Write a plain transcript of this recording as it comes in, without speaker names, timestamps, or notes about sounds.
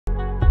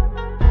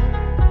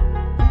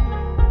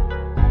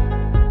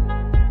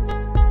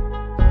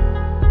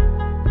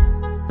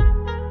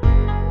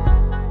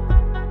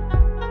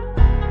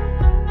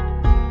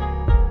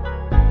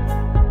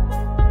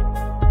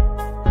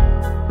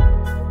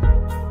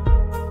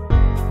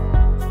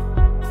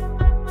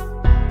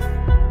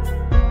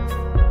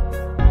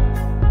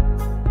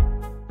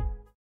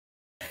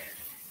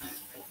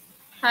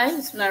Hi,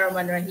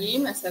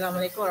 Bismillahirrahmanirrahim.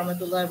 Assalamualaikum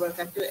warahmatullahi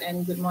wabarakatuh,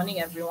 and good morning,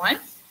 everyone.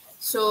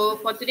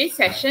 So for today's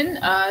session,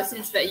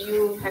 since that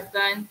you have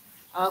done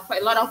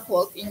quite a lot of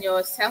work in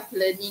your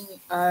self-learning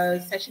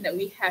session that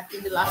we have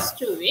in the last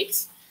 2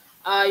 weeks,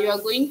 you are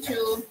going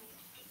to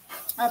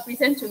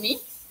present to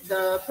me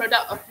the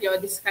product of your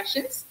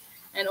discussions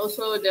and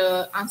also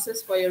the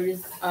answers for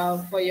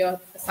your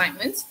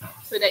assignments,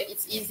 so that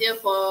it's easier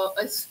for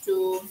us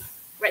to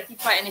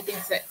rectify anything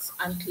that's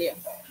unclear.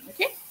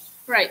 Okay,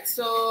 right.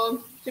 So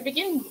to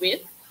begin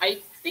with, I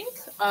think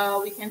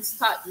we can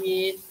start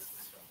with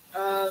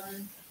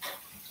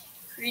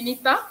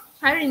Renita.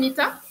 Hi,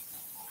 Renita.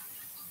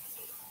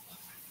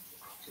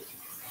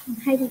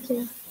 Hi,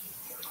 teacher.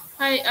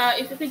 Hi.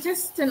 If you could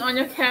just turn on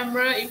your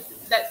camera, if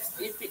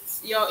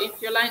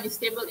your line is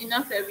stable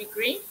enough, that'd be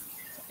great.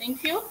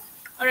 Thank you.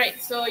 All right.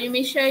 So you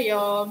may share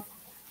your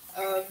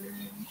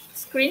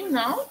screen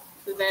now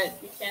so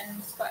that we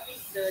can start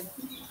the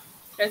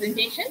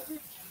presentation.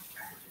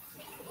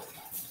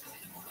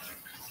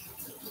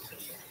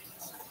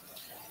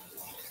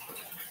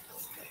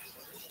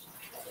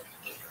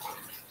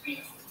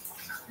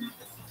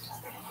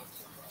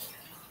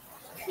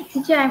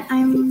 Teacher,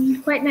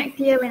 I'm quite not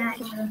clear when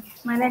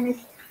my line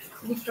is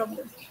this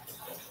problem.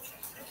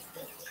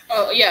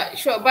 Oh yeah,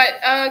 sure.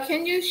 But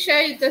can you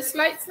share the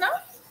slides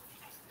now?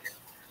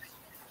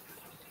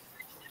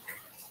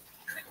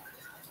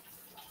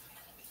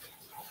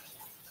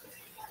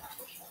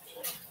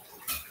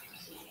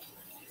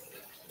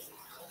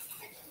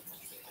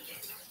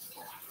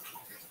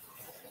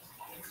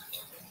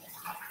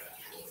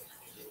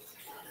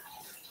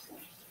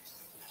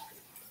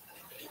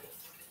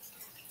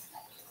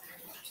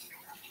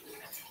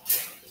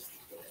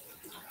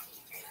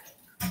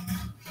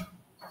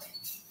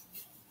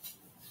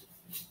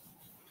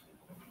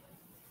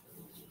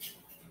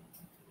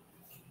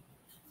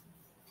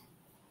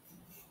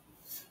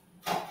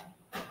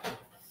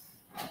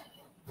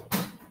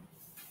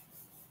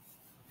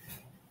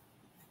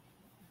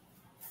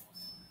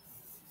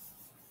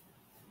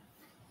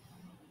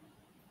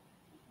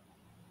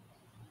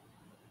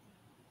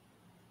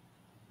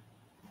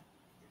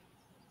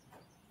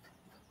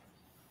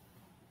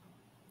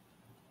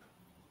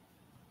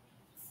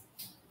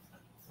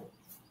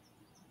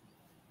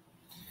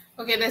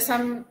 Okay, there's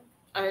some.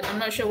 I'm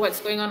not sure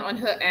what's going on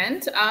her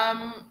end.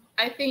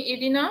 I think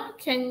Edina,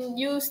 can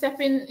you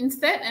step in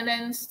instead and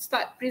then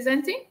start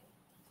presenting?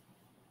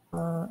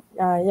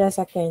 Yes,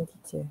 I can,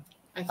 teacher.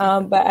 Okay.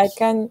 But I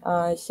can't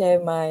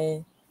share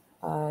my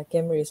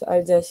camera, so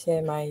I'll just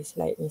share my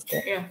slide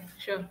instead. Yeah,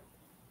 sure.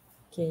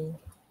 Okay.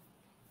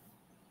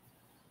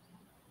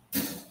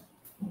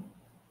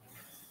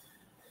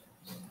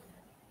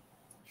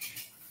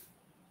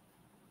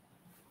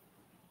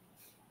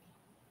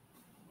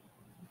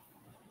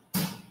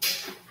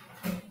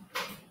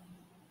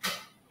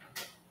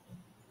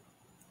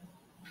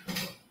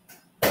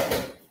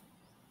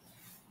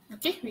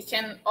 Okay, we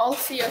can all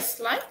see your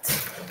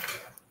slides.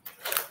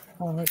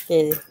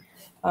 Okay.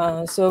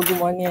 So good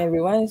morning,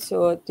 everyone.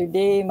 So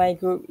today my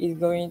group is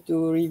going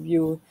to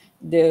review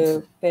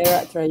the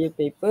Perak trial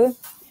paper.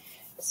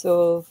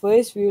 So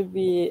first we'll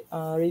be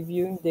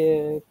reviewing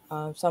the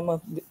some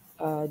of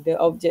the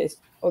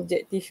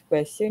objective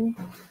question.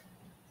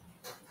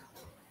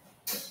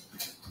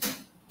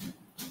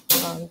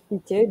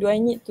 Teacher, do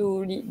I need to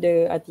read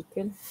the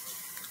article?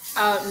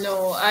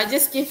 No,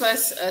 just give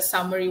us a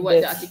summary what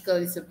the article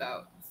is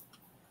about.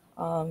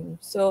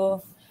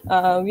 So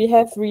we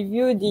have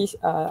reviewed this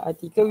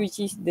article, which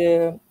is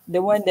the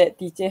one that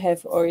teacher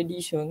have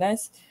already shown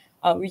us,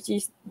 which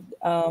is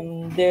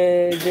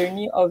the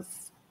journey of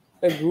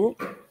a group,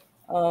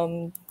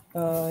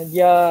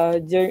 their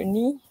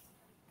journey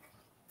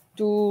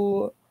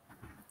to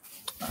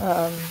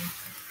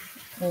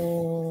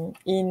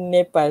in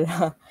Nepal.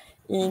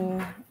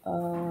 In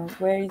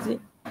where is it?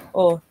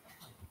 Oh,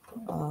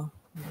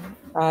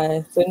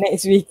 so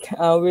next week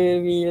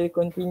we will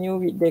continue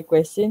with the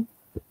question.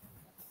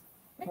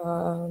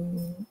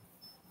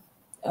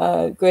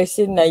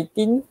 Question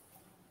 19.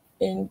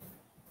 And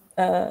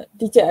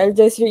teacher, I'll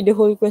just read the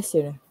whole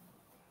question.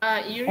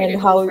 You read the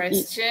whole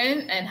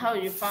question and how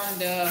you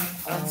found the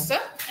answer,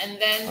 and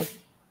then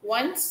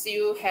once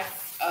you have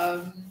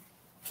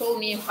told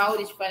me how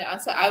did you find the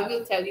answer, I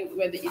will tell you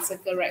whether it's a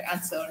correct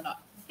answer or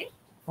not. Okay.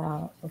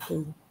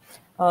 Okay.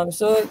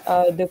 So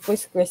the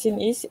first question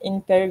is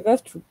in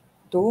paragraph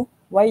 2.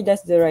 Why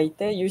does the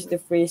writer use the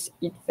phrase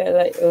 "It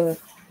felt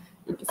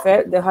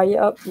the higher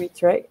up we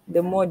track,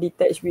 the more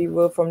detached we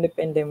were from the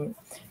pandemic"?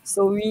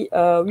 So we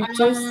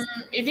chose.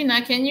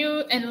 Edina, can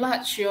you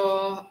enlarge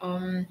your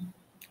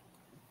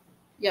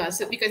yeah?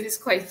 So because it's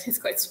quite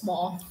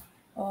small.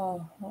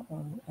 Oh.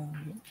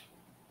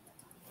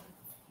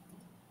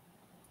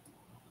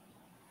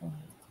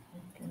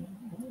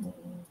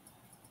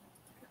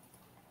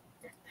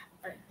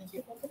 Thank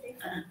you.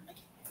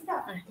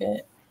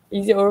 Okay.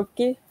 Is it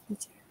okay?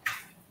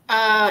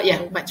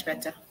 Yeah, much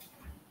better.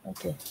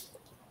 Okay.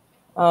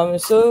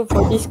 So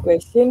for this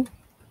question,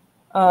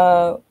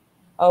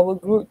 our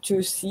group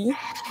chose C.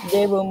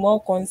 They were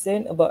more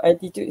concerned about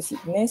altitude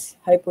sickness,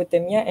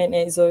 hypothermia, and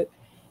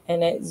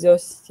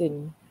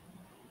exhaustion.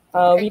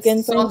 We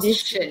can find this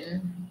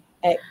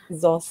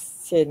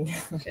Exhaustion. exhaustion.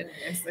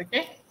 Yes,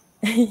 okay.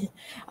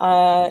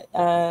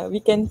 We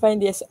can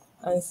find this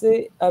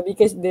answer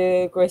because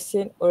the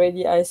question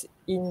already asked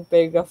in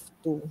paragraph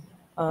 2.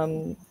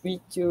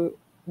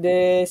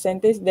 The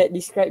sentence that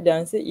describe the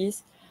answer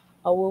is,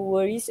 our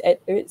worries at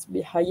Earth's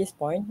highest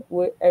point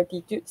were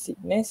altitude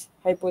sickness,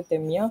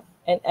 hypothermia,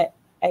 and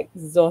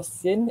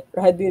exhaustion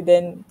rather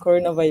than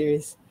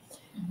coronavirus.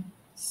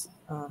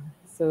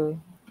 So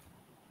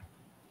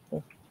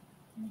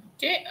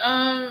Okay,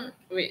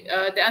 wait,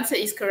 the answer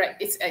is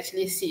correct. It's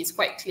actually C. It's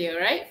quite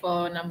clear, right,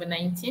 for number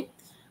 19.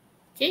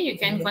 Okay, you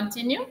can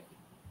continue.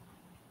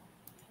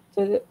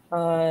 So,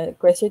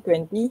 question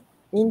 20,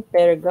 in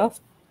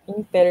paragraph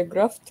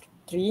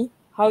 3,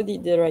 how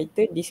did the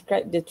writer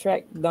describe the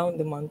trek down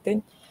the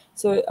mountain?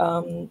 So,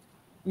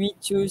 we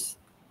choose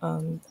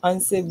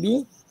answer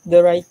B.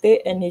 The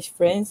writer and his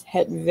friends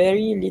had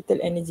very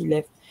little energy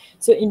left.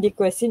 So, in the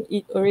question,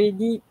 it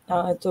already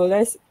told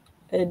us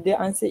the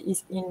answer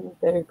is in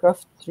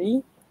paragraph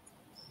 3.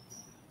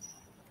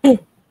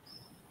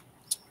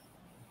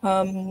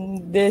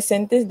 The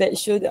sentence that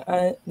show the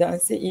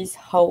answer is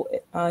how,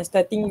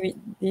 starting with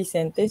this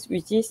sentence,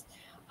 which is,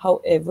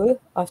 however,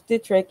 after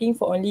trekking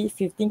for only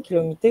 15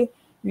 kilometers,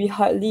 we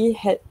hardly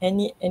had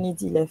any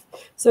energy left.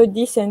 So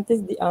this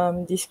sentence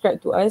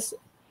describe to us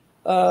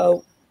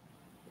the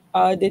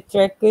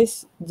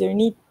trekkers'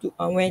 journey to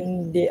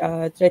when they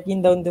are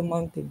trekking down the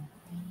mountain.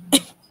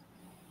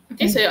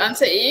 Okay, so your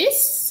answer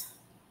is?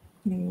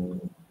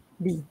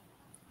 B.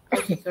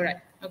 Okay,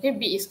 correct. Okay,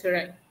 B is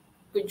correct.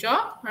 Good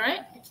job. All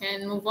right, you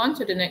can move on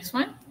to the next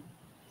one.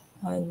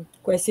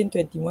 Question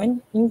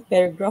 21. In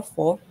paragraph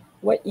 4,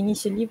 what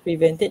initially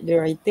prevented the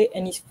writer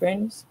and his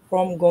friends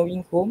from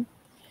going home?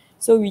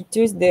 So we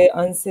choose the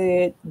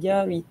answer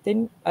their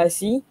return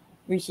C,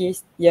 which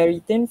is their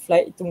return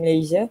flight to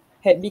Malaysia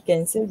had been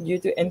cancelled due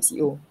to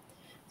MCO.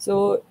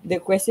 So the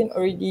question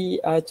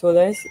already told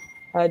us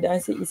the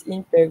answer is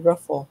in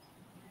paragraph 4.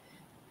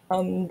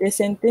 The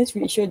sentence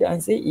which show the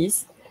answer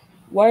is,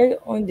 while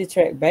on the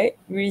trek back,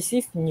 we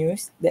received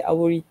news that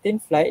our return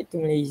flight to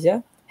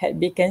Malaysia had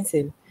been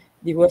cancelled.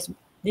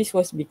 This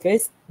was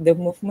because the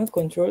movement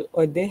control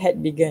order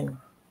had begun.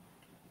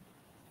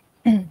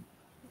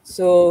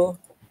 So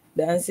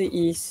the answer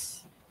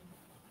is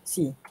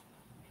C.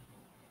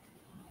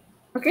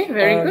 Okay,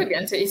 very good. The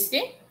answer is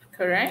C.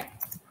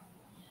 Correct.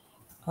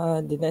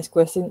 The next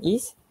question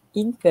is,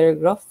 in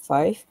paragraph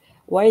 5,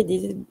 why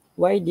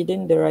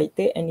didn't the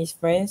writer and his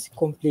friends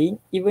complain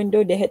even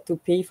though they had to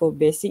pay for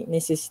basic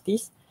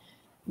necessities?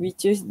 We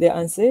choose the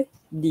answer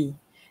D.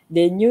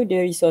 They knew the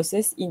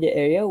resources in the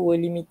area were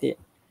limited.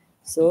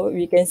 So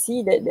we can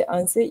see that the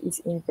answer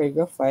is in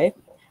paragraph 5.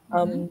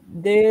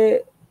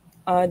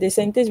 The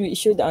sentence which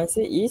show the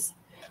answer is,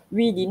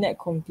 we did not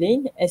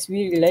complain as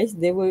we realized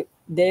they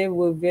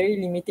were very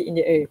limited in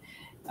the area.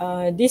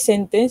 This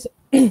sentence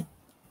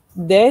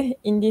there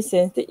in this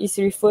sentence is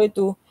referred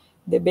to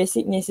the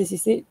basic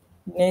necessities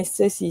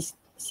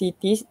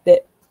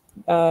that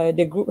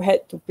the group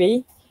had to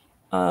pay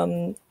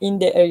in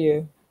the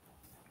area.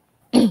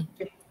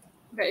 Okay,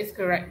 that is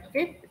correct.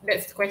 Okay,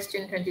 that's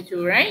question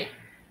 22, right?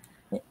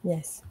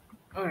 Yes.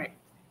 All right.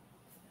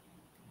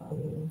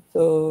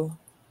 So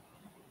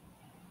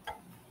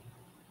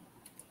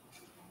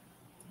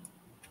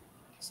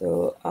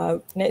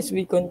next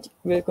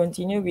we'll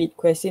continue with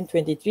question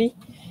 23.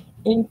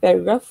 In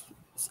paragraph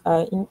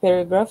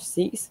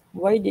 6,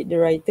 why did the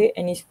writer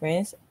and his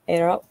friends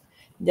air out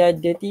their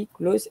dirty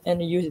clothes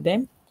and use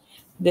them?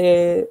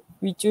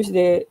 We choose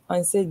the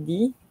answer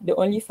D. The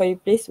only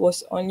fireplace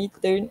was only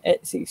turned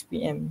at 6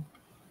 p.m.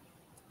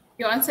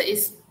 Your answer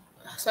is,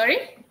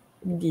 sorry?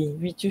 D.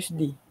 We choose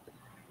D.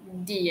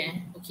 D.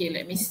 Okay,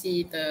 let me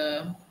see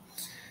the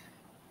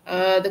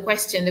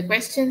question. The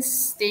question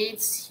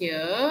states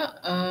here,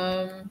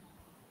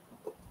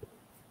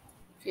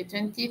 okay,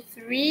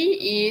 23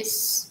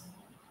 is,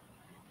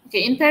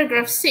 okay, in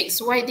paragraph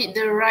 6, why did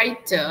the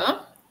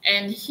writer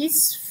and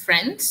his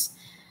friends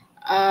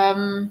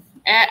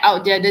air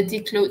out their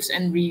dirty clothes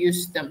and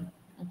reuse them?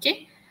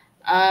 Okay.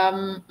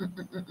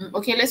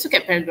 Okay, let's look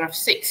at paragraph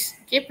 6.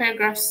 Okay,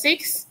 paragraph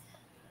 6.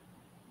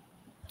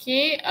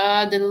 Okay,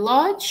 the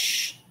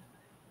lodge.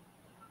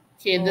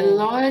 Okay, the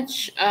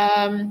lodge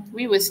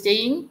we were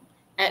staying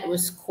at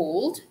was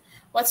cold.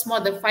 What's more,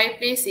 the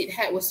fireplace it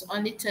had was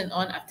only turned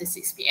on after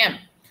 6 p.m.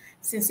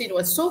 Since it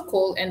was so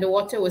cold and the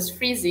water was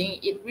freezing,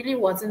 it really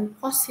wasn't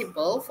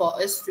possible for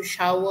us to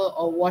shower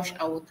or wash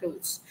our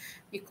clothes.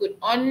 We could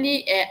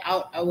only air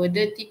out our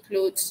dirty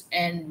clothes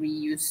and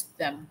reuse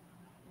them.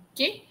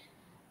 Okay,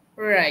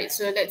 right.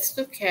 So let's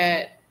look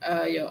at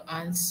your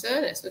answer.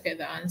 Let's look at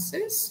the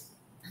answers.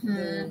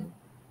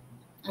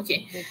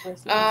 Okay. The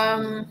question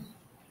is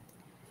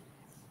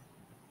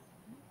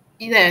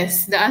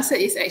Yes, the answer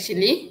is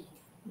actually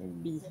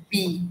B.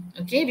 B.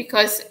 Okay,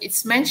 because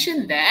it's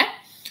mentioned there.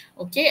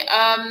 Okay.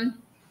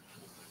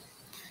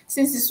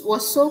 since it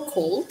was so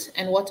cold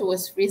and water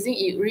was freezing,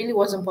 it really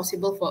wasn't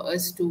possible for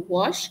us to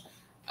wash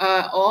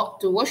or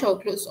to wash our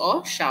clothes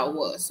or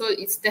shower. So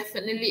it's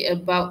definitely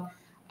about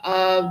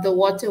the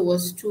water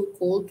was too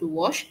cold to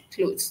wash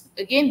clothes.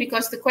 Again,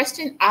 because the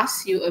question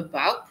asks you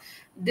about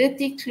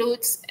dirty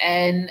clothes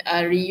and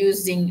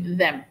reusing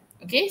them.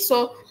 Okay,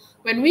 so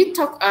when we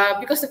talk,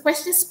 because the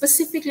question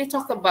specifically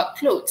talk about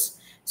clothes,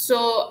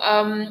 so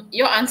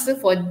your answer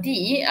for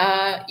D,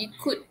 it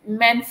could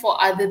mean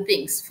for other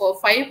things. For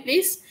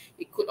fireplace,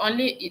 it could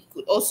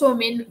also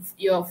mean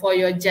for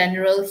your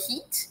general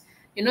heat.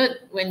 You know,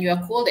 when you are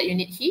cold that you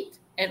need heat,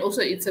 and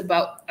also it's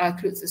about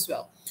clothes as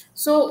well.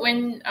 So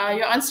when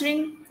you're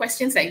answering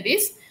questions like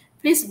this,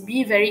 please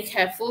be very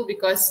careful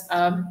because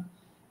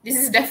this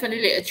is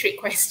definitely a trick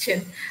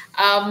question.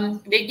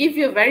 They give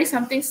you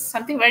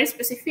something very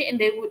specific, and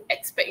they would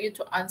expect you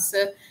to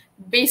answer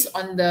based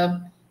on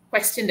the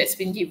question that's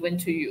been given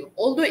to you.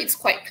 Although it's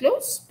quite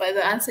close, but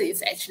the answer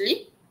is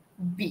actually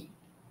B.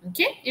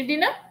 Okay,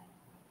 Ivdina?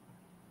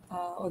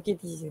 Okay,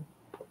 teacher.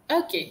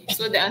 Okay,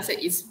 so the answer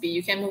is B.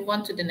 You can move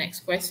on to the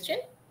next question.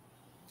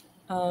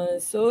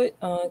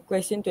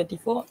 Question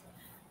 24.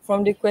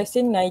 From the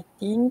question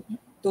 19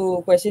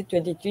 to question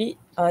 23,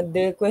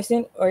 the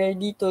question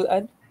already told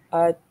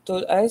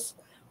us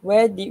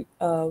where did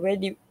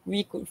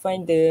we could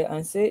find the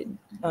answer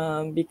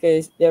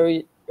because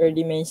they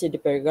already mentioned the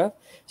paragraph.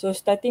 So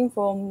starting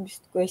from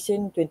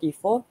question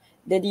 24,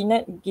 they did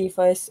not give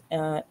us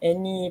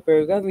any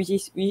paragraph, which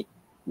is we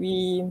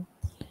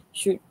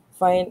should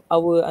find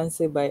our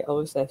answer by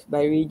ourselves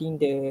by reading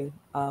the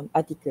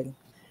article.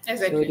 So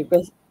Exactly.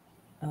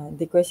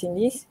 the question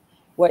is,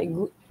 what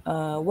good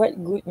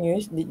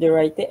news did the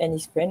writer and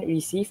his friend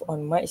receive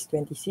on March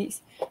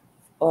 26th?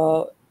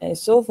 And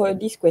so for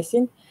this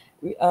question,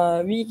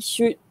 we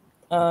should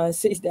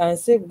search the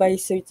answer by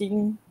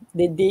searching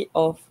the date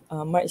of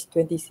March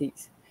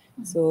 26th.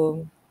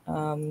 So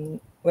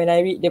when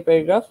I read the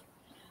paragraph,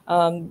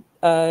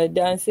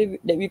 the answer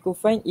that we could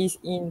find is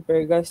in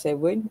paragraph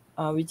 7,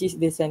 which is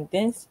the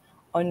sentence,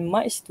 on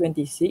March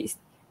 26th,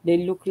 the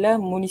Lukla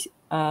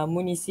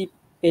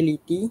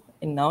municipality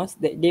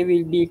announced that they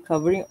will be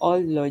covering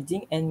all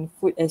lodging and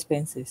food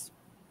expenses.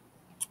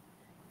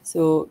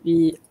 So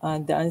the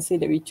answer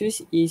that we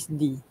choose is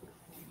D.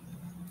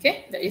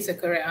 Okay, that is a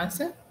correct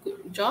answer.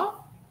 Good job.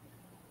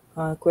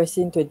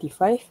 Question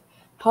 25.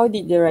 How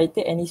did the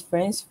writer and his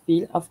friends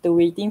feel after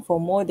waiting for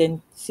more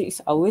than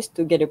 6 hours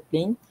to get a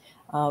plane?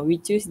 We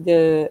choose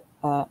the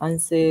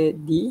answer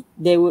D.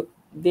 They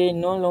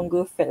no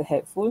longer felt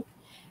helpful.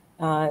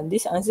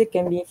 This answer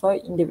can be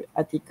found in the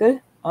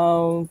article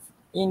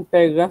in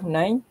paragraph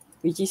 9,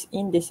 which is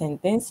in the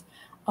sentence,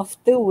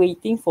 after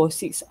waiting for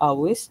 6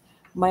 hours,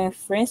 my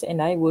friends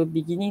and I were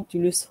beginning to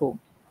lose hope.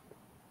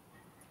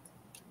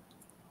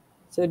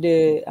 So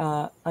the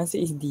answer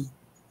is D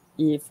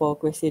for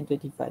question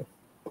 25.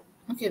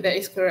 Okay, that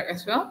is correct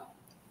as well.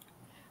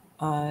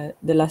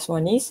 The last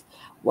one is,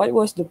 what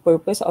was the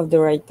purpose of the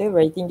writer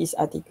writing this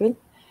article?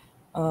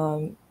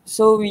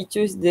 So we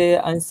choose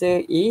the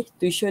answer A,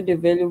 to show the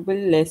valuable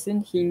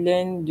lesson he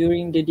learned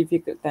during the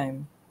difficult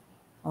time.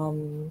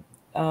 The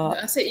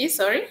answer is,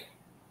 sorry?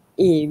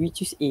 We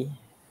choose A.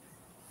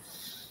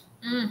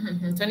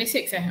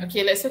 26.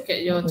 Okay, let's look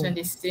at your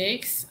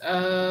 26.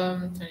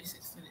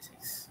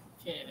 26.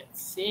 Okay,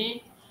 let's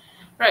see.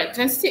 Right,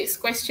 26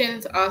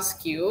 questions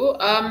ask you,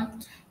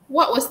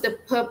 what was the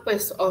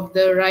purpose of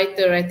the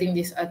writer writing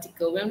this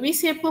article? When we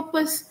say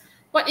purpose,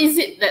 what is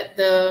it that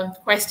the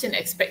question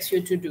expects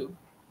you to do?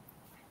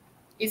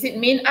 Is it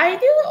main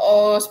idea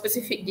or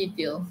specific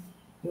detail?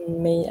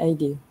 Main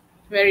idea.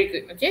 Very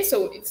good. Okay,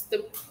 so it's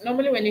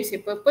normally when you say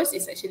purpose,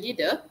 it's actually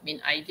the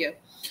main idea.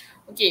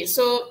 Okay,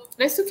 so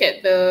let's look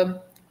at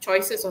the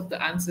choices of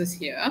the answers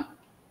here.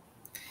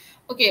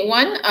 Okay,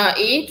 one,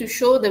 A, to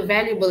show the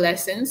valuable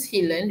lessons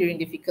he learned during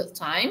difficult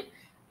time.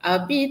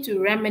 B, to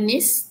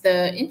reminisce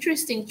the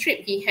interesting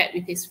trip he had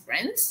with his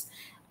friends.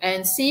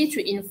 And C,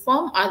 to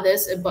inform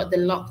others about the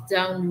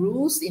lockdown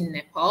rules in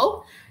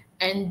Nepal.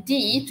 And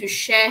D, to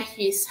share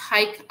his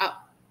hike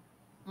up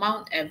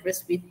Mount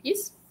Everest with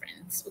his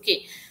friends.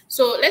 Okay,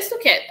 so let's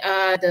look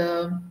at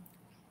the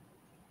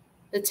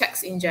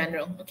text in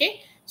general.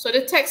 Okay, so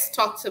the text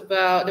talks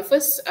about, the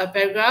first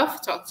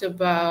paragraph talked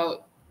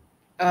about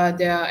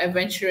their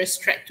adventurous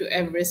trek to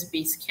Everest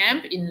Base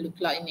Camp in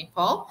Lukla in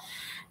Nepal.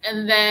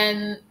 And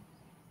then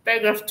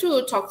paragraph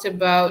 2 talked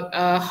about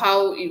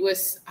how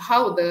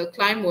the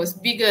climb was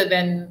bigger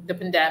than the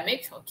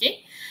pandemic.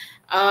 Okay.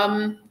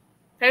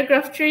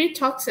 Paragraph 3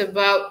 talks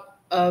about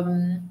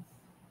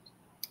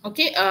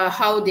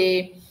how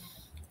they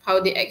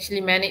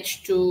actually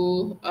managed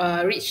to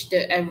reach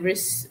the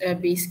Everest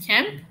Base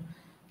Camp.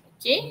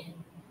 Okay.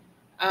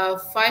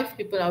 5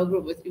 people in our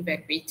group were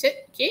evacuated.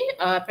 Okay.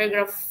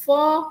 Paragraph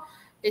 4,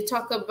 they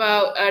talk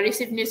about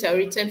received news that a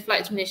return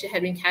flight to Malaysia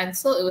had been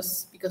cancelled. It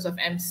was because of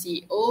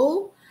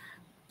MCO.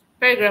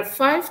 Paragraph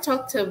 5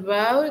 talked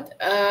about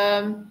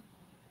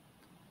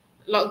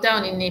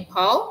lockdown in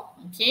Nepal.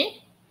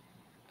 Okay.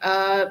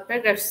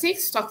 Paragraph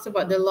 6 talks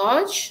about the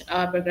lodge.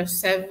 Paragraph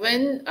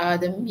 7,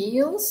 the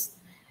meals.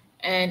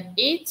 And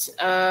 8,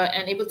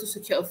 unable to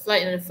secure a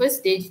flight on the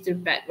first day due to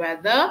bad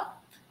weather.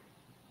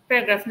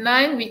 Paragraph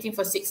 9, waiting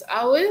for 6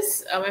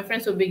 hours. My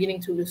friends were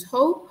beginning to lose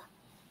hope.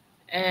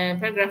 And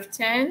paragraph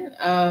 10,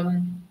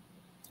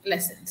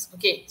 lessons.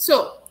 Okay,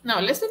 so now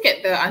let's look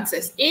at the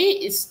answers. A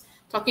is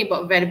talking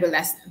about variable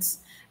lessons.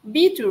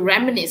 B, to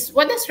reminisce.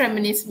 What does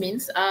reminisce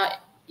means,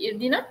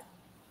 Irdina?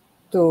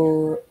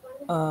 To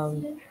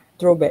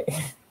throw back.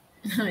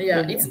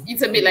 Yeah,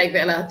 it's a bit like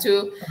that lah.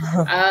 To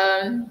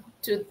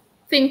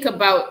think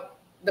about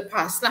the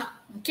past lah.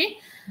 Okay,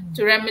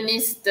 to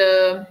reminisce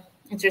the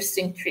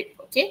interesting trip.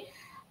 Okay,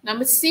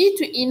 number C,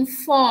 to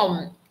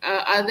inform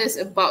others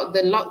about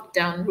the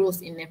lockdown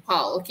rules in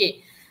Nepal.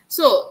 Okay,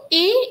 so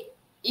A,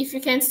 if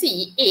you can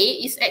see,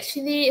 A is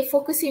actually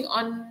focusing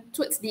on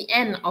towards the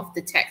end of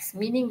the text,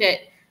 meaning that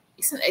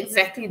it's not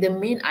exactly the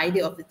main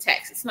idea of the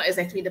text. It's not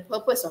exactly the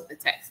purpose of the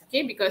text.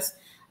 Okay, because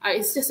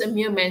it's just a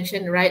mere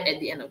mention right at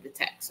the end of the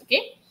text.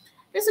 Okay,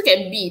 let's look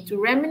at B,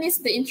 to reminisce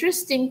the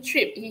interesting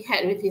trip he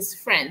had with his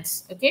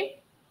friends. Okay,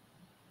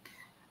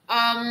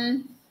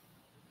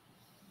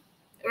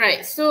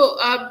 right. So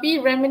B,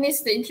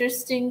 reminisce the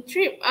interesting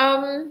trip.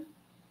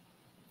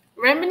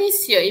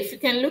 Reminisce here, if you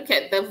can look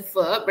at the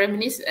verb,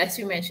 reminisce, as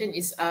you mentioned,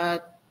 is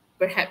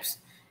perhaps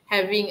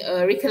having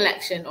a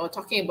recollection or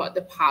talking about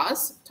the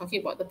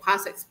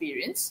past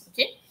experience.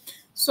 Okay,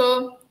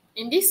 so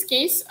in this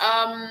case,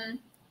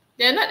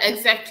 they're not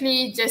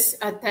exactly just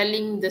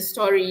telling the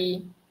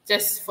story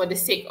just for the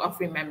sake of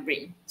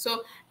remembering.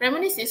 So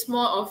reminisce is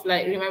more of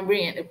like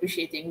remembering and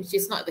appreciating, which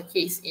is not the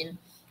case in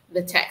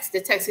the text.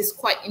 The text is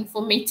quite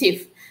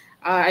informative,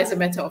 as a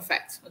matter of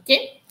fact.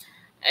 Okay.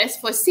 As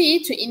for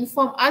C, to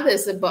inform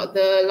others about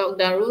the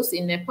lockdown rules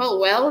in Nepal,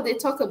 well, they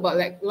talk about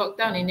like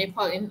lockdown in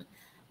Nepal in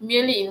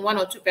merely in 1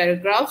 or 2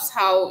 paragraphs,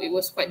 how it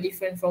was quite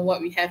different from what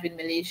we have in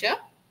Malaysia.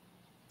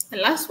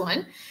 And last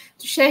one,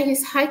 to share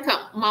his hike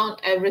up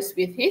Mount Everest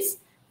with his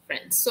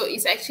friends. So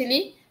it's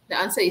actually, the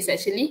answer is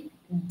actually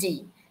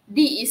D.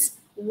 D is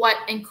what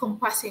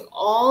encompassing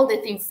all the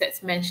things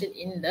that's mentioned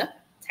in the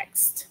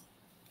text.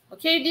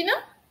 Okay, Dina?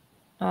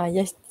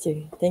 Yes,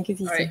 teacher. Thank you,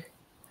 teacher. All right.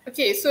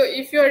 Okay, so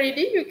if you're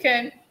ready, you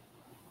can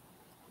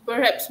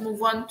perhaps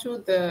move on to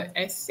the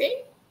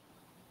essay.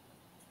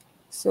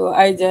 So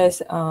I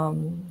just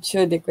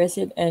show the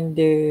question and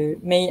the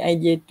main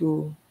idea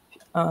to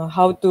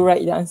how to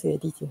write the answer,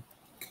 teacher,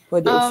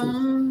 for the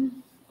essay.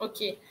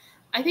 Okay,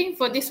 I think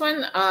for this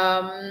one,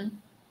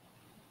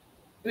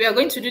 we are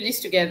going to do this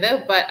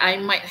together, but I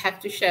might have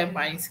to share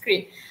my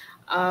screen.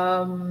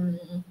 1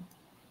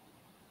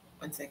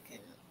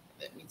 second,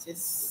 let me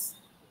just.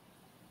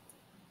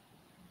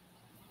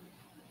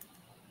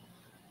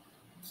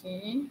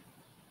 Okay.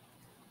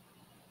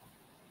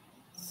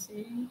 Let's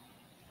see.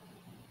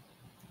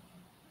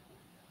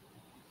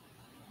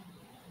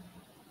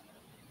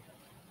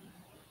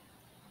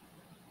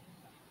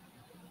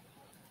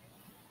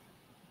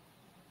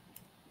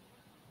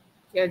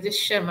 Okay, I'll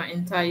just share my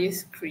entire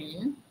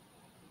screen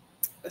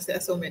because there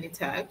are so many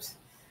tabs.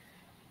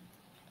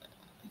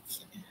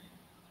 Okay.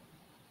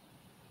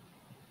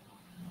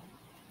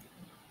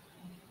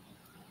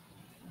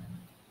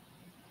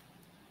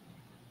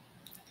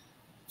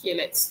 Okay,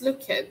 let's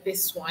look at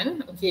this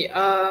one. Okay,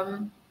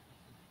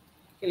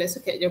 let's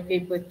look at your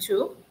paper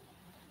 2.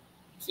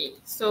 Okay,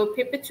 so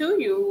paper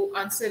 2, you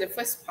answer the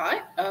first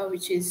part,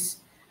 which is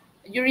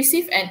you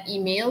receive an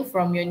email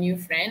from your new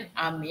friend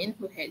Amin,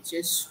 who had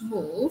just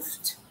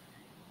moved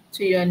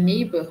to your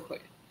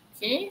neighborhood.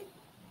 Okay.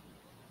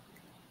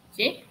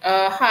 Okay.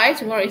 Hi,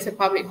 tomorrow is a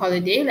public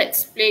holiday.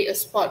 Let's play a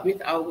sport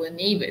with our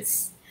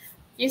neighbors.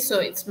 Okay, so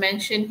it's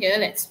mentioned here.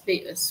 Let's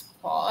play a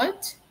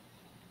sport.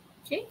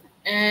 Okay.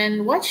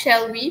 And what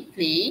shall we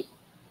play?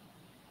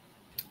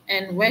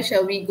 And where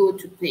shall we go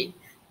to play?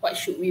 What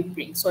should we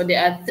bring? So there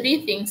are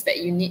 3 things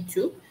that you need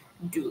to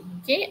do.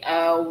 Okay.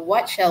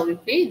 What shall we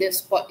play? The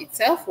sport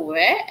itself,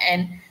 where,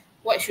 and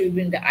what should we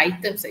bring? The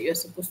items that you're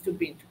supposed to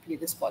bring to play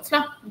the sports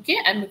lah. Okay.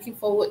 I'm looking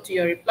forward to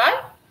your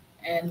reply.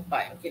 And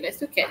bye. Okay,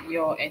 let's look at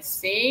your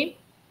essay.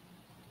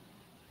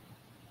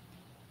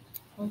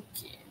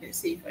 Okay, let's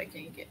see if I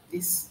can get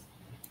this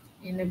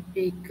in a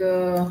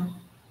bigger.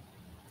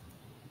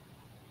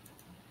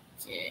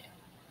 Okay.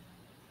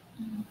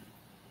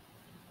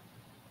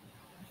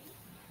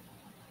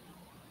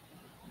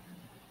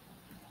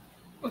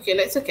 Okay,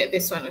 let's look at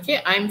this one.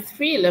 Okay, I'm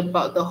thrilled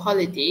about the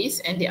holidays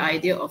and the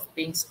idea of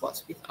playing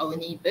sports with our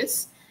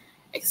neighbors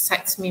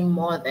excites me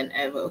more than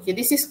ever. Okay,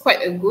 this is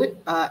quite a good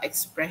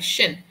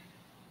expression.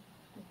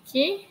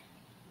 Okay.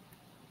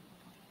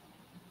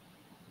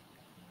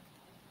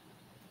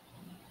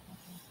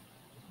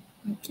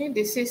 Okay,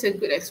 this is a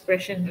good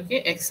expression.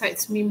 Okay,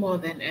 excites me more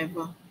than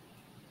ever.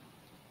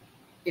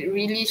 It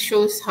really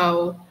shows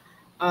how,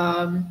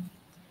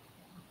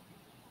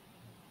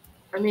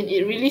 it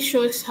really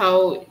shows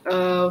how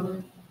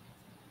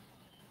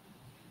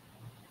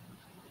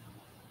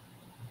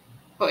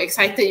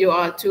excited you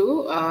are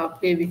to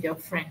play with your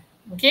friend.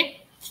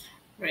 Okay,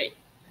 right.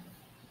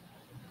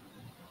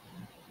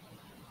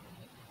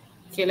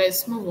 Okay,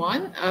 let's move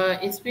on.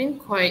 It's been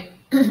quite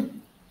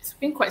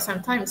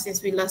some time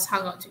since we last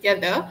hung out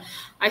together.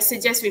 I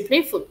suggest we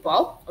play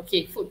football.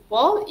 Okay,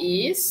 football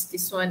is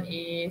this one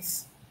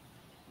is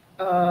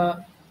uh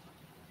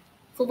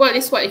football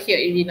is what here,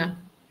 Irina?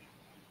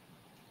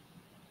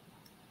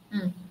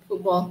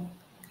 Football.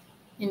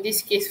 In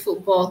this case,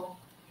 football.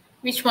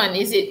 Which one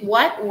is it?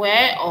 What,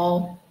 where,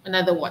 or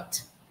another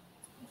what?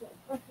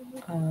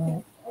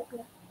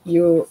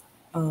 You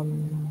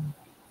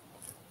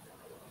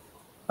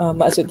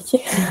maksud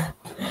teacher?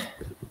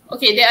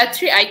 Okay, there are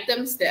three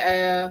items that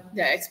are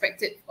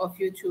expected of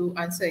you to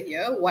answer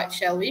here. What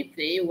shall we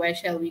play? Where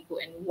shall we go?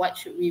 And what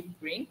should we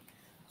bring?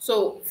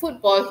 So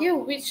football here,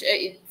 which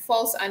it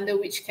falls under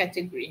which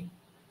category?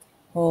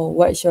 Or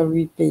what shall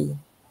we play?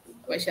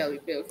 What shall we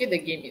play? Okay, the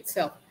game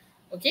itself.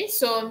 Okay,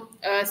 so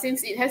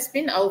since it has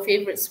been our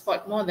favorite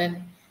sport more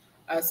than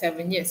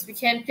 7 years, we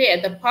can play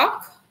at the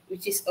park,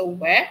 which is a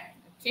where.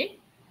 Okay,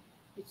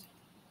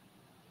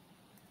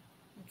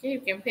 okay, you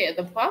can play at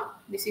the park.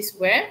 This is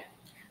where,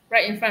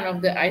 right in front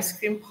of the ice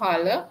cream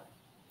parlor.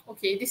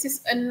 Okay, this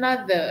is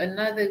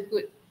another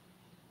good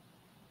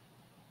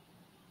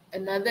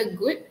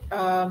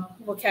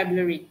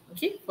vocabulary.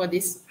 Okay, for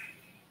this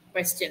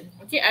question.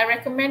 Okay, I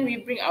recommend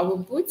we bring our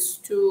boots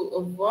to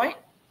avoid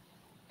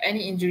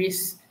any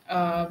injuries.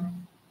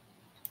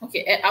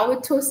 Okay, at our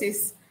toes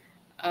is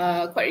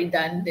quite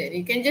redundant.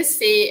 You can just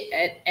say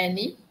at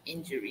any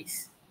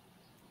injuries.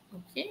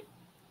 Okay,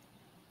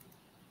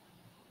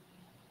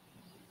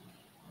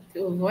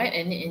 to avoid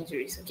any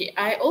injuries. Okay,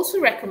 I also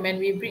recommend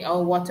we bring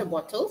our water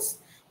bottles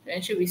to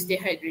ensure we stay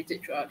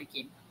hydrated throughout the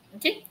game.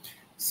 Okay,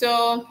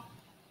 so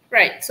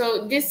right,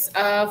 so this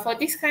for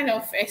this kind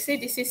of essay,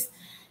 this is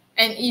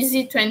an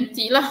easy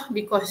 20 lah,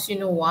 because you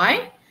know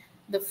why?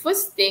 The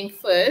first thing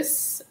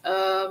first,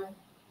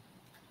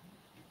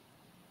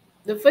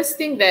 the first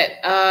thing that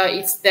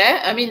is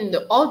there, I mean,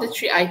 all the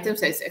three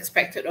items that's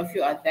expected of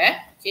you are there,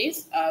 okay,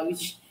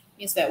 which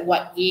means that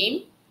what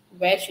game,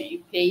 where should you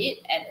play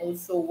it, and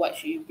also what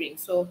should you bring.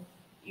 So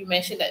you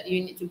mentioned that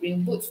you need to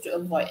bring boots to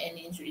avoid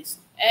any injuries.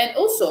 And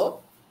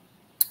also,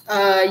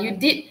 you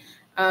did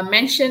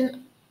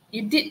mention,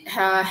 you did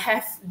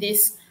have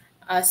this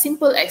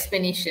simple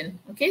explanation.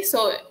 Okay,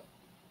 so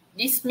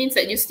this means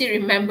that you still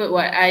remember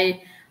what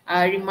I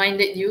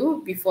reminded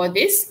you before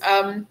this.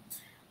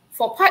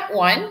 For part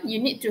one, you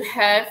need to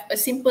have a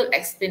simple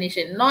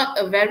explanation, not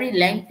a very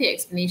lengthy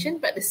explanation,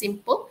 but a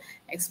simple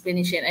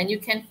explanation. And you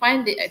can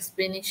find the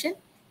explanation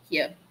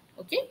here.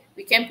 Okay,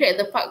 we can play at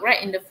the park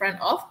right in the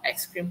front of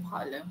ice cream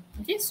parlor.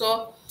 Okay,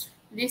 so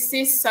this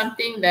is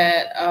something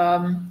that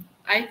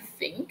I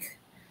think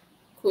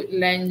could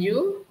lend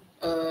you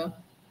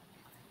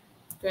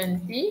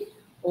 20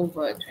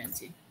 over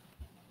 20.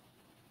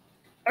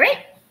 All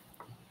right.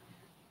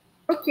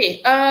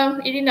 Okay,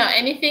 Irina,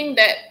 anything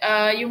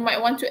that you might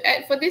want to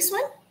add for this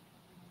one?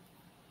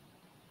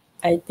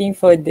 I think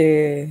for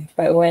the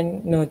part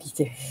one, no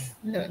teacher.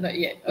 No, not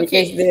yet. Because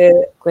Okay,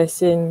 the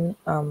question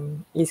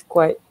is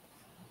quite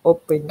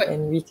open But-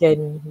 and we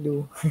can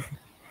do.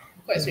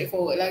 quite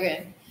straightforward lah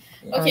kan?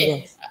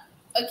 Okay, Yes.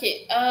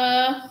 okay.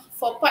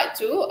 For part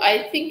two,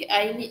 I think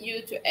I need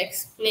you to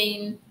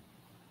explain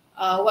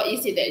what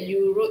is it that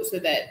you wrote so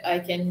that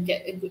I can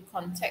get a good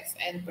context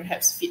and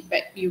perhaps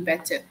feedback you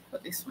better for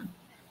this one.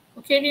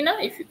 Okay, Rina,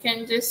 if you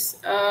can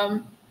just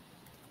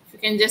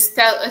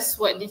tell us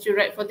what did you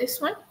write for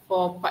this one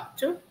for part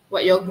two,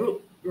 what your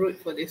group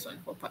wrote for this one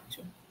for part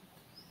two.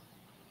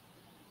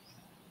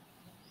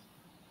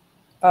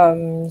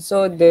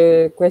 So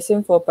the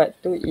question for part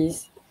two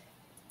is,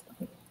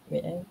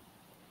 the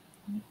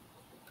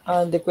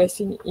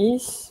question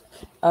is,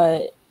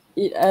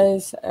 it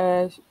as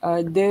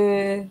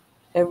the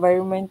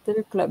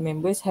environmental club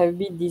members have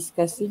been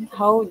discussing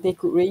how they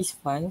could raise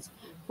funds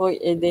for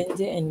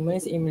endangered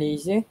animals in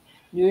Malaysia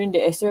during the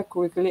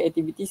extracurricular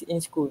activities in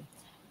school.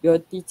 Your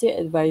teacher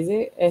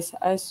advisor has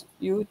asked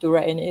you to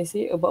write an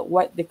essay about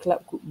what the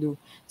club could do.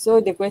 So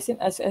the question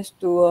asks us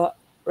to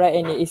write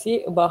an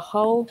essay about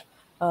how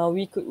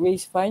we could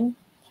raise funds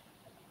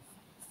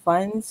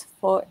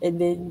for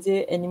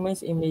endangered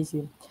animals in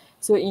Malaysia.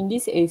 So in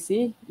this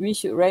essay, we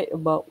should write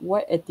about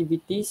what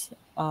activities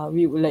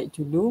we would like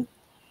to do,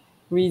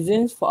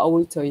 reasons for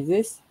our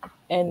choices,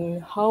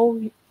 and how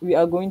we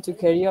are going to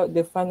carry out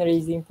the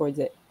fundraising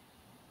project.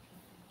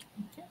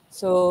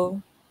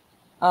 So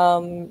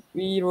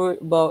we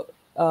wrote about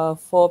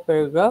 4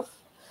 paragraphs.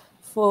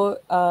 For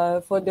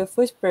the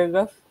first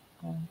paragraph,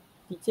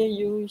 teacher,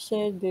 you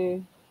share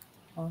the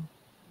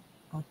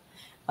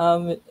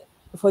um,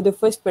 for the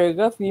first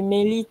paragraph, we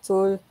mainly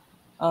told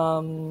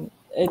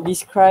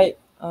describe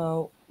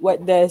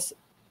what does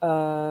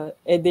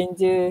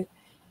endangered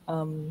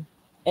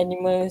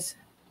animals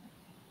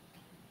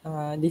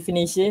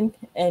definition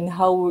and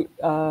how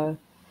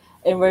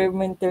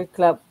environmental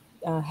club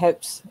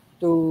helps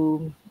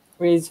to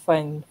raise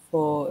fund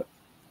for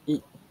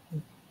it.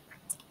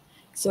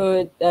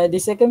 So the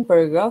second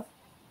paragraph,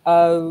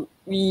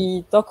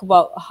 we talk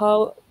about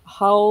how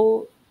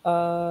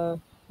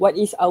what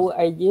is our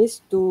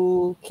ideas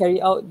to carry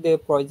out the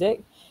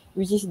project,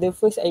 which is the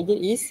first idea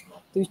is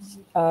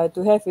to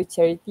have a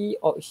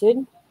charity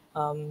auction.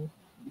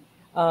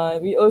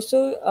 We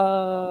also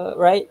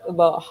write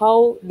about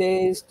how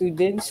the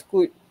students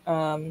could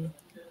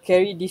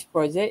carry this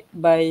project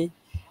by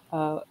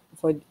uh,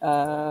 for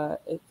uh,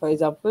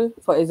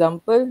 for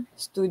example,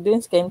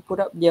 students can put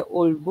up their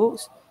old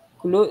books,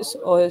 clothes,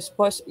 or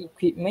sports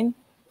equipment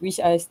which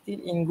are still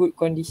in good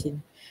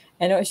condition.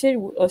 An auction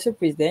would also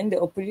present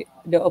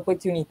the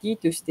opportunity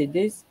to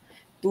students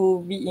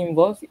to be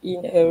involved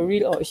in a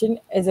real auction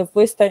as a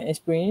first time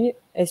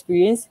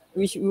experience,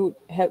 which would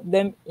help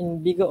them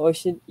in bigger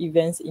auction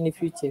events in the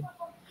future.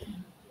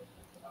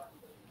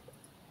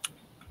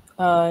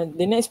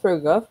 The next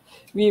paragraph,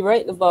 we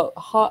write about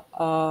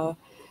how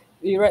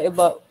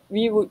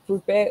we would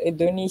prepare a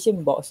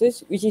donation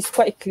boxes, which is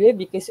quite clear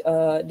because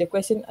the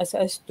question asks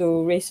us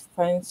to raise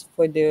funds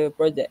for the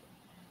project.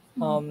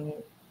 Um,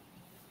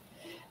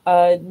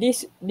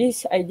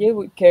 this idea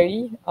would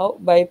carry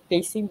out by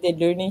placing the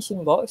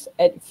donation box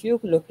at few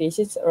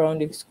locations around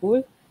the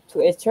school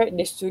to attract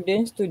the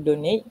students to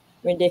donate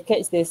when they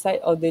catch the sight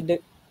of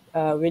the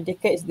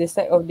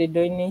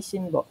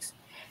donation box.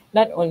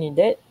 Not only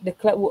that, the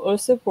club would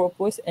also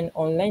propose an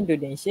online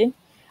donation.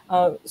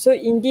 So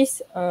in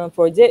this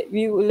project,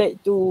 we would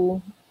like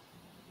to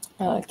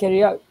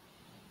carry out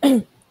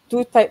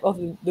two type of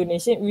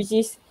donation, which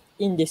is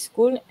in the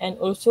school and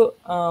also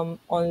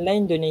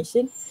online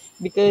donation,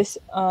 because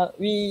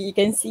we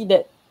can see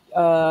that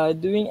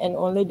doing an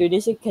online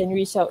donation can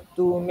reach out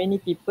to many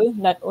people,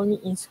 not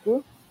only in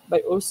school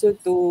but also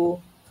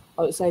to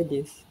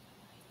outsiders.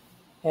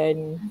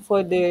 And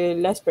for the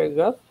last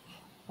paragraph,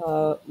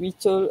 we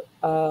told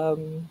uh,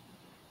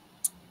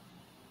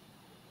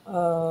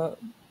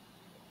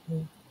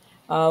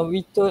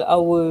 we told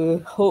our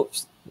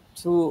hopes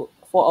to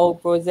for our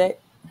project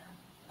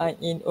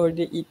in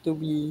order it to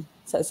be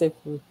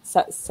successful.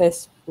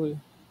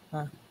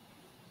 Uh,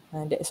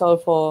 that's all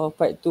for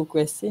part 2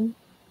 question.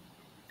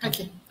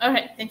 Okay. All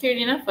right. Thank you,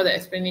 Irina, for the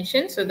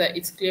explanation so that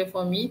it's clear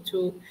for me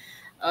to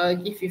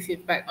give you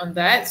feedback on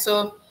that.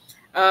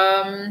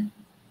 Um,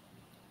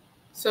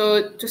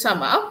 so to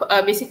sum up,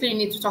 basically you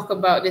need to talk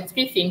about the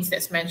three things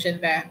that's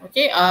mentioned there.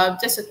 Okay.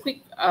 Just a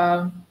quick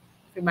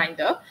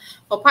reminder.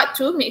 For part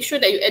 2, make sure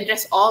that you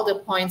address all the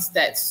points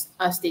that's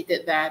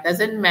stated there.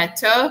 Doesn't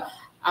matter,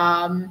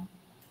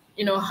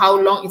 how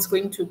long it's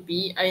going to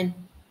be.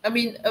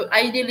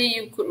 Ideally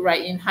you could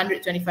write in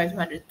 125 to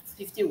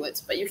 150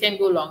 words, but you can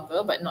go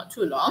longer, but not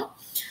too long.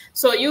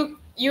 So you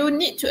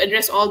need to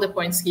address all the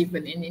points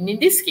given. And in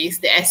this case,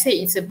 the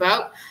essay is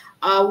about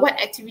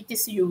what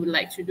activities you would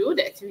like to do,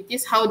 the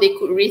activities, how they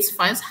could raise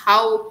funds,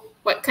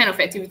 what kind of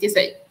activities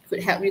that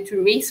could help you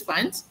to raise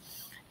funds,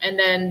 and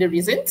then the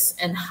reasons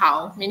and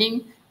how,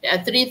 meaning there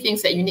are three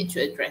things that you need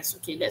to address.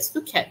 Okay, let's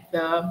look at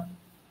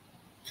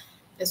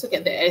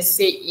the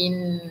essay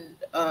in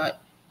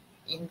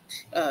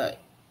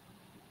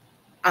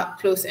up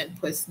close and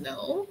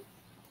personal.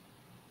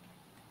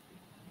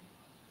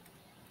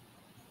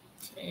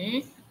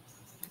 Okay.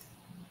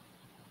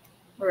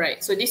 All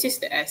right, so this is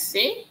the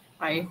essay.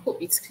 I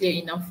hope it's clear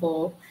enough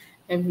for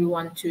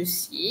everyone to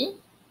see.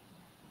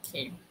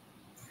 Okay.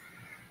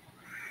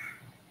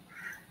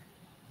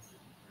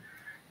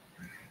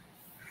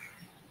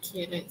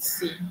 Okay, let's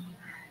see.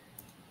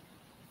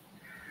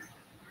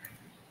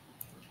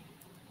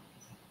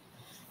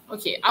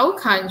 Okay, our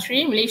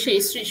country, Malaysia,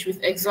 is rich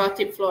with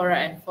exotic flora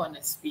and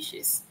fauna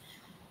species.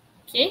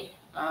 Okay,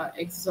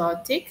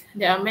 exotic.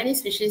 There are many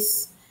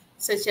species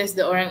such as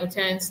the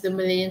orangutans, the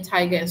Malayan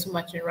tiger, and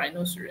Sumatran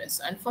rhinoceros.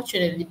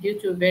 Unfortunately, due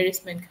to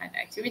various mankind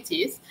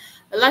activities,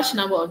 a large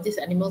number of these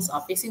animals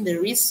are facing the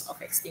risk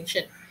of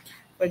extinction.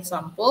 For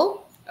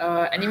example,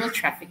 animal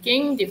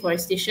trafficking,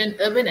 deforestation,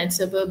 urban and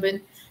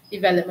suburban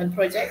development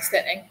projects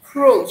that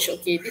encroach.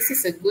 Okay, this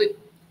is a good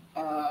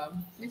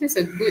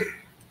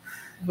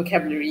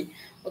vocabulary.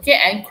 Okay,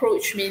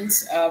 encroach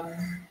means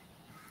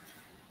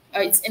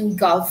it's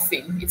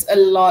engulfing, it's a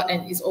lot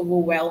and it's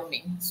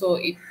overwhelming. So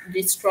it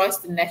destroys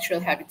the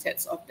natural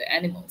habitats of the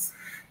animals.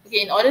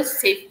 Okay, in order to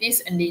save these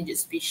endangered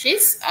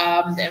species,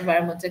 the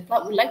Environmental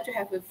Club would like to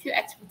have a few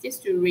activities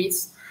to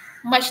raise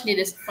much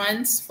needed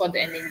funds for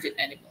the endangered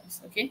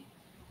animals. Okay,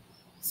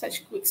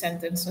 such a good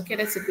sentence. Okay,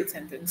 that's a good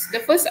sentence. The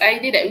first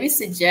idea that we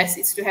suggest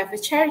is to have a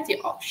charity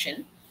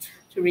auction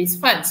to raise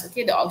funds.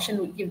 Okay, the auction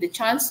would give the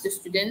chance to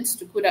students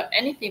to put up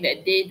anything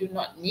that they do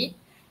not need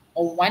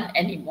or want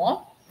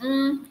anymore.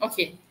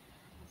 Okay,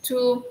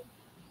 to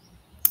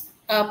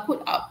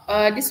put up.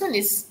 This one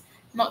is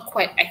not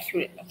quite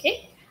accurate.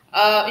 Okay,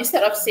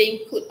 instead of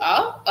saying put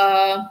up,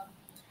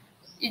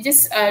 you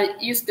just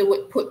use the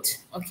word put.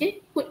 Okay,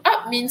 put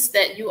up means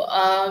that you're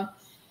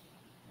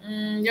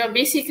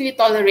basically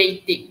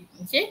tolerating.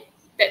 Okay,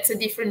 that's a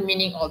different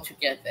meaning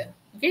altogether.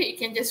 Okay, you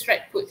can just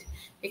write put.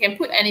 You can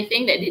put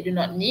anything that they do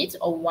not need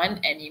or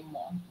want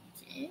anymore.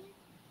 Okay,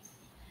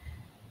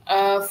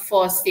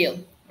 for sale,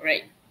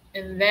 right?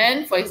 And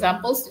then, for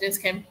example, students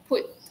can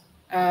put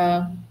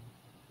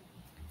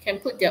can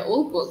put their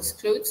old books,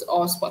 clothes,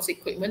 or sports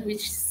equipment,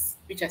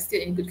 which are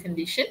still in good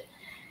condition.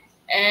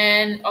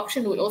 And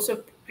auction would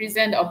also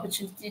present the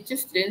opportunity to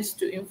students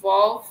to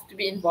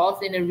be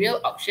involved in a real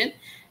auction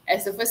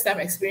as a first-time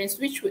experience,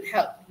 which would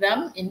help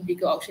them in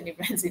bigger auction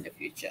events in the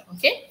future.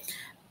 Okay.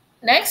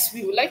 Next,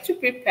 we would like to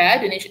prepare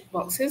donation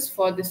boxes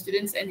for the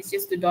students and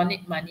teachers to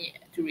donate money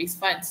to raise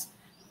funds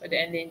for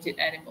the endangered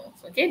animals.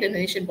 Okay, the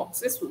donation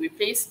boxes will be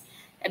placed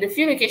at a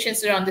few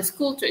locations around the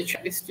school to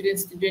attract the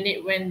students to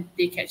donate when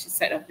they catch the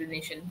sight of the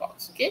donation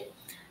box. Okay,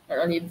 not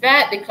only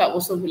that, the club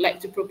also would like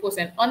to propose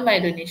an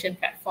online donation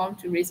platform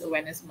to raise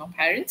awareness among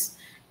parents.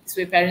 This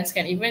way, parents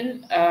can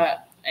even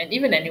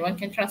anyone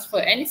can transfer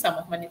any sum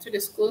of money to the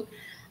school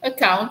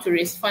account to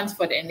raise funds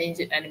for the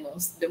endangered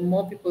animals. The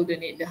more people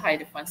donate, the higher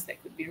the funds that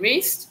could be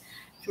raised.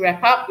 To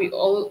wrap up, we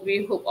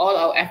hope all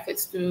our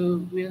efforts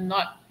will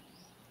not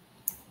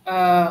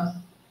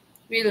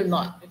be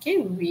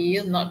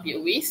a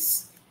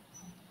waste,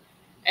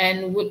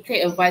 and would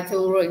play a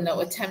vital role in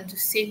our attempt to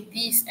save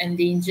these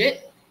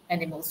endangered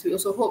animals. We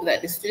also hope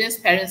that the students,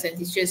 parents, and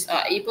teachers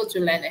are able to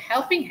lend a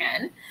helping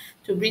hand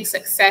to bring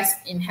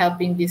success in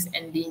helping these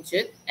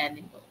endangered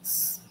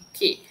animals.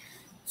 Okay,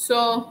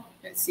 so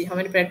let's see how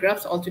many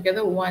paragraphs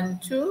altogether. 1,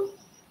 2,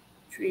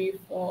 3,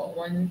 4.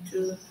 1,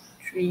 2,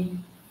 3,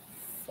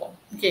 4.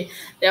 Okay,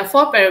 there are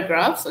 4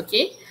 paragraphs.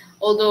 Okay,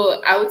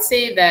 although I would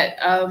say that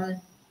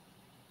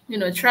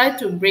try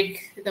to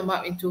break them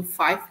up into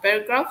 5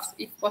 paragraphs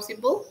if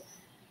possible.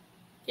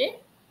 Okay.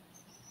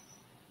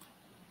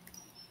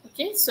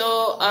 Okay,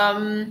 so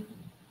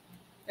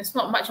it's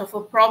not much of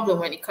a problem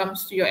when it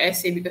comes to your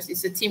essay because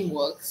it's a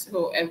teamwork.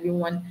 So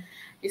everyone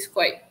is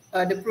quite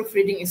the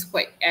proofreading is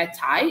quite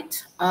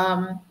airtight.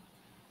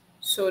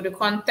 So the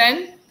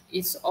content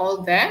is all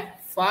there.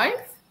 5.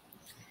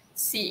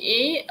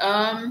 CA.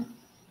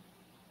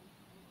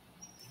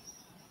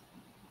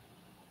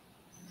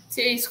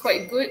 CA is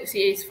quite good.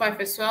 CA is 5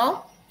 as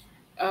well.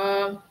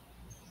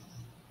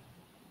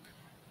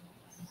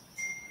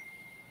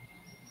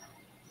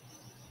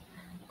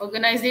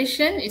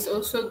 Organization is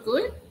also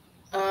good.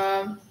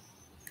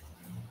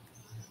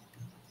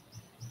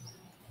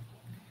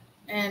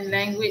 And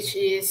language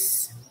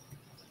is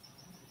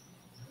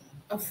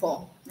a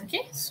 4.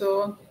 Okay,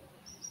 so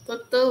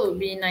total will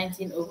be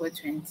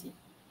 19/20.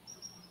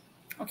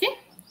 Okay,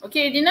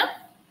 okay,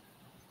 Dina?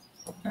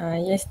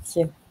 Yes,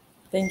 teacher.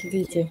 Thank you,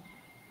 teacher.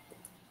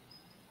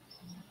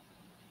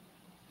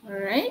 All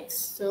right,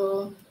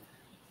 so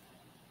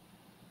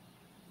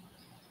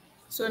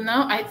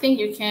now I think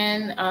you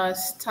can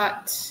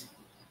start.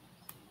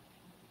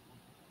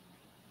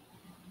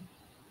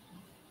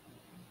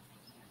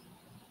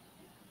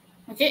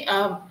 Okay,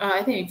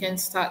 I think you can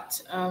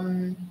start.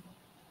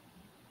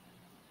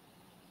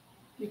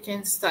 We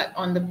can start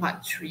on the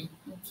part 3.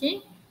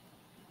 Okay.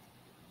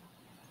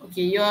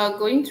 Okay, you are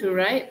going to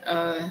write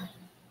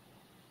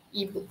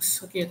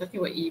ebooks. Okay, you're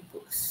talking about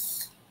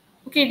ebooks.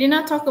 Okay,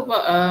 Dina, talk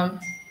about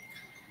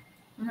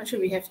I'm not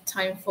sure we have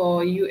time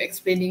for you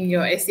explaining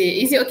your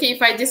essay. Is it okay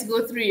if I just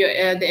go through your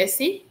the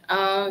essay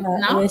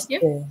now? Yes, Yeah.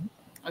 teacher.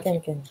 Okay.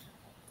 Can.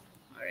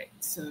 All right.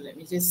 So let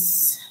me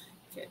just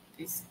get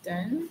this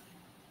done.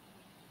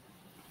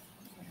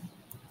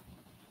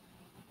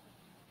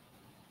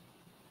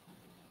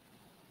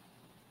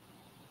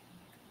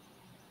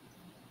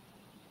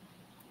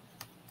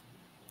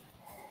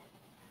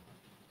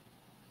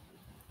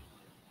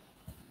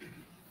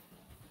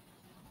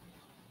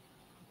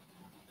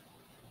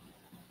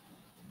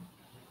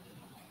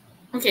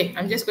 Okay,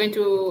 I'm just going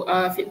to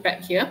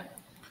feedback here.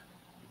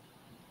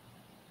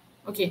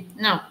 Okay,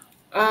 now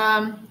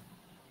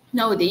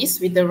nowadays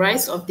with the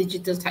rise of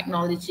digital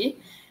technology,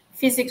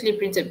 physically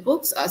printed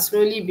books are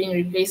slowly being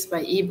replaced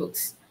by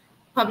ebooks.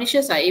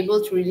 Publishers are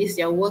able to release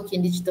their work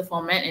in digital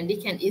format and they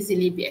can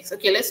easily be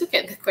Okay, let's look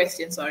at the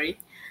question, sorry.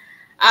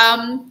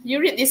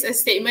 You read this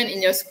statement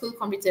in your school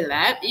computer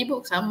lab.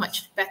 Ebooks are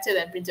much better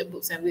than printed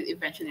books and will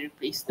eventually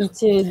replace them.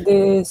 Teacher,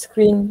 the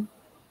screen.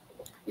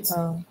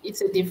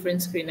 It's a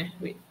different screen.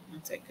 Wait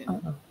 1 second.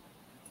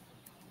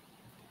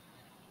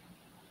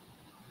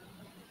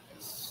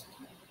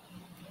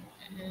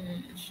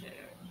 Share.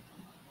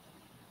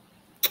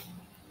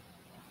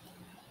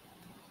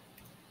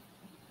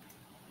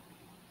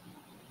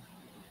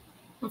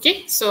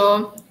 Okay,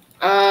 so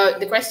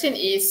the question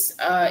is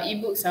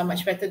ebooks are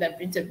much better than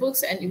printed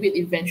books and will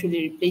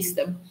eventually replace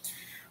them.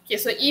 Okay,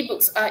 so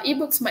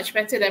ebooks much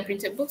better than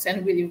printed books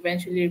and will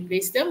eventually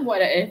replace them.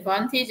 What are the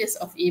advantages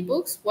of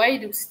ebooks? Why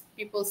do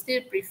people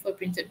still prefer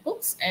printed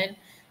books? And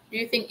do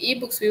you think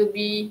ebooks will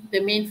be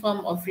the main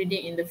form of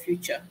reading in the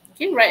future?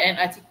 Okay, write an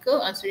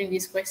article answering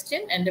this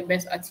question, and the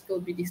best article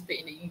will be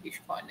displayed in the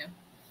English corner.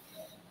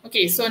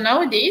 Okay, so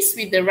nowadays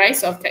with the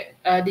rise of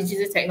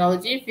digital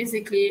technology,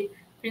 physically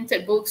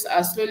printed books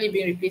are slowly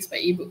being replaced by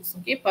ebooks.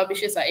 Okay,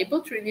 publishers are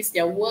able to release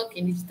their work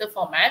in digital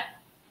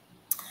format,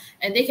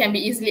 and they can be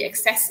easily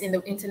accessed in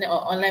the internet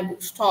or online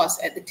bookstores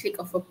at the click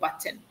of a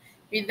button.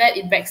 With that,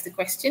 it begs the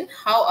question: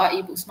 how are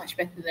ebooks much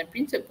better than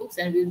printed books,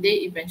 and will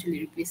they eventually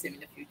replace them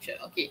in the future?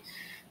 Okay,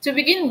 To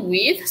begin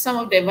with, some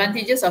of the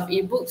advantages of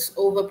ebooks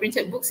over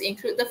printed books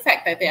include the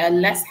fact that they are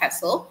less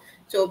hassle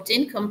to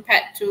obtain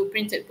compared to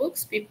printed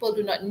books. People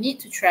do not need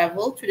to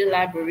travel to the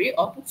library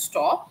or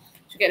bookstore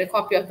to get a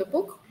copy of the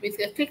book. With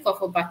a click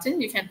of a button,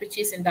 you can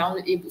purchase and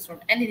download ebooks from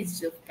any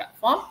digital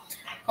platform.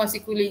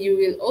 Consequently, you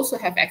will also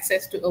have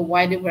access to a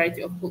wider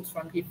variety of books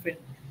from different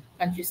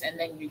countries and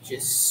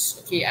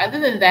languages. Okay, other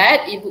than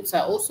that, ebooks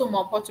are also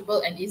more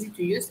portable and easy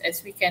to use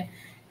as we can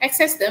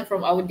access them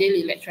from our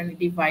daily electronic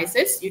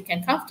devices. You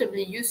can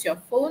comfortably use your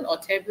phone or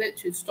tablet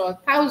to store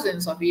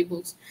thousands of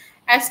ebooks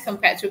as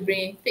compared to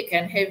bringing thick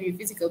and heavy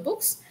physical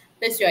books.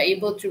 Thus, you are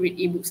able to read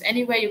ebooks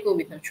anywhere you go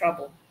with no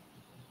trouble.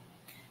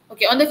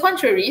 Okay, on the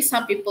contrary,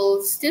 some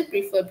people still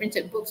prefer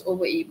printed books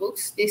over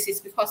ebooks. This is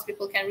because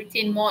people can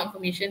retain more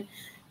information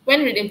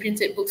when reading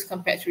printed books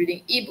compared to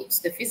reading ebooks.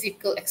 The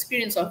physical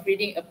experience of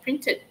reading a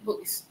printed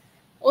book is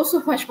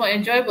also much more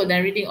enjoyable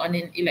than reading on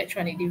an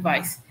electronic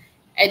device.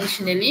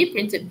 Additionally,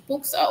 printed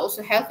books are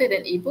also healthier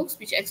than ebooks,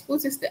 which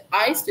exposes the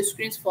eyes to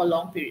screens for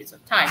long periods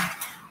of time.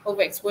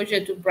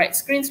 Overexposure to bright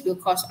screens will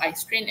cause eye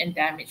strain and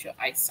damage your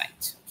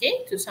eyesight.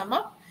 Okay, to sum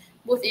up,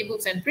 both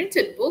ebooks and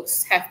printed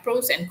books have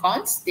pros and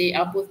cons. They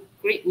are both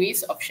great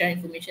ways of sharing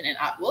information and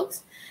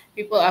artworks.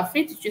 People are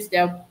free to choose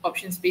their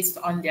options based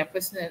on their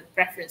personal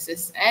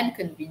preferences and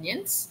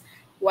convenience.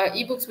 While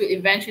ebooks will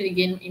eventually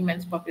gain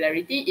immense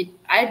popularity,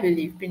 I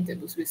believe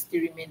printed books will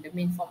still remain the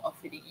main form of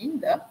reading in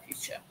the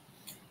future.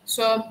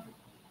 So,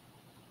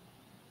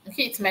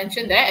 okay, it's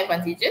mentioned there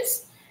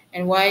advantages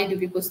and why do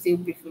people still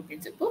prefer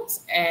printed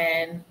books,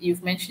 and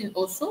you've mentioned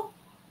also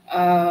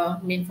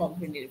main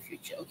form in the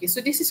future. Okay, so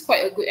this is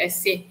quite a good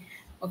essay.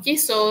 Okay,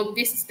 so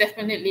this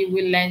definitely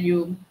will land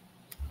you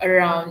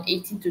around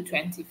 18 to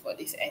 20 for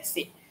this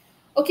essay.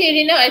 Okay,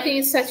 Rina, I think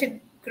it's such a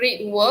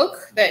great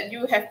work that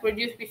you have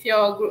produced with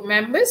your group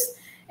members.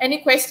 Any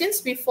questions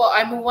before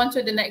I move on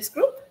to the next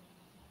group?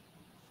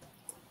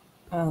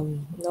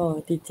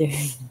 No, teacher.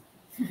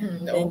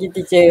 No. Thank you,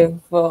 teacher,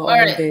 for All all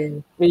right.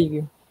 the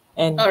review.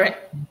 And All right.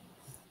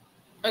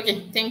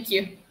 Okay, thank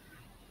you.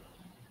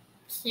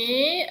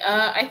 Okay,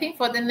 I think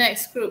for the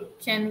next group,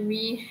 can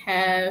we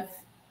have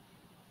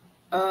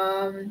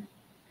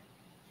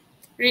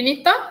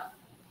Renita?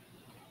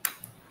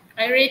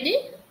 Are you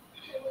ready?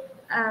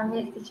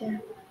 Yes,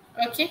 teacher.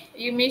 Okay,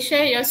 you may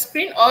share your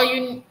screen, or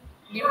would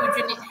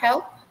you need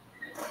help?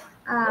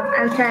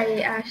 I'll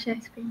try share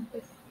screen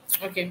first.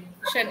 Okay,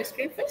 share the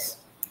screen first.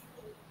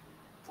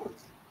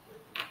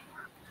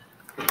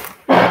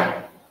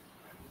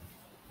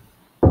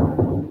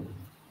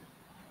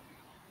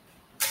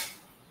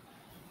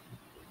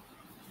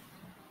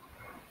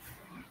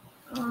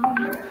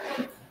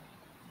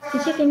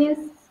 Teacher, can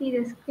you see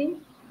the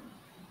screen?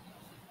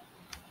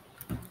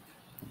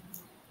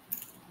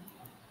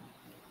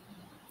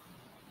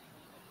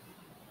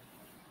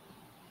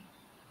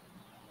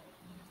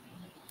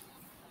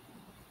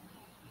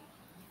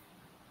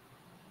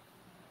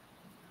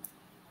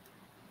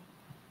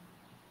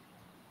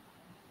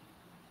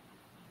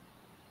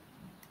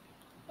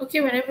 Okay,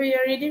 whenever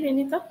you're ready,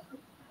 Renita.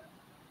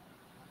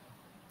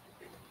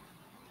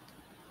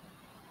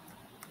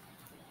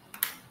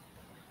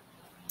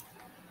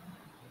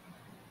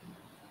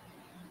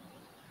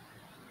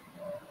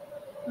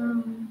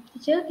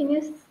 Teacher, can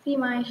you see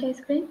my share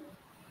screen?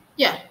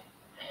 Yeah.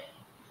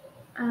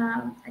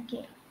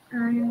 Okay.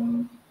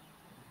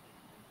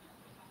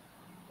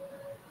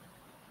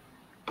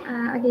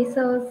 Okay,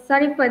 so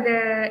sorry for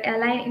the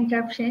line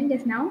interruption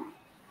just now.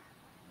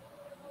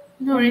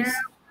 No And worries.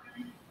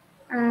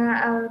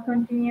 now I'll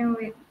continue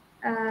with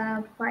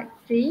part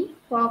 3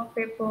 for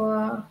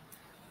paper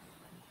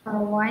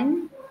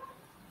 1.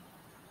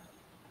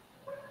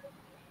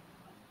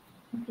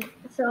 Okay,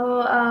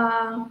 so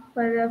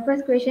for the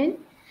first question,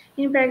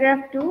 in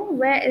paragraph 2,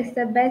 where is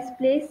the best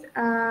place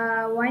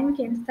one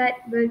can start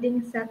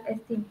building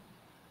self-esteem?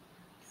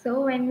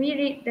 So when we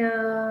read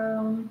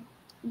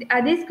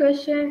this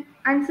question,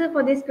 answer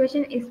for this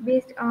question is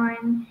based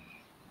on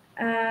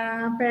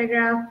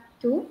paragraph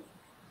 2.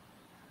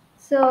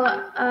 So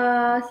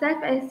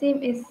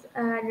self-esteem is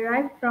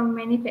derived from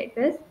many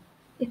factors.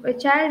 If a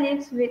child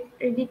lives with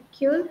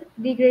ridicule,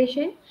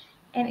 degradation,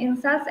 and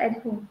insults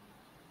at home,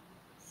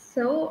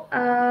 so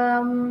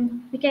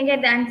we can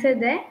get the answer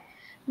there,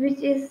 which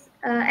is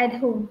at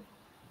home.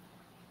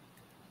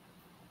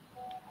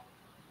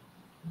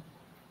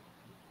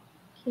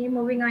 Okay,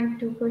 moving on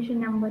to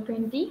question number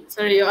 20.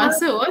 Sorry, your How,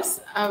 answer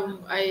was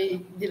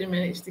I didn't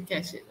manage to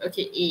catch it.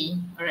 Okay, A.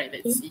 All right,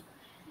 let's okay, see.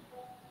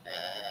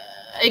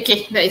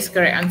 Okay, that is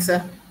correct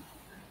answer.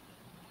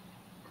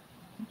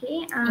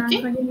 okay,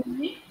 Okay.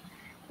 continuing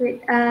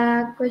with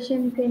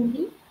question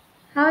 20.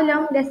 How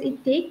long does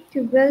it take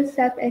to build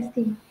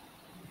self-esteem?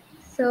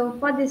 So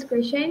for this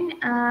question,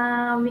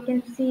 we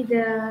can see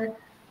the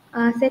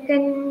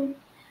second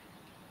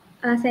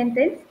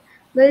sentence.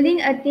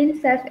 Building a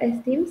teen's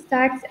self-esteem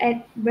starts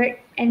at birth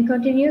and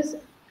continues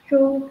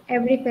through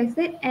every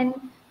facet and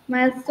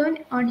milestone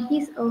on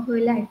his or her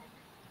life.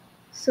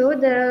 So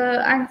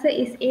the answer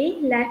is A,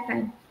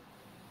 lifetime.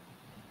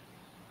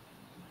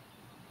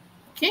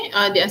 Okay,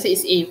 the answer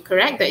is A,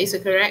 correct? That is a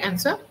correct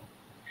answer.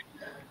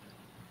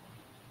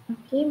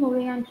 Okay,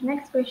 moving on to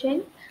next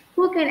question.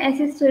 Who can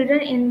assist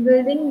children in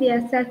building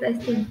their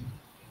self-esteem?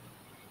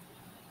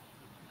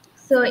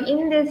 So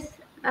in this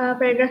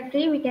paragraph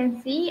 3, we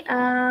can see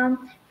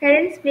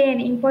parents play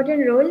an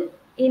important role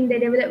in the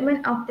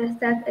development of the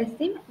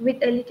self-esteem.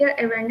 With a little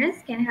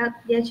awareness, can help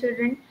their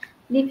children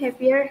live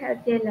happier,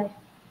 healthier life.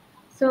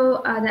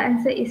 So the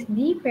answer is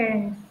B,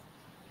 parents.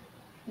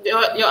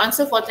 Your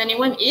answer for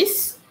 21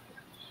 is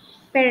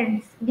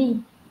Parents,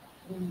 D.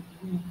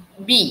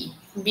 B.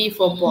 B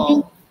for D.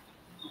 ball.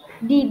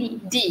 D,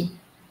 D. D.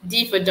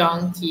 D for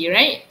donkey,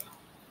 right?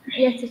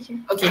 Yes, teacher.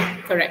 Okay,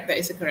 correct. That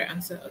is a correct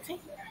answer. Okay,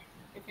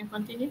 you can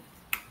continue.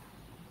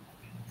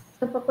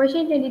 So for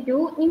question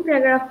 22, in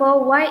paragraph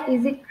 4, why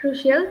is it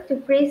crucial to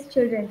praise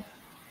children?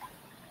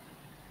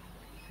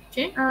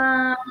 Okay.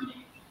 Um,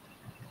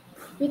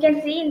 we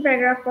can see in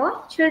paragraph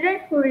 4, children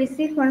who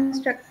receive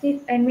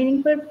constructive and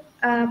meaningful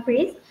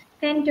praise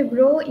tend to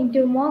grow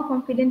into more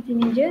confident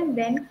teenagers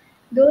than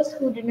those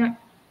who do not.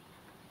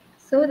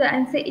 So the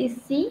answer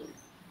is C.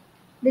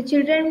 The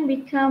children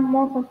become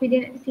more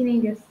confident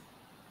teenagers.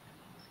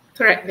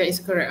 Correct. That is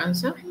a correct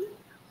answer.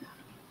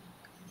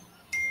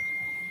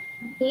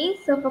 Okay,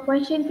 so for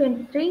question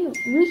 23,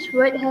 which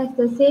word has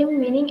the same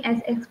meaning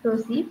as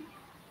explosive?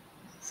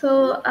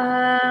 So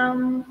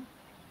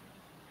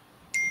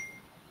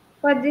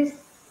for this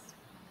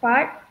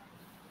part,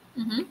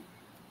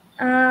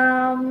 Mm-hmm.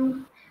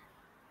 um,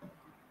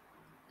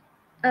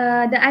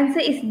 the answer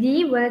is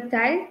D,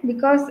 volatile,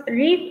 because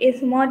reef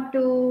is more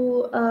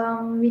to,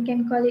 we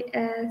can call it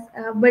as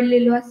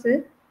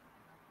berleluasa.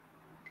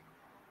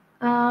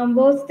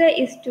 Bolster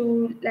is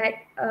to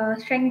like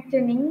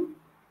strengthening.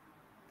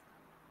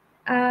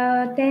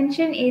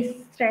 Tension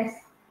is stress.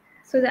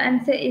 So the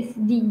answer is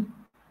D.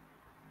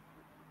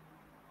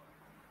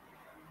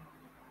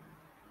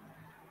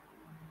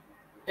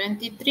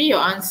 23, your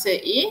answer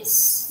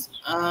is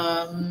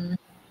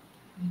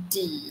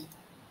D.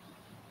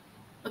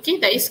 Okay,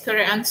 that is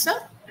correct answer.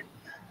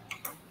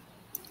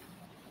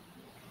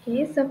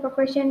 Okay, so for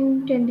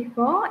question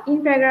 24,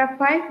 in paragraph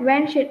 5,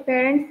 when should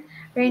parents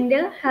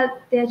render help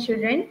their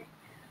children?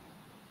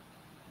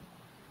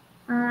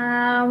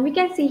 We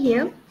can see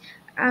here,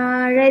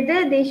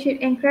 rather they should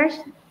encourage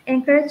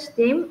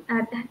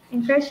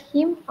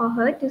him or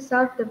her to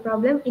solve the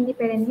problem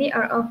independently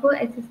or offer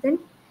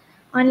assistance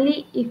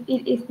only if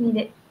it is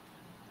needed.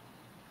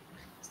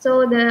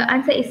 So the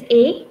answer is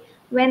A,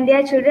 when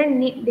their children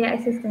need their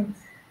assistance.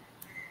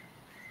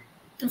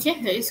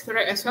 Okay, that is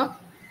correct as well.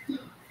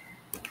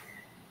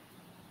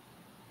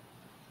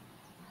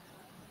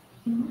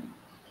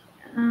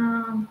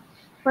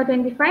 For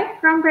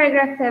 25, from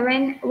paragraph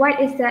 7, what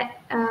is the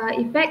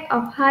effect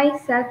of high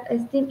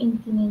self-esteem in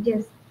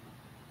teenagers?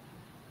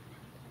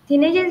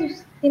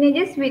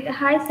 Teenagers with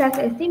high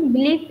self-esteem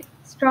believe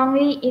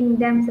strongly in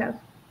themselves.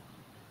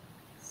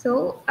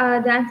 So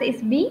the answer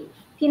is B.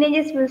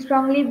 Teenagers will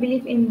strongly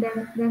believe in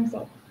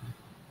themselves.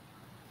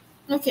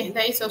 Okay,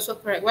 that is also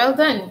correct. Well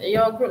done.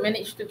 Your group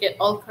managed to get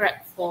all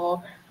correct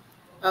for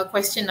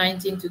question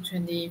 19 to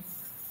 20.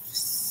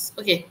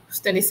 Okay,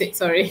 26,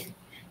 sorry.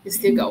 You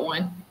still got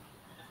one.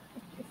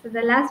 So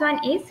the last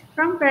one is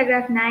from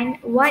paragraph 9.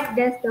 What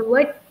does the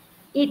word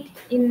 "it"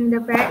 in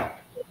the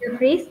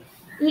phrase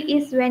 "it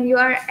is when you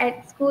are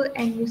at school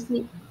and you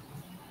sleep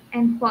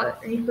and fall"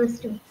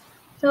 refers to?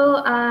 So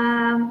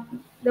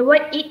the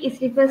word "it" is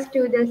refers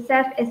to the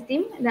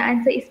self-esteem. The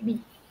answer is B.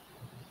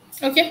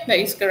 Okay, that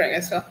is correct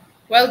as well.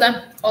 Well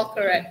done. All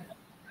correct.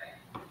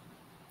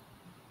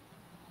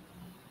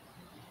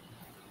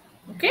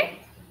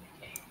 Okay.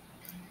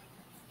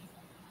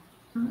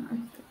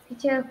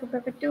 Teacher for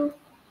paper 2.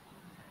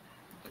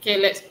 Okay,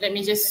 let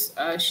me just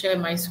share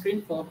my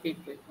screen for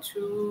paper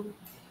 2.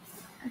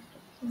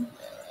 Okay.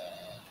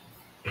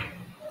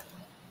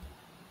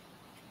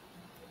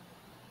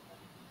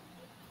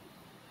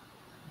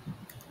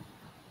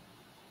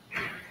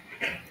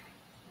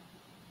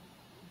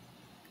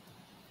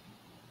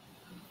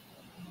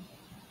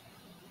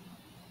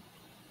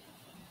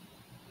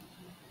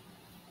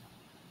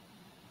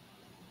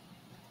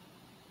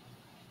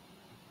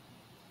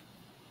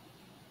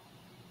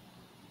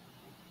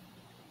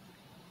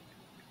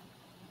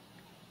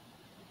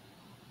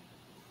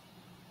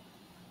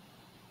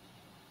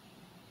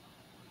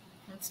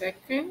 One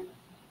second.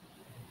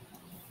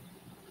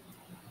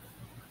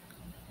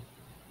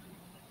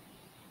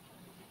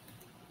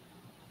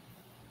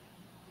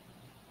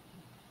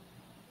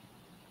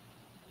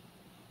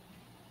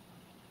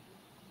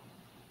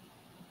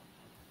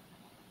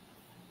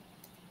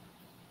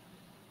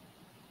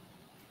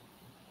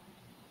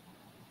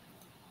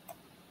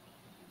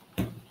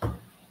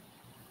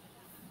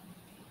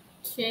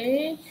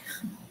 Okay.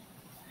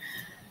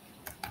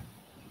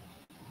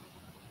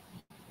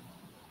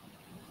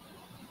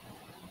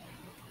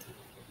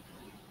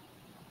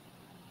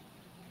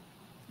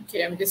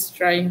 Okay, I'm just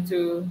trying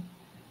to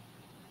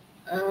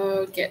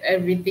get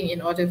everything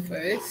in order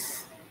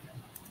first.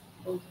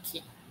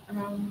 Okay.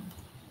 Um,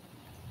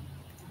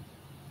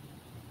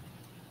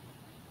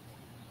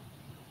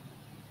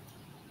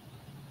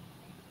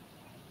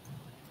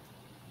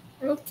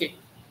 Okay,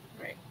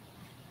 right.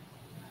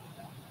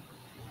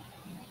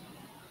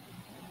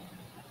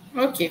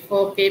 Okay,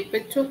 for paper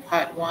 2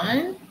 part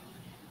 1,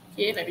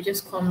 okay, let me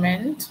just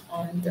comment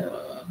on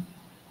the,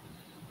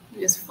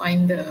 just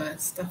find the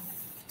stuff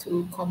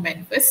to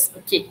comment first.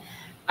 Okay,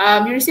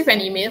 you received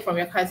an email from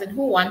your cousin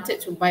who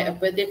wanted to buy a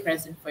birthday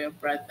present for your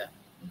brother.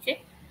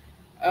 Okay,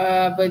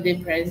 a birthday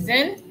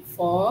present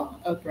for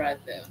a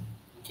brother.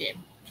 Okay,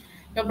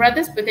 your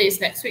brother's birthday is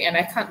next week, and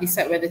I can't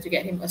decide whether to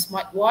get him a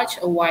smartwatch,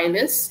 a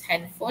wireless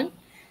headphone,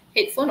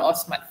 or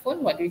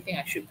smartphone. What do you think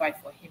I should buy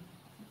for him?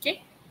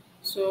 Okay,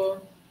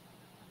 so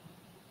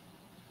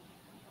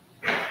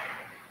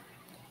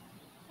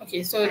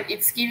okay, so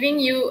it's giving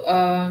you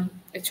a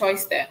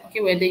choice there. Okay,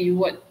 whether you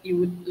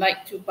would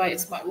like to buy a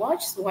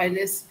smartwatch,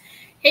 wireless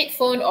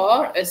headphone,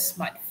 or a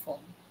smartphone.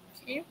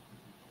 Okay.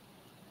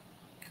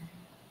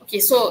 Okay,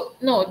 so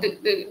no,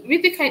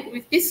 with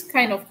this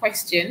kind of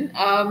question,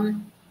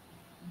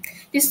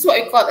 this is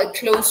what I call a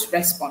closed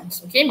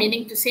response. Okay,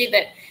 meaning to say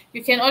that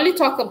you can only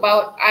talk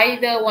about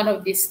either one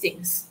of these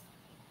things.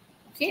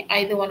 Okay,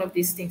 either one of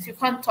these things. You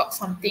can't talk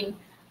something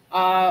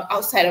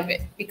outside of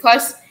it,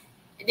 because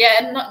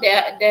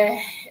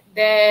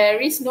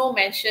there is no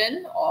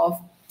mention of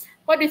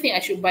what do you think I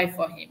should buy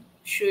for him.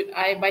 Should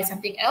I buy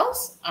something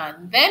else?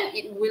 And then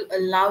it will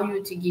allow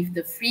you to give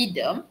the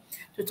freedom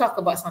to talk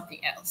about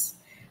something else.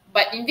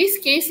 But in this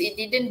case, it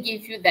didn't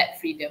give you that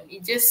freedom.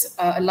 It just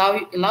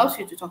allows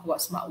you to talk about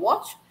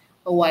smartwatch,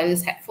 a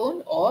wireless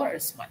headphone, or a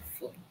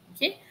smartphone.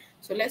 Okay,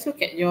 so let's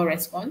look at your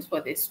response for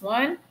this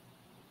one.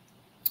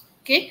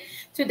 Okay,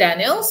 to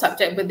Daniel,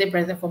 subject birthday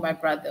present for my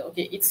brother.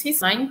 Okay, it's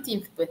his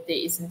 19th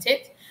birthday, isn't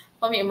it?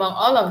 For me, among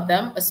all of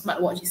them, a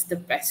smartwatch is the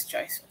best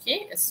choice.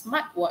 Okay, a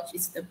smartwatch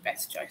is the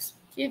best choice.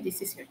 Okay,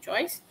 this is your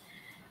choice.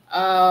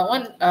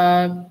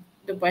 The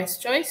best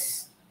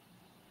choice.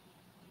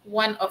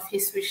 One of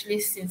his wish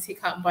list, since he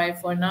can't buy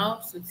for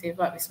now, so save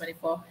up his money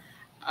for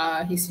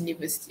his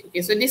university.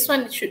 Okay, so this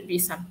one should be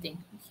something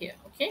here.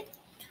 Okay.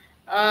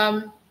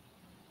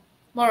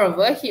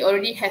 Moreover, he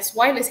already has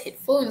wireless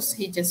headphones.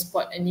 He just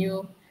bought a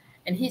new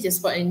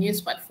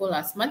smartphone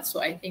last month. So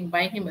I think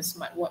buying him a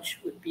smartwatch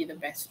would be the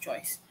best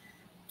choice.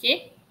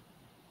 Okay.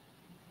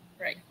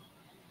 Right.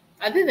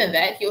 Other than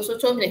that, he also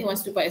told me that he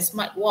wants to buy a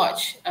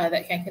smartwatch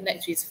that can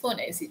connect to his phone,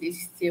 as it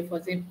is easier for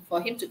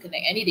him to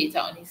connect any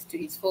data to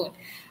his phone.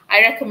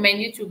 I recommend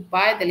you to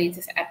buy the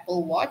latest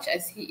Apple Watch,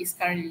 as he is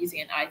currently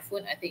using an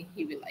iPhone. I think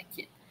he will like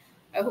it.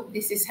 I hope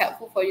this is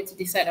helpful for you to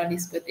decide on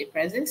his birthday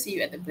present. See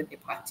you at the birthday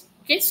party.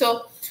 Okay,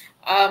 so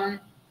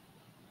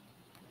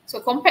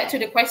compared to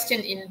the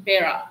question in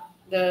Perak,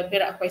 the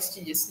Perak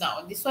question just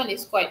now, this one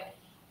is quite,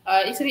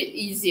 it's a bit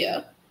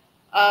easier.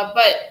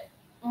 But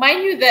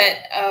mind you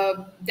that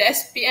the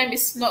SPM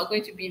is not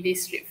going to be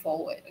this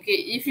straightforward. Okay,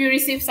 if you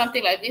receive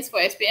something like this for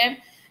SPM,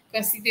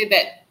 consider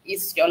that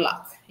it's your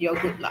luck, your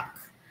good luck.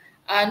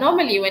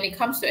 Normally, when it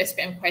comes to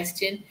SPM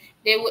question,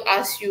 they would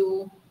ask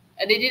you,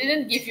 they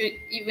didn't give you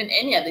even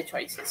any other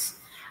choices.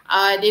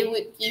 They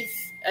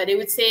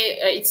would say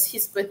it's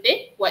his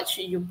birthday. What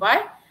should you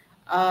buy?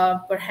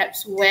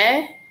 Perhaps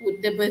where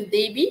would the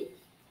birthday be,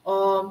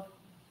 or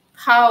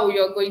how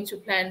you're going to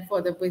plan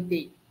for the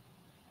birthday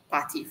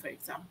party, for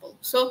example.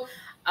 So,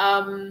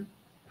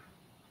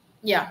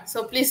 yeah.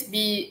 So please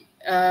be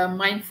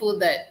mindful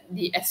that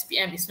the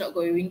SPM is not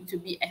going to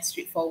be as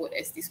straightforward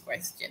as this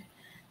question.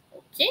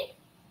 Okay.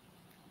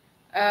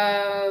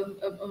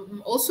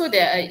 Also,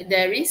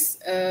 there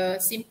is a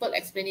simple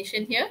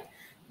explanation here,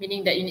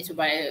 meaning that you need to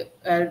buy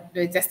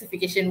the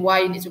justification why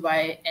you need to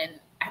buy an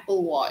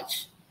Apple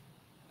Watch,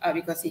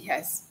 because it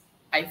has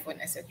iPhone,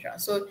 etc.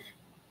 So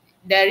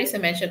there is a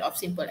mention of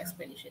simple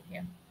explanation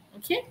here.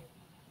 Okay.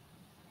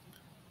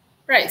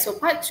 Right. So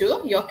part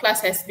 2, your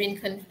class has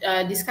been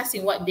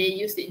discussing what they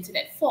use the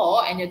internet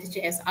for, and your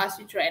teacher has asked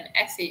you to write an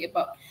essay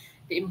about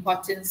the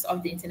importance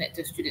of the internet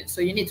to students.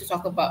 So you need to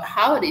talk about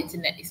how the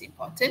internet is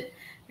important,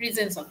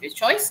 reasons of your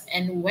choice,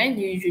 and when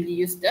you usually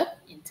use the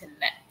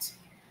internet.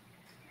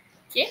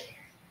 Okay.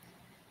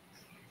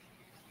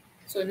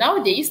 So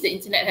nowadays, the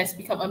internet has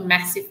become a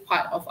massive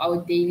part of our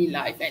daily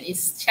life, and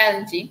it's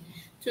challenging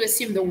to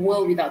assume the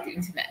world without the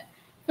internet.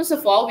 First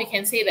of all, we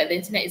can say that the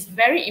internet is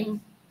very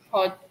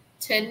important.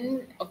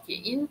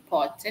 Okay,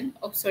 important.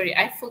 Oh, sorry,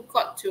 I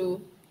forgot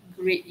to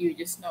grade you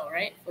just now,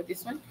 right? For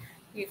this one.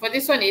 Okay, for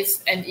this one,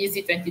 it's an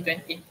easy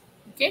 2020.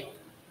 Okay.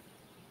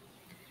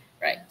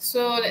 Right.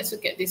 So let's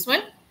look at this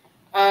one.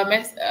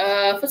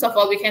 First of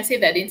all, we can say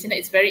that the internet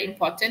is very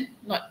important,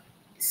 not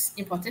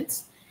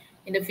important,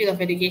 in the field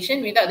of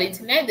education. Without the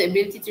internet, the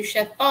ability to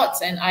share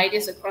thoughts and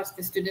ideas across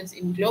the students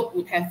in globe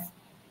would have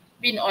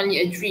been only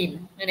a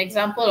dream. An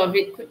example of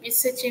it could be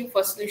searching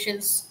for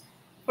solutions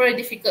for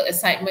difficult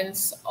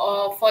assignments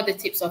or for the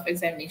tips of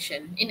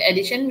examination. In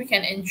addition, we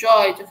can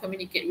enjoy to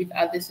communicate with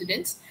other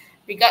students,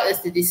 regardless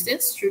the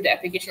distance, through the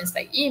applications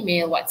like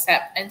email,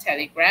 WhatsApp, and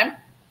Telegram.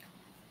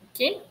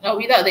 Okay. Now,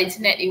 without the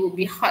internet, it would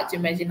be hard to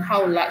imagine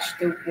how large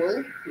the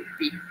world would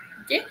be.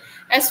 Okay.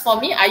 As for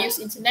me, I use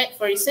internet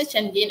for research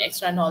and gain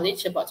extra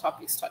knowledge about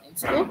topics taught in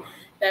school.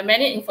 There are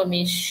many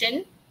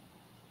information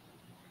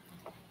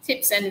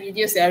tips and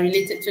videos that are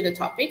related to the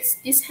topics.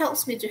 This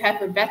helps me to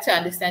have a better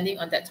understanding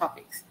on that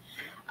topics.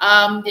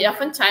 The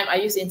often time I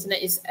use the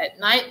internet is at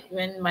night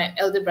when my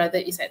elder brother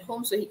is at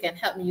home, so he can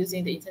help me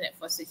using the internet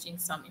for searching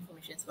some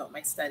information about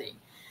my studying.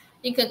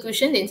 In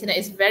conclusion, the internet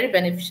is very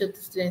beneficial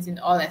to students in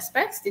all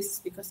aspects. This is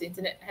because the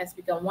internet has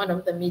become one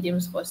of the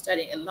mediums for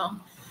studying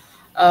along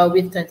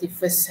with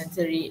 21st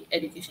century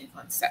education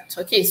concepts.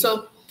 Okay,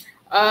 so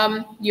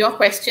your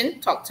question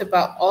talked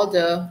about all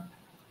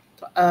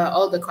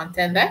the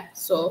content there.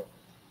 So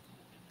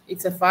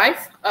it's a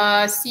 5.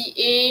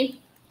 CA,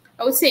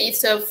 I would say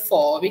it's a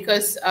 4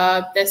 because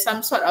there's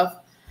some sort of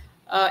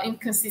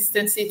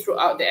inconsistency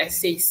throughout the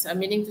essays.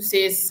 Meaning to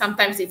say,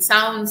 sometimes it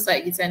sounds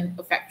like it's a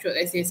factual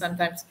essay.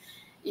 Sometimes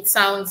it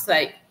sounds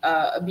like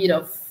a bit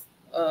of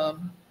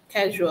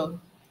casual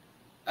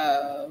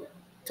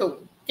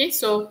tone. Okay,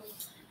 so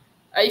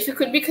if you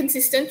could be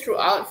consistent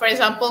throughout, for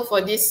example,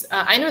 for this,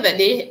 I know that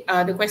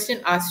the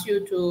question asks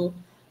you to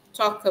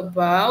talk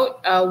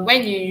about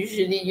when you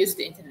usually use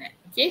the internet.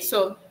 Okay,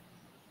 so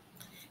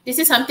this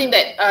is something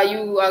that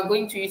you are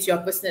going to use your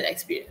personal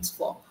experience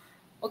for.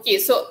 Okay,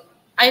 so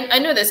I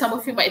know that some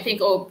of you might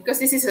think, oh, because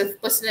this is a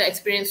personal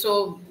experience,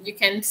 so you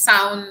can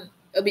sound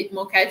a bit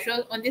more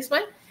casual on this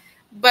one.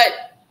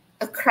 But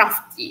a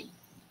crafty,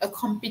 a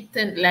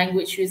competent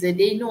language user,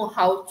 they know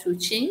how to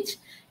change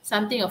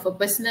something of a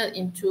personal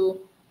into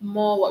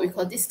more what we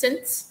call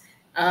distance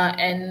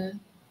and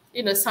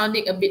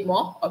sounding a bit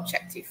more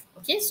objective.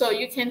 Okay, so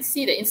you can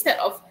see that instead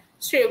of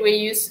straight away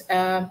use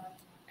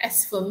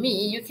as for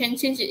me, you can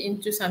change it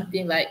into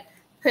something like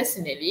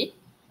personally.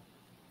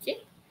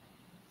 Okay,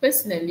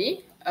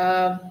 personally.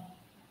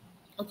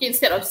 Okay,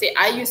 instead of say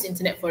I use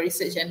internet for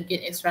research and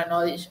gain extra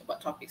knowledge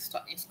about topics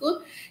taught in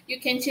school, you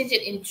can change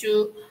it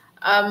into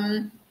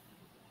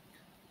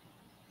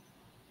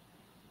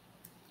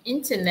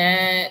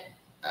internet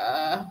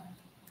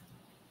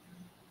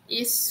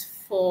is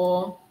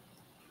for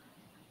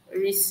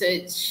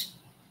research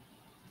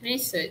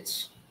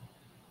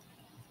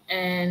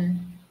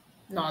and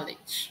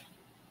knowledge.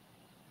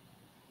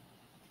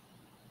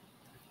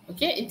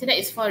 Okay, internet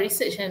is for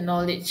research and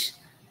knowledge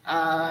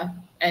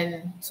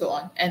and so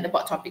on, and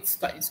about topics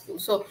taught in school.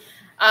 So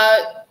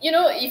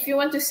if you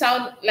want to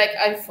sound like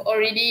I've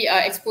already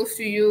exposed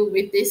to you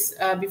with this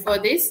before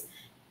this,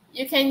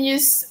 you can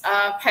use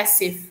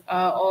passive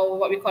or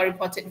what we call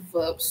reported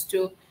verbs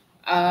to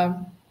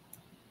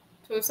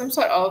some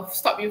sort of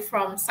stop you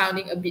from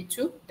sounding a bit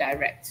too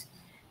direct.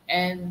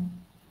 And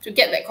to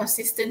get that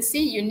consistency,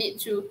 you need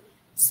to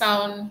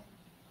sound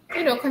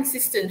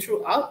consistent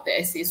throughout the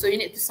essay. So you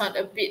need to sound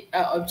a bit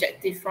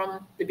objective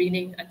from the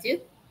beginning until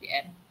the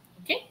end.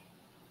 Okay.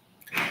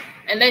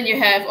 And then you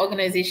have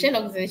organization.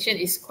 Organization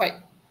is quite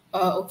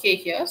okay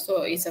here.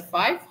 So it's a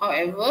 5.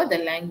 However, the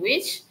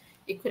language,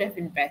 it could have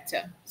been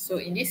better. So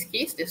in this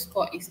case, the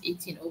score is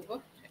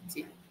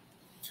 18/20.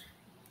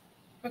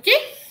 Okay.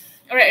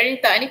 All right,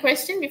 Rita, any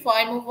question before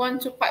I move on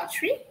to part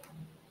 3?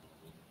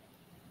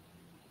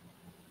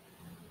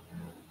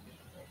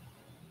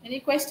 Any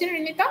question,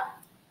 Renita?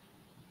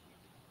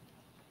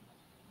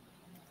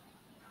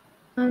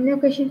 No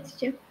questions,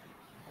 teacher.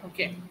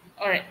 Okay.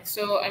 All right.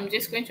 So I'm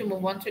just going to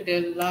move on to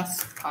the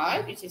last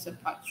part, which is a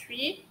part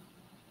 3.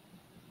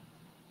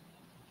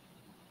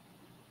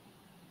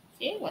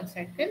 Okay, 1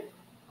 second.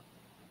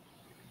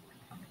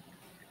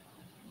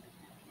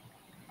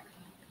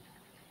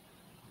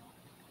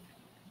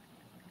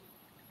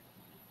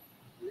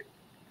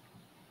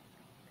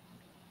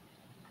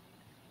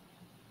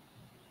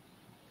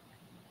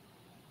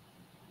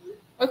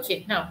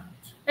 Okay, now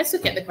let's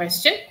look at the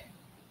question.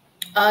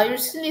 I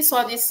recently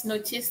saw this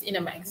notice in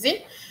a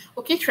magazine.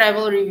 Okay,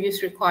 travel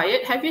reviews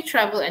required. Have you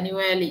traveled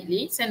anywhere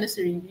lately? Send us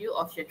a review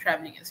of your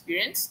traveling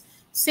experience.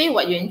 Say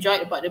what you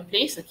enjoyed about the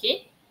place,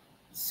 okay?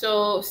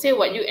 So say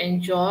what you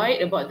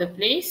enjoyed about the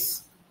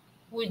place.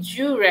 Would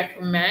you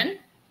recommend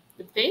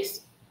the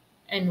place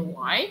and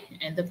why?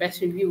 And the best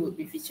review would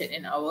be featured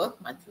in our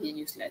monthly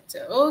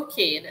newsletter.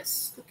 Okay,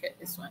 let's look at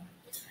this one.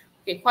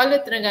 Okay, Kuala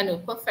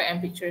Terengganu, perfect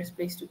and picturesque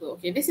place to go.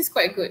 Okay, this is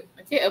quite good.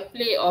 Okay, a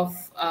play of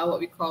what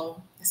we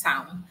call the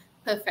sound,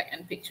 perfect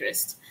and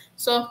picturesque.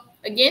 So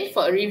again,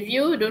 for a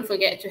review, don't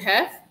forget to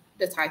have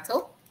the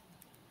title.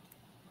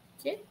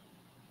 Okay.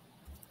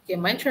 Okay,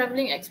 my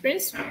traveling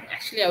experience.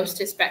 Actually, I was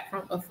just back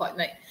from a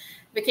fortnight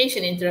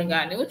vacation in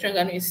Terengganu.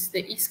 Terengganu is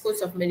the east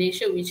coast of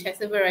Malaysia, which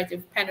has a variety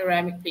of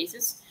panoramic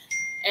places,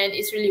 and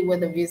it's really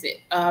worth a visit.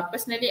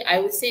 Personally, I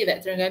would say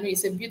that Terengganu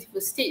is a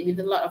beautiful state with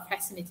a lot of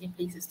fascinating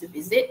places to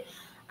visit.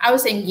 I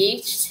was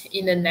engaged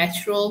in the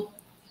natural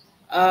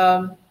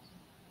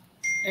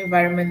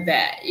environment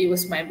there. It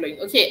was mind-blowing.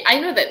 Okay, I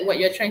know that what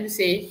you're trying to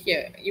say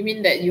here, you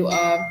mean that you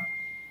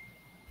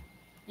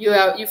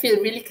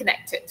feel really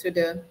connected to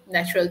the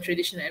natural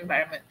traditional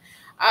environment.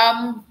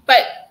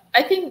 But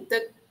I think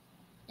that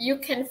you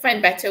can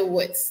find better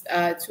words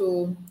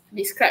to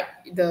describe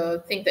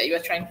the thing that you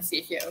are trying to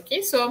say here.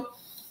 Okay, so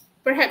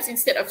perhaps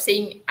instead of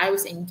saying I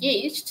was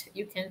engaged,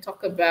 you can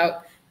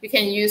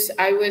use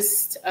I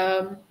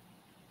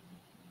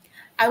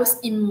was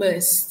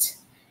immersed.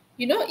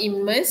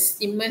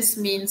 Immerse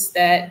means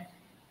that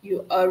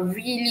you are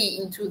really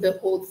into the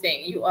whole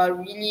thing. You are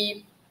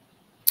really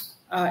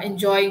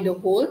enjoying the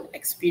whole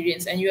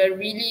experience, and you are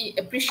really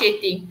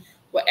appreciating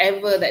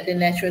whatever that the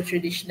natural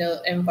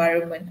traditional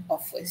environment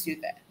offers you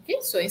there. Okay,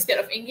 so instead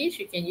of engage,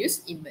 you can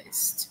use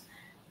immersed.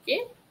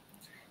 Okay.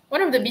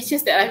 One of the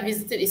beaches that I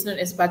visited is known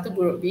as Batu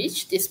Buruk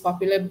Beach. This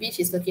popular beach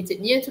is located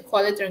near to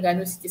Kuala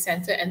Terengganu City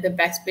Centre and the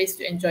best place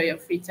to enjoy your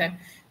free time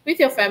with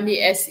your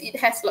family, as it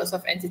has lots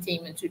of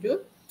entertainment to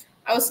do.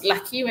 I was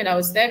lucky when I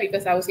was there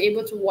because I was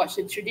able to watch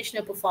the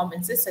traditional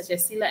performances such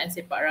as Silat and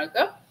Sepak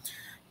Raga.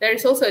 There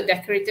is also a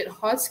decorated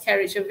horse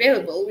carriage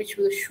available, which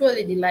will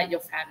surely delight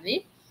your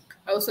family.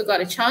 I also got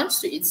a chance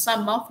to eat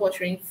some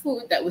mouth-watering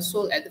food that was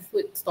sold at the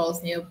food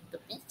stalls near the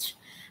beach.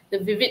 The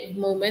vivid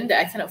moment that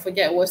I cannot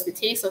forget was the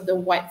taste of the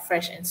white,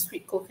 fresh, and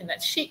sweet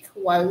coconut shake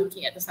while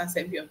looking at the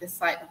sunset view of the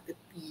side of the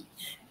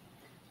beach.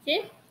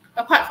 Okay.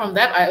 Apart from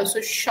that, I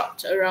also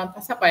shopped around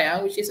Pasar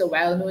Payang, which is a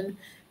well-known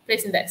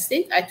place in that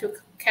state. I took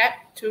a cab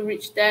to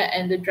reach there,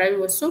 and the driver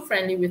was so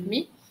friendly with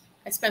me.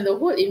 I spent the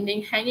whole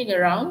evening hanging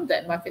around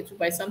that market to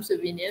buy some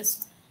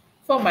souvenirs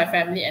for my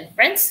family and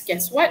friends.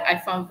 Guess what? I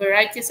found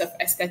varieties of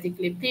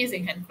aesthetically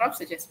pleasing handcrafts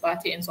such as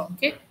batik and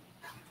songket.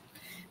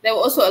 There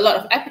were also a lot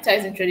of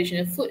appetizing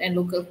traditional food and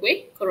local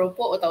kueh,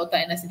 keropok, otak-otak,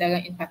 and nasi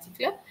dagang in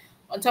particular.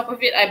 On top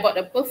of it, I bought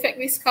a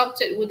perfectly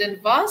sculpted wooden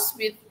vase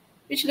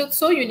which looked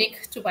so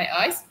unique to my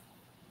eyes.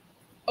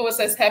 I was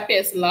as happy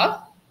as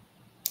lark,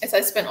 as I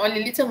spent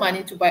only little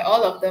money to buy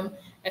all of them,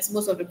 as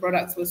most of the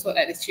products were sold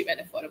at a cheap and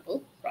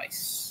affordable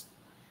price.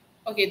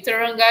 Okay,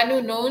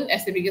 Terengganu, known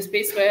as the biggest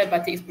place where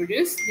batik is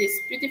produced. This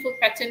beautiful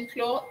pattern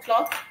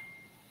cloth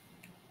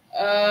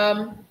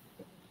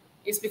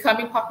is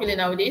becoming popular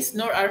nowadays.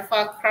 Nur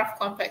Arfa Craft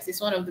Complex is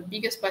one of the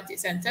biggest batik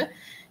center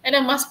and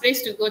a must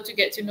place to go to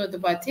get to know the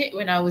batik.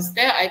 When I was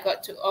there, I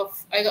got an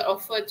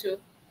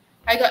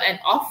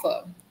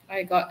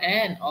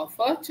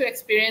offer to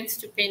experience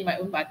to paint my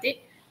own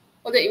batik.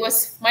 Although it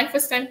was my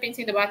first time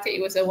painting the batik,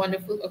 it was a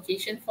wonderful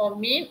occasion for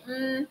me.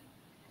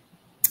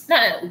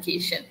 Not an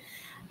occasion.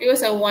 It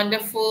was a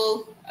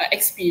wonderful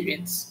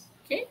experience.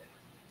 Okay.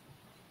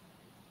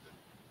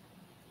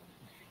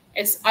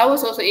 As I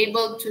was also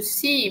able to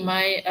see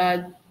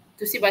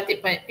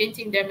batik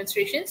painting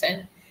demonstrations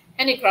and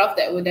handicraft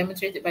that were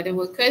demonstrated by the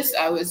workers.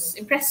 I was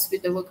impressed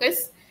with the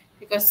workers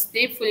because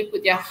they fully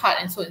put their heart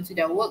and soul into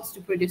their works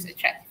to produce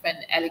attractive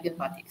and elegant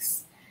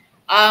batiks.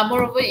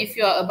 Moreover, if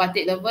you are a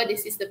batik lover,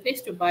 this is the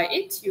place to buy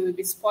it. You will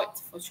be spoiled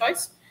for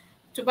choice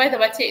to buy the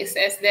batiks,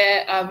 as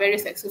there are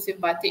various exclusive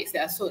batiks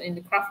that are sold in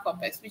the craft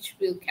complex, which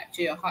will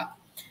capture your heart.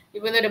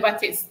 Even though the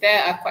batiks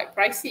there are quite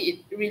pricey,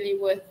 it is really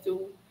worth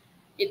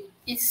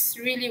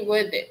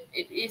it.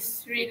 It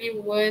is really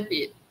worth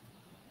it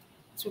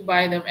to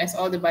buy them, as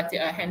all the batik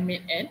are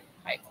handmade and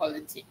high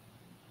quality.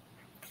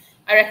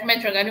 I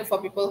recommend Terengganu for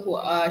people who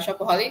are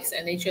shopaholics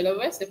and nature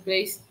lovers. The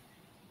place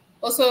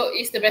also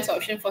is the best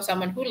option for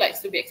someone who likes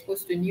to be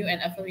exposed to new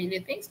and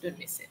unfamiliar things. Don't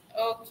miss it.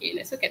 Okay,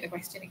 let's look at the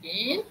question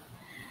again.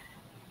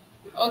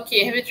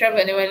 Okay, have you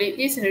traveled anywhere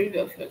lately? Send a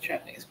review of your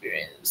travel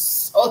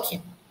experience.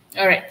 Okay,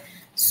 all right.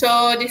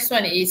 So this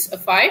one is a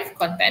 5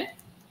 content.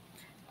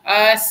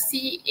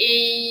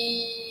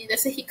 CA,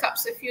 there's a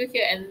hiccups a few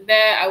here and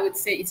there. I would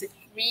say it's a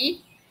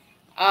 3.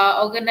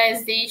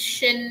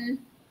 Organization,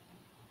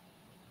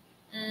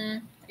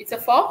 it's a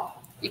 4.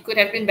 It could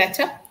have been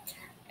better.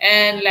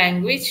 And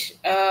language,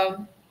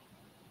 it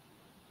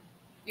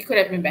could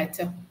have been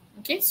better.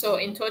 Okay, so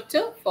in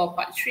total for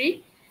part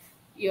 3,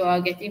 you are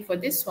getting for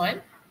this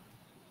one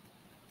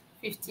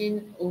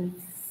 15 of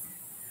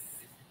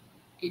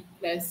 8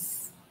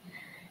 plus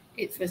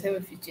 8 plus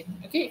 7, 15.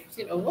 Okay,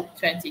 15 over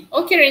 20.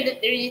 Okay,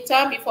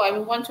 Rita, before I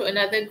move on to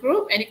another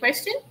group, any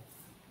question?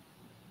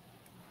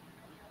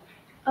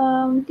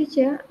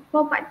 Teacher,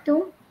 for part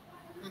 2,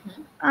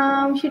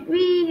 should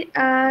we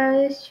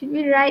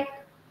write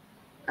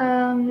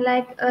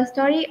like a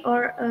story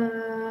or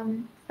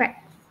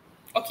facts?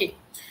 Okay,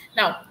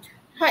 now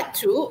part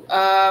 2,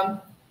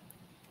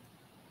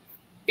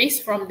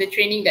 based from the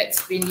training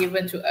that's been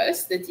given to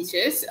us, the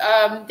teachers,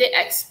 they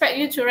expect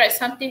you to write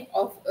something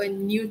of a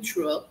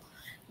neutral.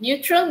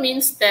 Neutral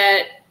means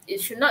that it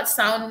should not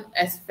sound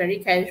as very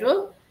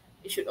casual.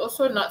 It should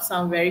also not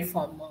sound very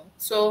formal.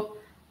 So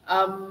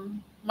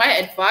my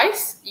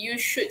advice, you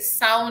should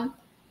sound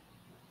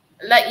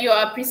like you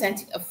are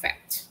presenting a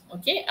fact.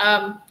 Okay,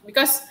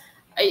 because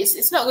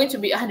it's not going to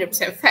be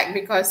 100% fact,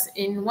 because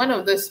in one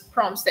of those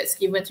prompts that's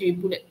given to you,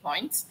 bullet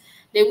points,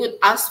 they would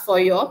ask for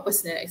your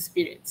personal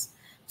experience.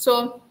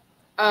 So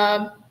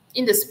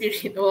in the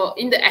spirit or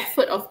in the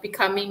effort of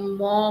becoming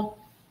more,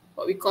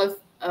 what we call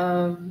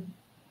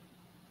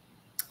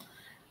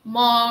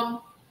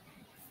more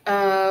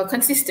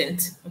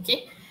consistent,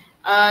 okay,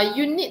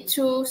 you need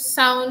to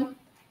sound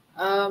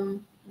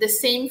the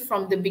same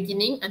from the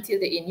beginning until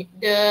the end.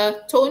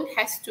 The tone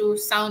has to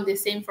sound the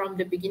same from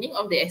the beginning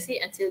of the essay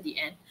until the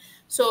end.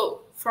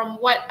 So from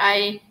what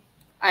I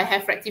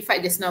have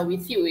rectified just now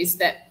with you is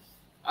that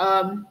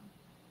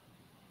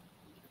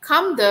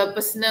come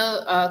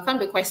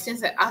the questions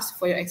that ask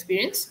for your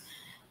experience,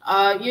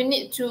 you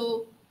need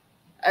to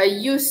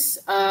use,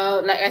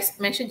 like I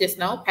mentioned just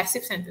now,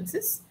 passive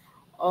sentences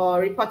or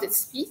reported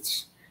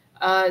speech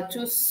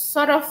to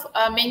sort of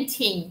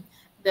maintain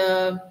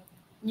the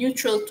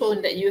neutral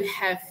tone that you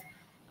have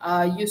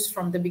used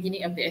from the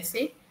beginning of the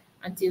essay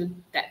until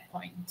that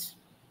point.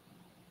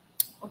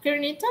 Okay,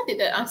 Renita, did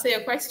that answer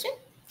your question?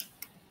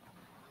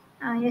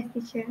 Yes,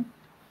 teacher.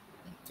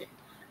 Okay.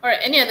 All right,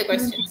 any other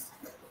questions?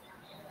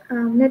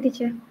 No,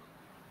 teacher.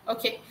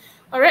 Okay.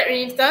 All right,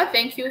 Renita,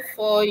 thank you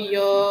for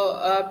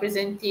your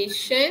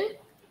presentation.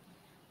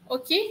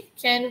 Okay,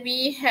 can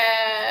we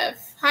have...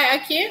 Hi,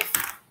 Akif.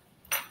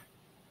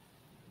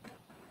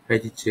 Hi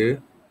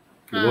teacher,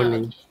 good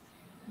morning. Okay.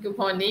 Good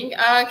morning.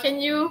 Can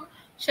you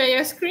share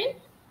your screen?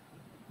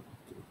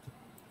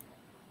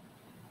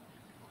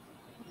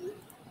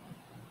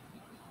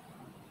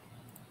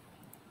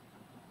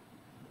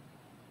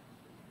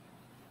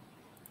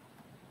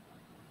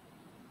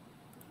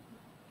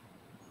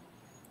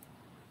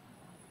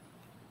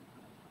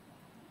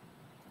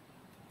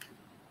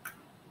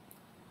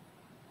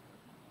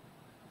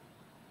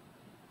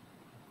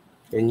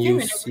 Can Okay,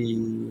 you whenever... see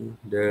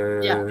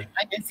Yeah, the...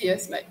 I can see your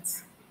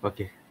slides.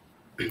 Okay,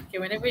 Okay,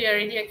 whenever you're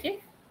ready, okay?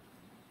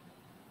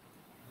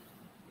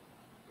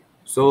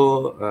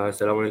 so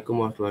Assalamualaikum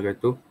warahmatullahi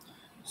wabarakatuh.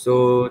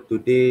 So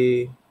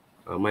today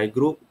my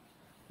group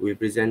will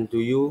present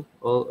to you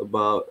all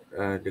about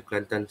the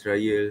Kelantan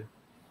trial,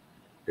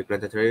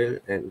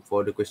 and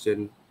for the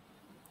question,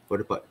 for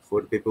the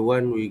paper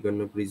 1, we're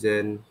gonna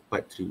present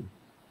part 3.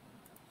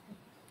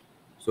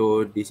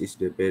 So this is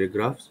the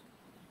paragraphs.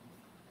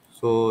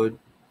 So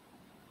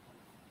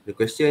the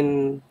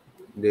question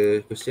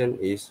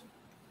is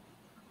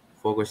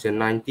for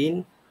question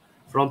 19.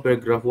 From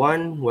paragraph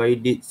 1, why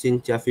did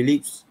Cynthia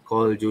Phillips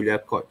call Julia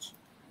Koch?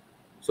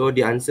 So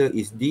the answer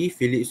is D.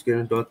 Phillips'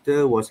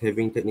 granddaughter was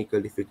having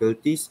technical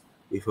difficulties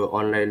with her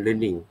online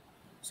learning.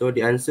 So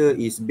the answer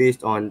is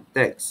based on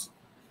text.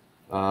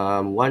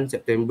 1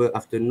 September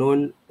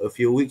afternoon, a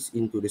few weeks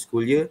into the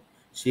school year,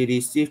 she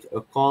received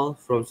a call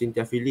from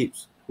Cynthia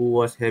Phillips, who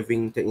was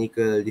having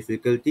technical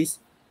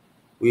difficulties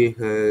with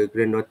her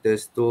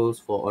granddaughter's tools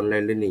for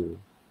online learning.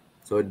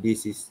 So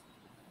this is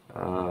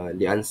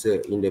the answer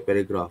in the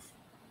paragraph.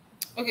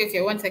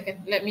 Okay, 1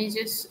 second. Let me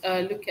just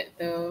look at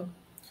the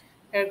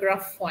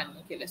paragraph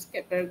 1. Okay, let's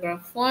get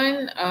paragraph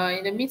 1.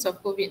 In the midst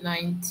of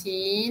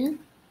COVID-19,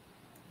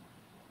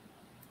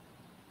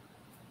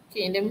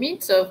 okay, in the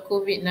midst of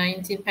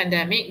COVID-19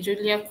 pandemic,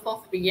 Julia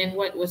Koch began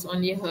what was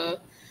only her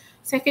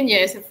second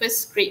year as a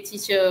first grade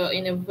teacher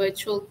in a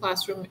virtual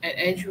classroom at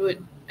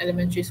Edgewood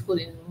Elementary School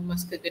in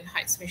Muskegon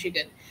Heights,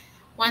 Michigan.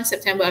 One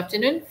September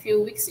afternoon,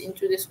 few weeks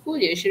into the school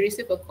year, she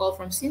received a call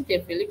from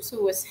Cynthia Phillips,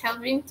 who was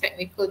having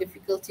technical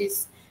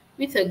difficulties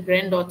with her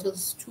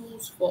granddaughter's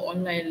tools for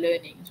online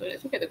learning. So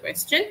let's look at the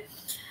question.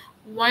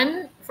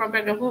 One, from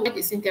paragraph 1, why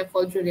did Cynthia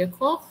call Julia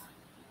Koch?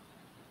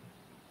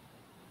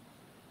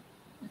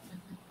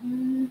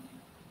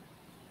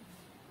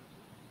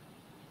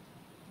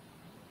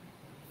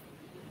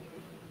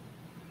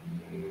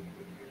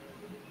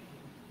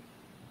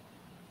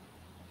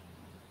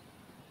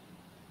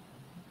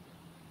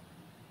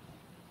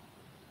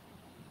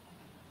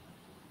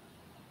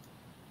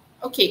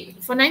 Okay,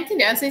 for 19,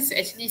 the answer is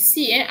actually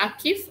C.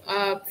 Akif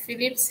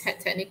Phillips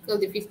had technical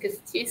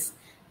difficulties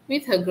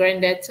with her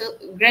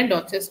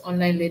granddaughter's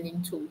online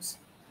learning tools.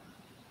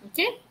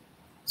 Okay,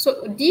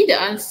 so D, the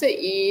answer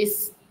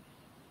is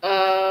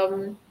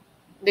the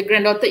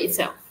granddaughter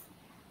itself.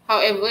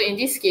 However, in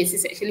this case,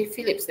 it's actually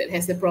Phillips that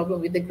has the problem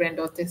with the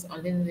granddaughter's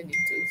online learning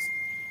tools.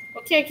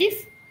 Okay,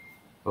 Akif?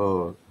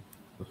 Oh,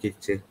 okay,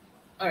 teacher.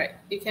 All right,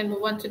 you can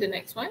move on to the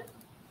next one.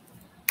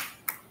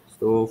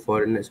 So for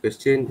the next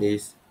question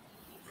is,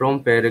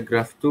 from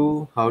paragraph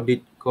 2, how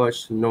did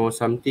Koch know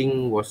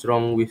something was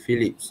wrong with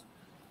Phillips?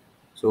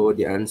 So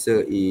the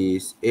answer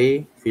is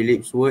A.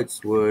 Phillips' words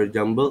were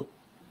jumbled.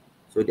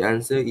 So the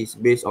answer is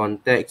based on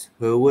text.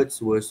 Her words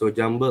were so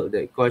jumbled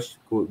that Koch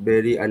could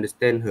barely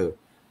understand her,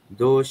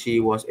 though she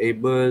was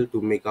able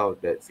to make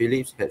out that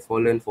Phillips had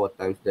fallen 4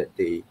 times that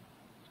day.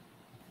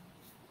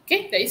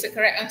 Okay, that is the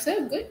correct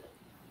answer. Good.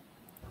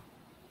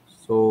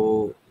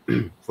 So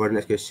for the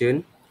next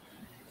question,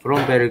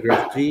 from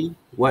paragraph 3,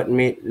 what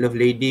made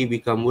Lovelady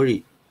become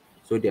worried?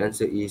 So the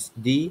answer is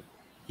D.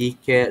 He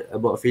cared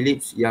about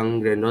Philip's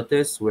young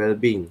granddaughter's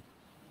well-being.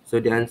 So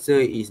the answer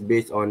is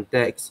based on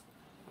text.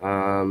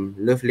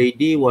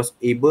 Lovelady was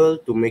able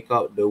to make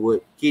out the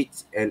word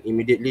kids and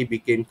immediately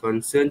became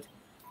concerned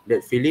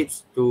that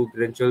Philip's two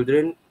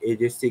grandchildren,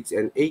 ages 6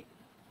 and 8,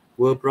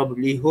 were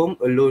probably home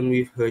alone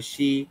with her.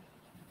 She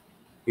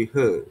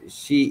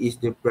is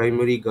the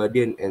primary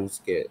guardian and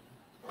scared.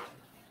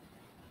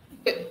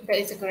 Good. That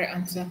is the correct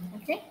answer.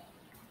 Okay.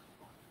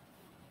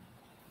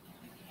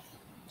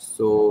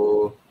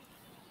 So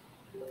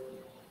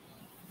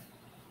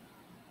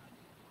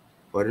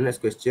for the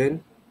next question,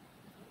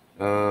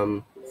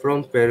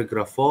 from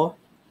paragraph 4,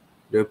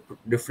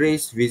 the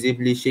phrase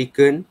visibly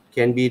shaken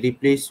can be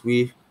replaced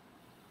with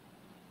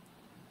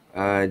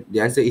The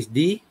answer is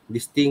D,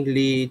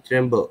 distinctly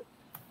trembled.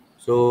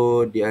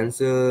 So the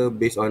answer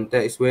based on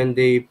text, when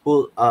they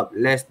pulled up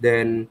less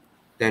than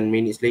 10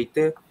 minutes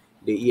later,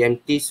 the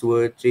EMTs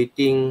were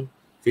treating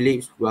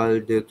Phillips while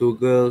the two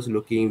girls,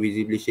 looking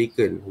visibly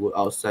shaken, were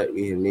outside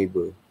with a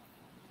neighbor.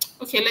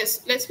 Okay,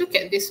 let's look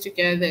at this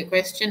together.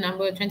 Question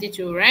number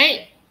 22,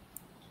 right?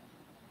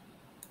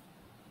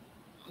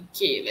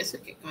 Okay, let's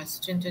look at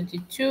question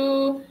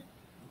 22.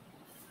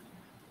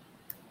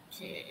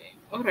 Okay,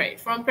 all right.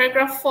 From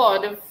paragraph 4,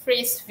 the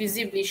phrase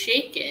visibly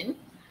shaken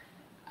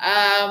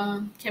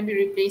can be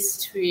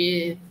replaced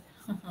with.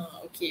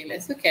 Okay,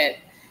 let's look at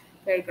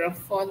paragraph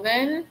 4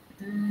 then.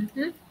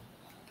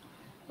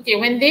 Okay,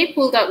 when they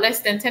pulled out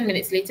less than 10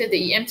 minutes later,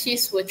 the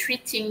EMTs were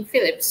treating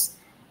Phillips,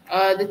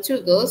 the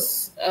two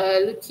girls,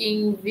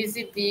 looking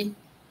visibly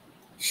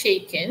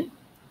shaken.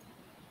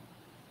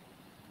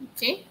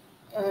 Okay.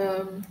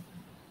 Um,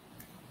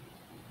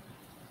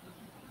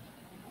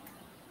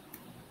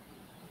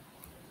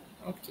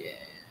 okay,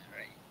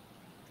 right.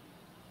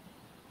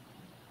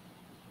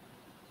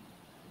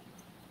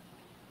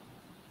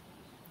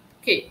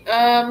 Okay,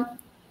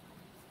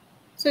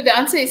 so the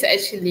answer is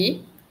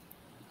actually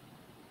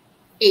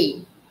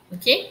A.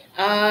 Okay,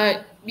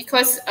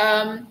 because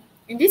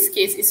in this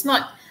case,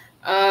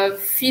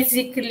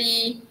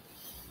 physically,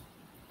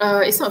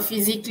 it's not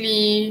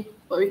physically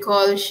what we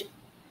call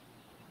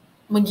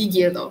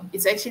menggigil though.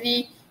 It's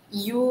actually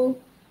you,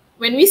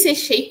 when we say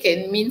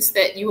shaken, means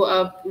that you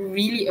are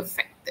really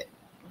affected.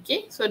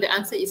 Okay, so the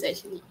answer is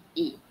actually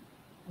A.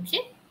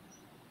 Okay,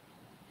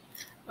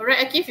 all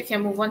right, Akif, you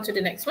can move on to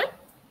the next one.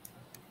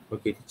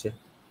 Okay, teacher.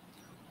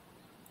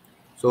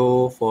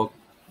 So for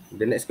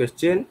the next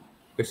question,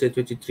 question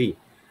 23.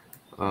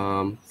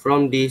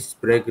 From this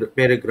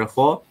paragraph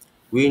 4,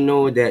 we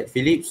know that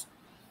Phillips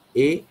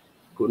A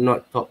could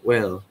not talk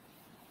well.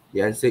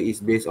 The answer is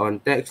based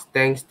on text.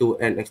 Thanks to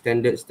an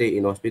extended stay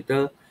in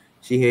hospital,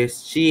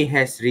 she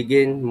has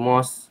regained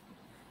most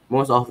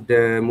of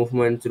the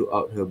movement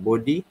throughout her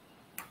body,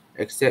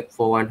 except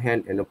for one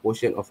hand and a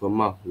portion of her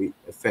mouth, which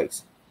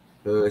affects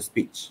her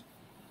speech.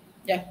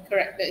 Yeah,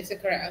 correct. That is the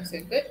correct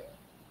answer. Good.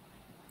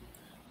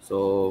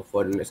 So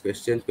for the next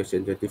question,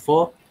 question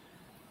 24.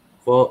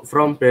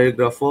 From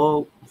paragraph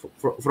 4,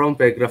 from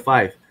paragraph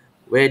 5,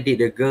 where did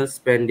the girls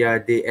spend their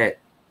day at?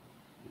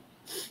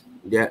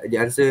 The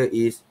answer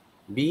is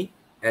B,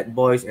 at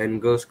Boys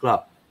and Girls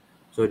Club.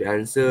 So the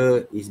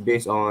answer is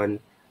based on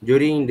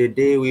during the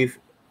day with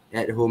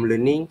at home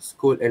learning,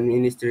 school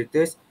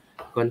administrators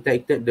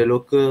contacted the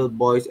local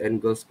Boys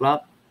and Girls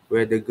Club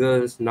where the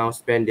girls now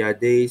spend their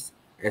days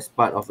as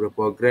part of the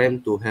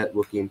program to help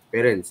working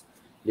parents.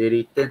 They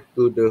return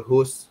to the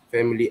host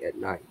family at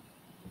night.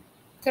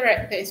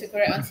 Correct. That is the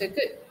correct answer.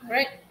 Good. All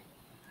right.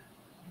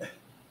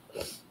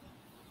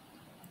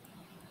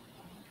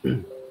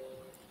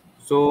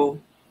 So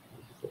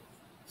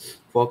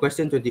for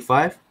question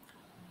 25,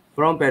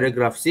 from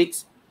paragraph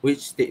 6, which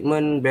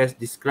statement best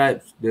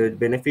describes the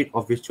benefit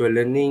of visual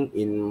learning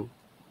in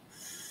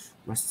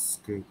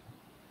Muskegon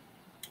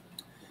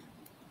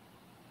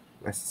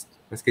Heights?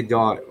 Muskegon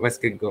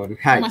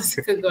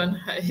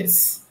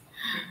Heights.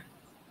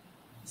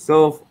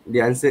 So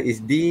the answer is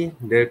D.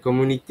 The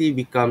community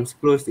becomes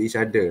close to each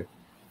other.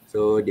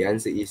 So the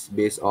answer is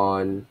based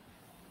on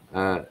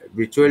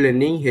virtual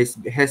learning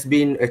has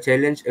been a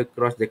challenge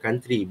across the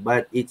country,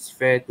 but it's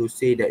fair to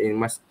say that in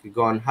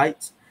Muskegon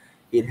Heights,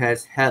 it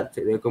has helped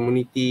the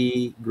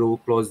community grow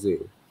closer.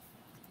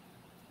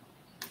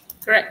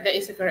 Correct. That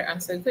is the correct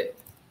answer. Good.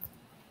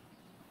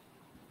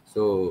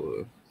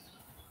 So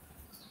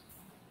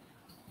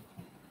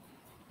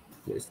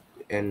that's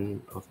the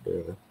end of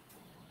the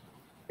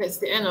That's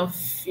the end of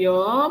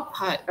your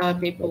part,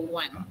 paper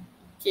one.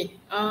 Okay.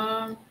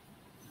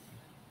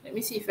 Let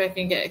me see if I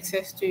can get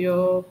access to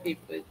your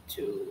paper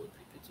two.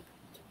 Paper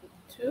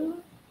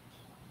two.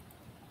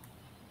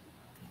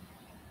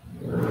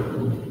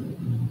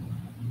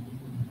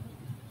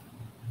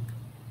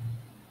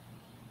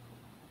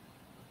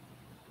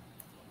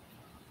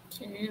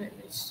 Okay, let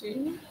me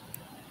see.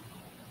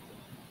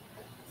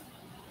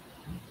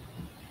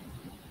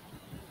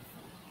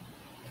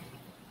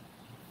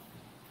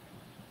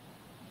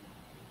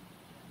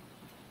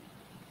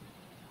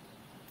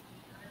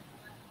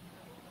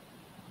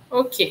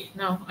 Okay,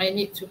 now I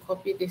need to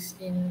copy this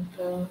in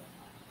the.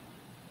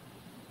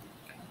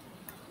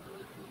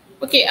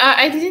 Okay,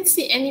 I didn't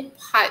see any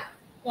part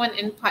one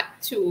and part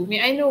two.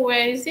 May I know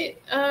where is it,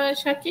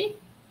 Shaki?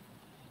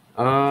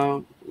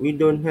 we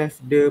don't have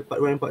the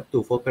part 1 and part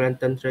 2 for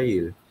Kelantan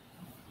trial.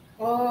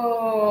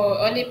 Oh,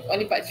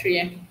 only part three.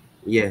 Eh?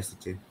 Yes,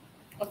 teacher.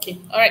 Okay,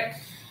 all right.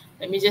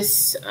 Let me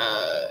just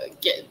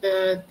get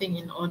the thing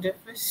in order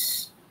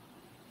first.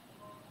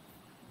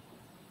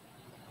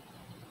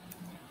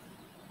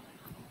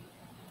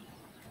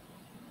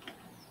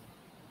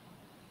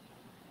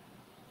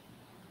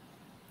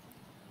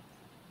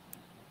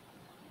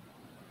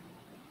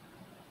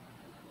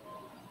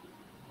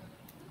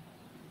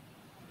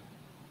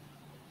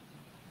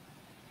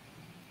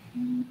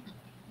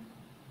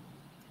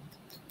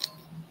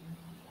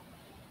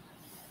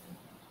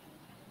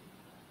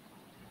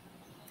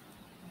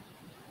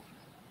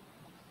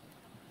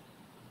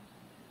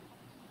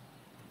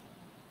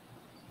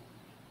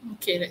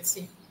 Okay, let's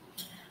see.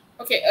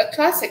 Okay, a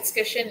class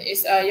excursion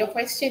is, your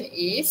question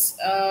is,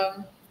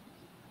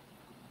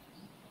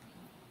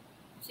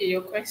 okay,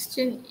 your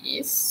question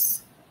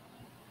is,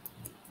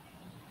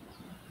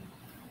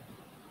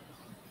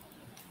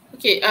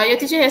 okay, your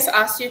teacher has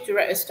asked you to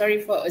write a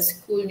story for a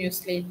school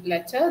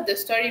newsletter. The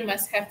story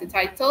must have the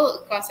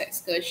title class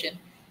excursion.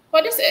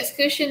 What does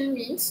excursion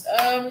means,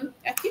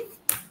 Akif?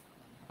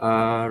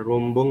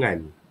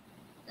 Rombongan.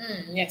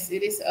 Yes,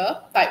 it is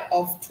a type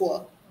of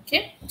tour.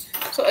 Okay,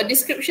 so a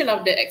description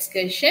of the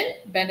excursion,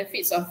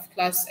 benefits of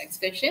class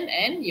excursion,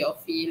 and your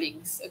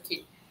feelings.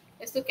 Okay,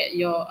 let's look at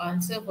your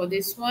answer for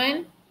this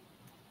one.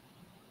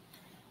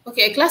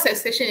 Okay, a class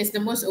excursion is the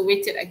most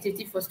awaited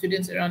activity for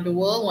students around the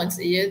world. Once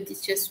a year,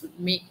 teachers would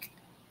make.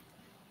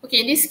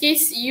 Okay, in this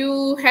case,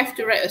 you have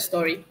to write a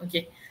story.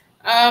 Okay,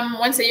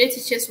 once a year,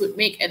 teachers would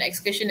make an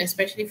excursion,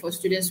 especially for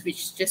students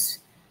which just.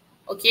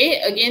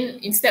 Okay, again,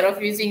 instead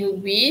of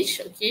using which,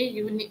 okay,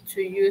 you need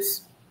to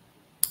use.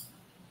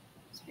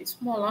 It's a bit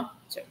small, huh?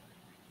 So,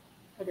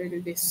 how do I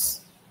do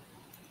this?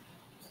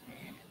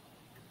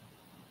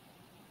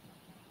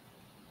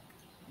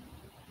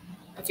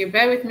 Okay,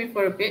 bear with me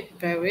for a bit.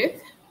 Bear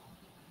with.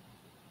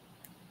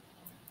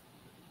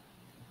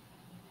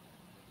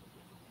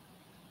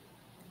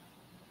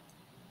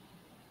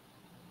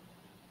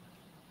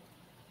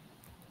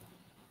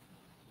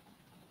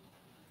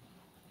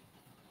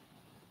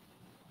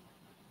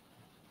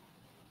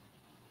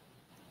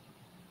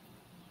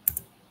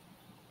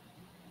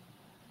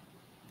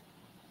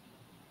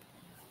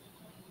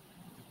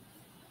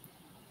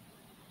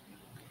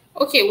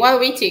 Okay, while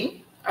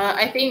waiting,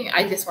 I think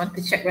I just want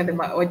to check whether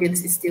my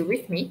audience is still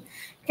with me.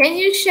 Can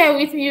you share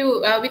with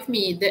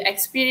me the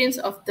experience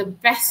of the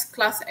best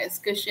class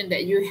excursion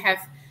that you have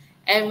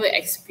ever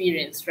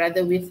experienced,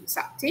 rather with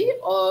Sakti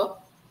or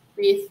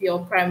with your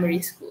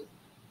primary school?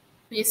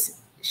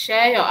 Please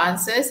share your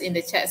answers in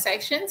the chat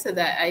section so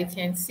that I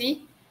can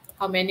see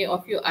how many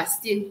of you are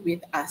still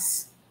with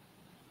us.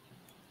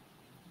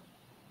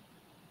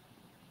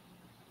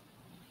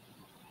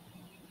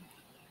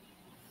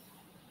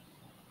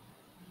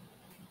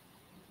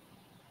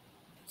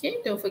 Okay,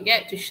 don't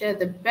forget to share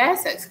the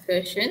best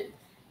excursion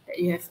that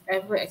you have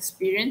ever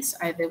experienced,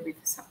 either with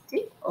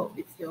Sakti or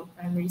with your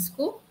primary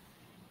school.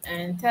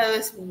 And tell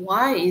us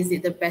why is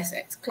it the best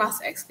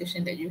class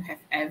excursion that you have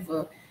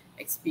ever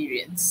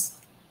experienced.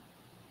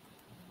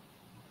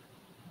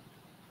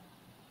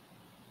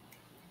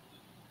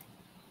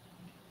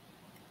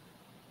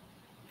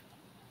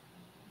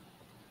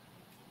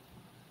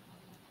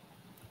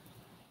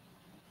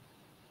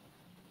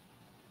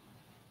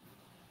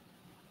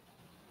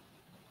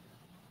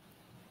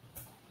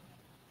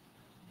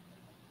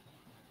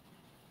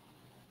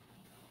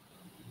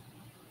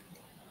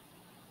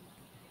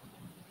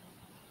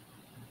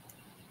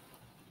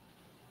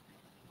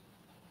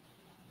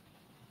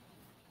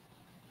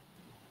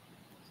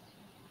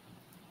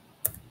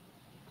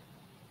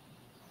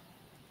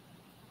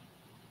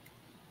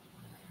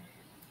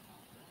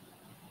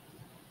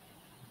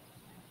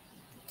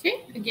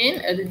 Okay,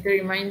 again, a little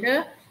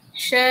reminder,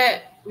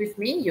 share with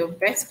me your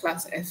best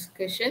class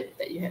excursion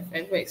that you have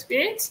ever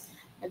experienced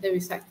at the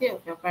Sakti of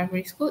your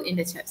primary school in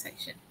the chat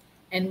section.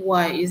 And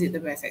why is it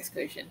the best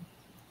excursion?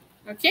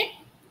 Okay,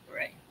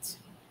 right.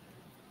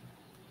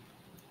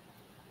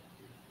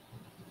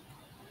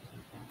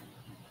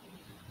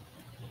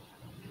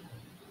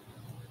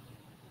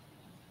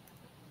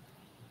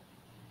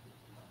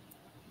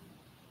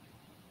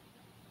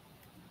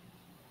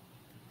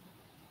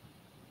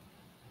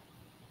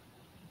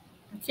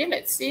 Okay,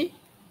 let's see.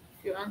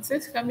 A few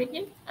answers coming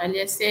in.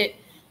 Alia said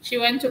she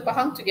went to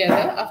Pahang together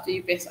after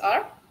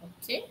UPSR.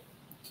 Okay.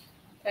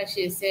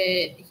 Tasha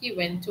said he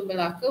went to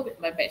Malacca with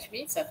my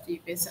batchmates after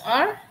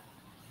UPSR.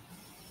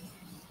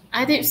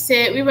 Adib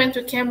said we went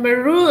to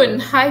Cameroon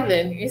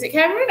Highland. Is it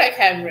Cameroon or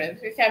Cameroon?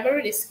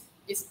 Cameroon is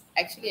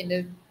actually in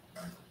the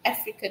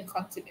African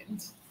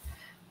continent.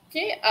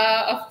 Okay,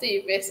 after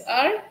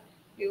UPSR,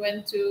 we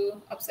went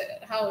to Upside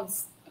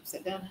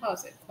Down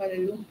House at Kuala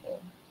Lumpur.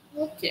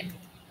 Okay,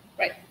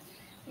 right.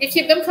 Okay,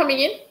 keep them coming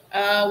in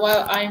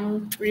while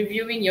I'm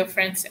reviewing your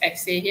friend's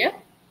essay here.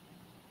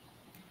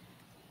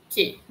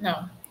 Okay,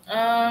 now,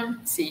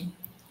 see.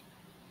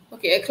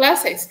 Okay, a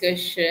class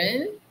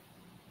excursion.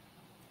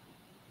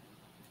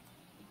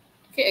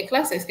 Okay, a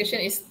class excursion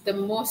is the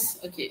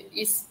most, okay,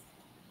 is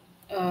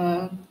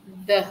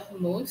the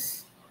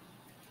most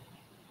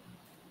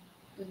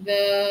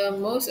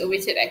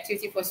awaited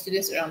activity for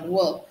students around the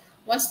world.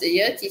 Once a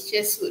year,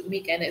 teachers would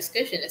make an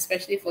excursion,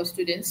 especially for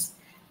students.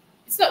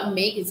 It's not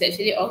make, it's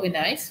actually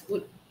organize.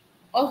 Would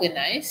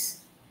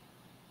organize.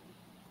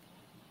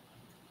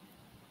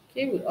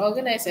 Okay, would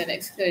organize an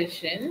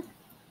excursion,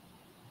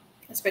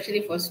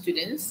 especially for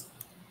students,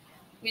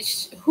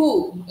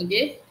 who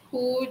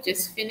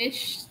just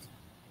finished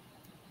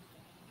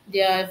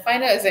their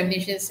final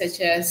examinations, such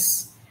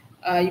as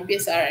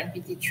UPSR and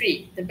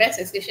PT3. The best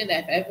excursion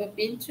that I've ever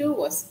been to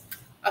was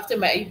after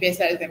my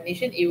UPSR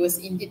examination. It was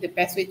indeed the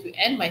best way to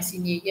end my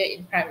senior year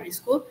in primary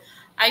school.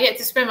 I get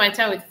to spend my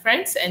time with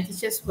friends and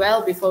teachers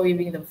well before we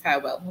bid them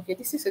farewell. Okay,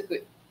 this is a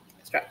good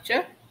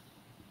structure.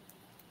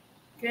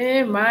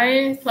 Okay,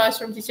 my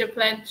classroom teacher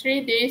planned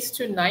 3 days,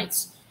 2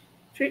 nights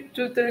trip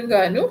to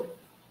Terengganu.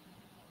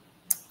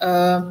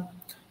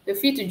 The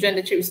fee to join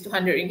the trip is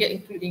 200 ringgit,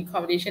 including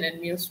accommodation and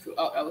meals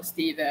throughout our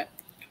stay there.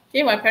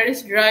 Okay, my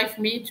parents drive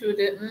me to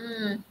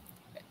the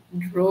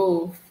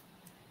drove.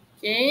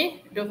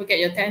 Okay, don't forget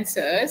your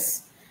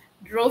tenses.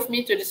 Drove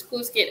me to the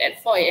school's gate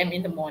at 4 a.m.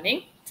 in the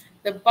morning.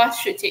 The bus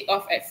should take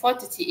off at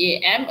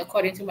 4:30 a.m.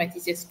 according to my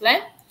teacher's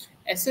plan.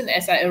 As soon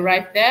as I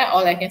arrived there,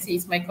 all I can see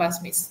is my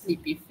classmate's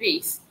sleepy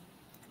face.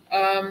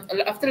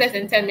 After less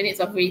than 10 minutes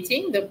of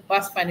waiting, the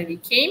bus finally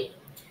came.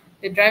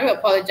 The driver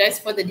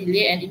apologized for the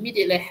delay and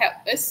immediately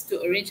helped us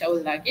to arrange our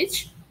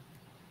luggage.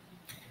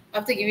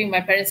 After giving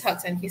my parents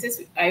hugs and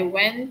kisses, I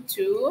went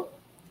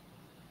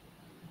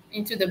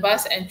into the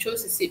bus and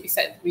chose to sit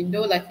beside the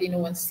window. Luckily, no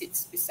one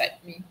sits beside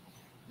me.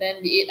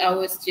 Then the 8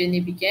 hours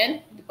journey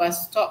began. The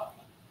bus stopped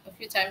a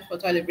few times for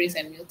toilet breaks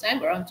and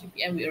mealtime. Around 2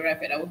 p.m., we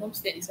arrived at our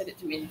homestay and decided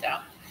to wind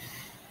down.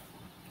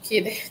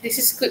 Okay, this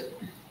is good.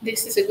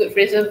 This is a good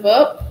phrasal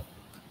verb.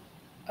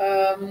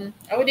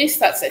 Our day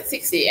starts at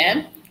 6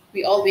 a.m.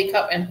 We all wake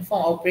up and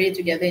perform our prayer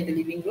together in the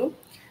living room.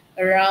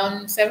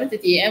 Around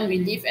 7:30 a.m., we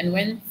leave and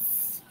went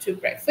to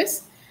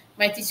breakfast.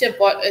 My teacher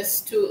brought us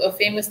to a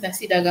famous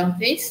nasi dagang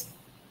place.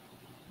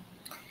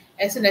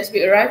 As soon as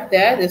we arrive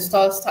there, the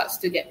stall starts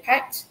to get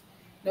packed.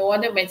 No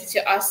wonder my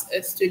teacher asked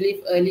us to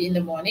leave early in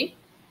the morning.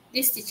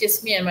 This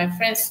teaches me and my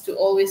friends to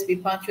always be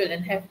punctual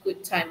and have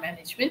good time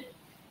management.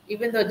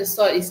 Even though the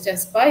stall is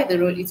just by the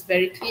road, it's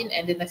very clean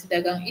and the nasi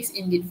dagang is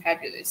indeed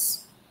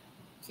fabulous.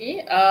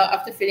 Okay,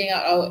 after filling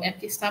out our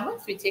empty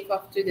stomachs, we take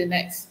off to the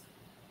next.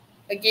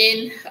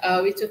 Again,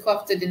 we took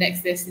off to the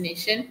next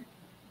destination,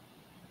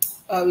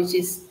 which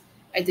is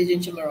Aitijun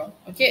Chamorro.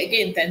 Okay,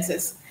 again,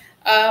 tenses.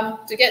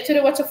 To get to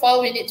the waterfall,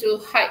 we need to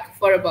hike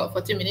for about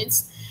 40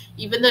 minutes.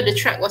 Even though the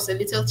track was a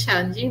little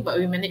challenging, but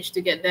we managed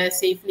to get there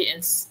safely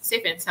and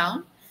safe and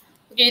sound.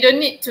 Okay, you don't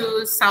need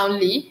to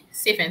soundly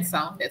safe and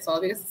sound. That's all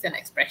because it's an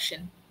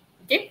expression.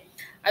 Okay.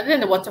 Other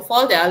than the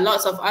waterfall, there are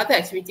lots of other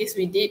activities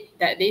we did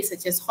that day,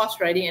 such as horse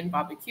riding and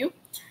barbecue.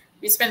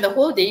 We spent the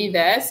whole day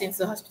there since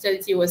the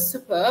hospitality was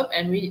superb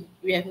and we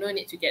have no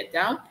need to get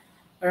down.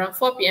 Around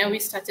 4 p.m., we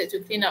started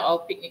to clean up our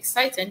picnic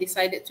sites and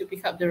decided to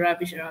pick up the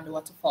rubbish around the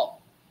waterfall.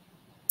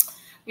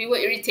 We were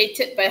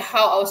irritated by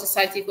how our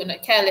society could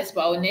not care less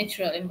about our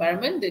natural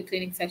environment. The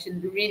cleaning session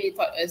really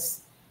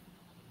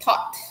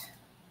taught,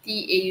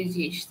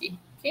 T-A-U-G-H-T,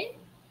 okay?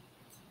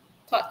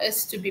 Taught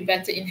us to be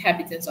better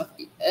inhabitants of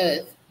the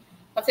earth.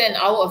 After an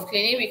hour of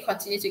cleaning, we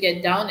continued to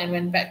get down and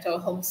went back to our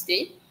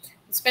homestay.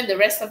 We spent the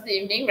rest of the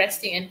evening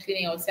resting and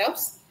cleaning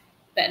ourselves.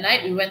 That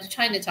night, we went to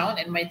Chinatown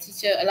and my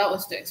teacher allowed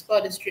us to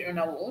explore the street on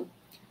our own.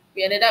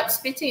 We ended up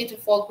splitting into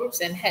 4 groups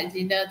and had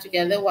dinner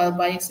together while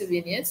buying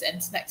souvenirs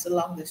and snacks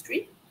along the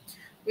street.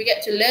 We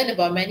get to learn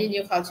about many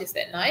new cultures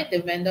that night. The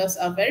vendors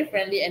are very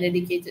friendly and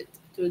dedicated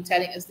to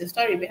telling us the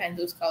story behind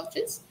those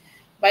cultures.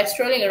 By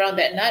strolling around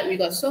that night, we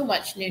got so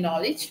much new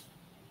knowledge.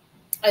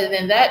 Other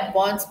than that,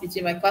 bonds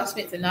between my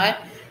classmates and I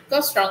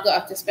got stronger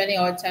after spending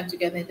our time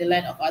together in the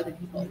land of other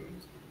people.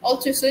 All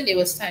too soon, it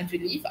was time to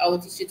leave. Our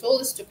teacher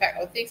told us to pack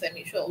our things and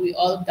make sure we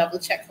all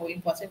double-check our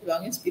important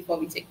belongings before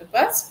we take the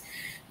bus.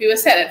 We were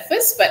sad at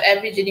first, but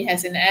every journey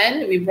has an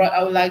end. We brought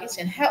our luggage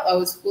and helped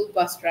our school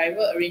bus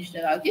driver arrange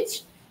the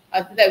luggage.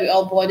 After that, we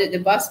all boarded the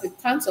bus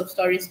with tons of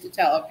stories to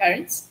tell our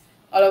parents.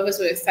 All of us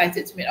were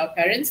excited to meet our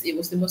parents. It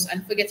was the most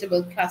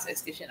unforgettable class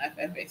excursion I've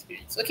ever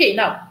experienced. Okay,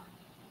 now,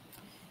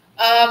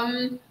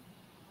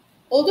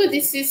 although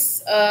this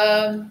is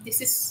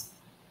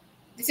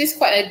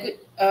quite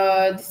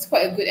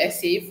a good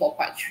essay for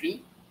part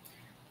 3.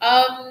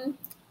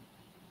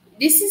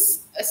 This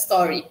is a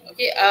story.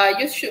 Okay,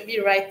 you should be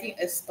writing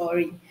a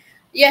story.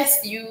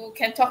 Yes, you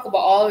can talk about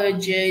all your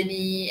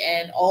journey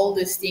and all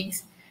those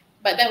things,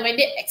 but then when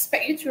they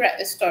expect you to write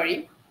a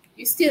story,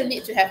 you still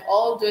need to have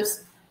all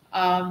those,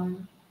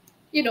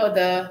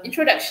 the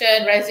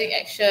introduction, rising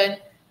action,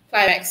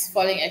 climax,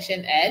 falling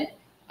action, and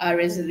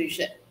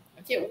resolution.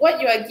 Okay, what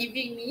you are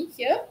giving me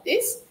here,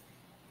 this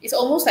is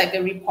almost like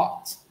a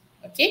report.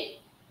 Okay,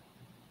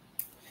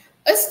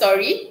 a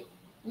story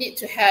need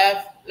to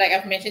have, like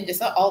I've mentioned just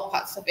now, all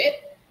parts of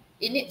it.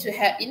 It needs to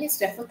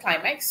have a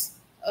climax,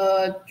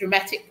 a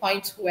dramatic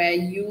point where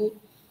you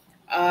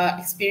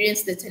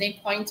experience the turning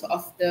point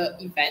of the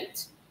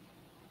event.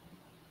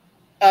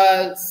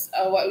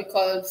 What we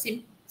call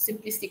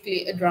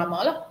simplistically a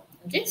drama lah.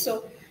 Okay,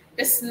 so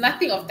there's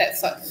nothing of that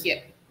sort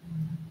here.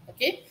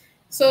 Okay,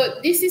 so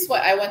this is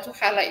what I want to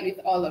highlight with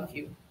all of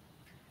you.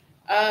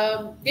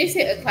 They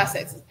say a class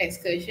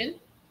excursion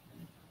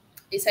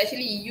is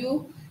actually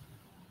you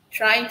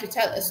trying to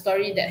tell a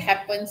story that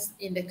happens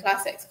in the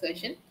class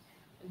excursion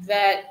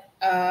that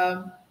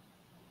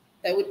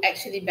would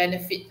actually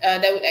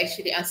that would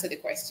actually answer the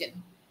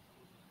question.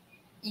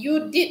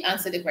 You did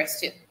answer the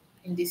question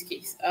in this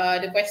case.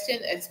 The question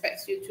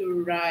expects you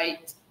to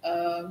write,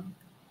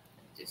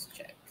 just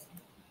check.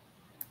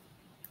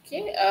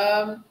 Okay.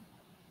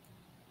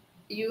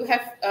 you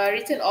have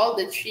written all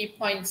the 3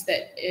 points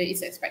that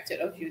is expected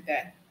of you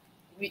there,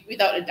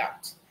 without a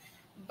doubt.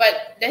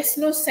 But there's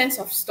no sense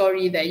of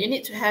story there. You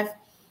need to have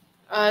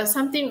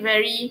something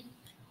very,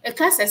 a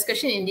class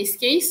discussion in this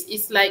case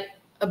is like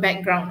a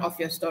background of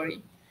your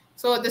story.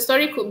 So the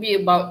story could be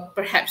about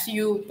perhaps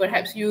you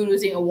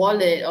losing a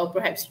wallet, or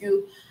perhaps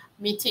you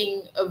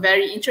meeting a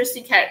very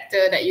interesting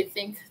character that you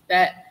think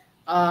that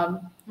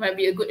might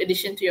be a good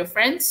addition to your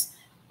friends,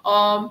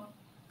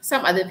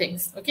 some other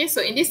things. Okay,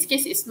 so in this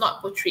case, it's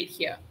not portrayed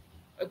here.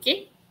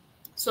 Okay,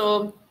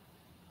 so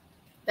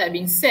that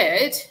being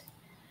said,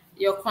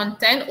 your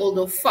content,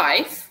 although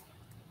 5,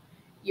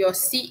 your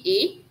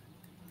CA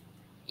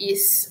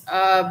is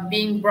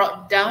being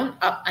brought down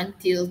up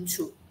until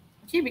 2.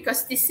 Okay,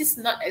 because this is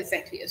not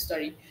exactly a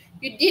story.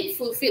 You did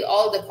fulfill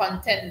all the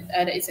content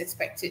that is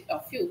expected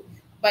of you,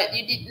 but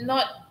you did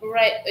not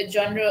write a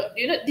genre.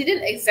 You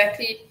didn't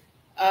exactly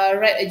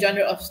write a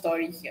genre of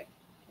story here.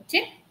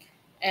 Okay,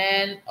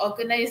 and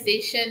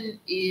organization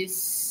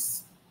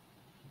is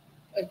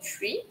a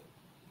 3,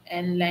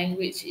 and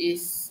language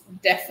is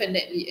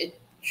definitely a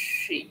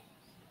 3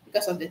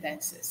 because of the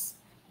tenses.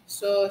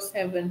 So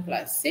 7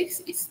 plus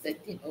 6 is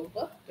 13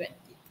 over 20.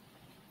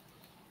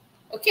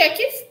 Okay,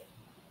 Akif?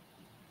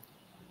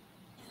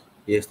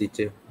 Yes,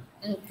 teacher.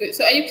 Good.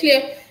 So are you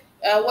clear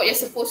what you're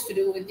supposed to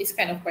do with this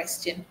kind of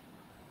question?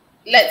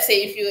 Let's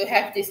say if you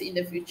have this in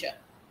the future.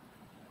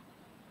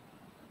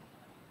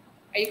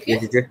 Are you clear?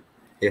 Yes, teacher.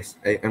 Yes,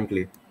 I am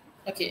clear.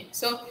 Okay,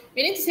 so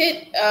we need to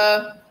say,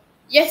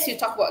 yes, you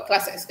talk about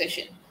class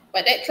excursion,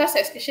 but that class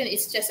excursion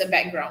is just a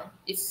background.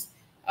 It's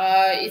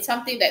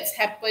something that's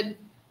happened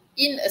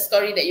in a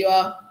story that you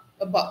are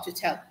about to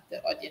tell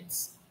the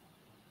audience.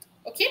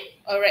 Okay,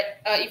 all right.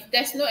 If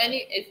there's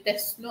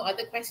no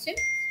other question,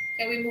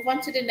 can we move on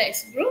to the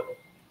next group?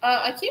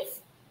 Akif?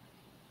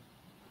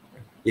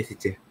 Yes,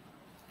 teacher.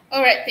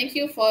 All right, thank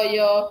you for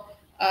your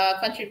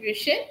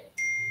contribution.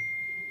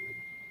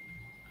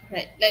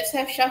 Right, let's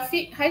have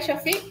Shafiq. Hi,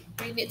 Shafiq.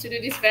 We need to do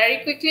this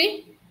very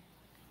quickly.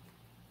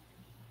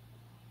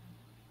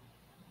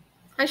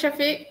 Hi,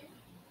 Shafiq.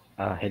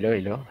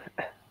 Hello.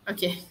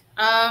 Okay.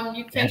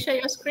 You can share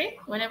your screen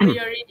whenever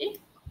you're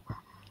ready.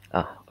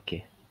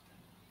 Okay.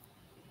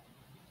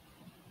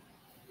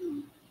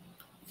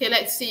 Okay,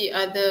 let's see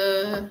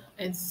other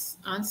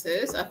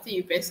answers. After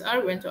UPSR,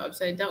 we went to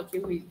upside down. Okay,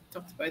 we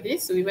talked about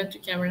this. So we went to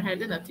Cameron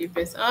Highland after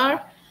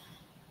UPSR.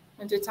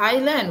 Went to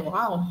Thailand.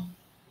 Wow.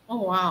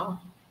 Oh, wow.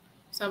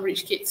 Some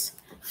rich kids.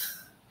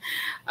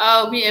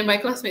 Me and my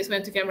classmates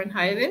went to Cameron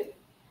Highland.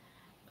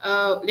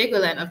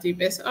 Legoland after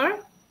UPSR.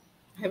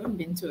 I haven't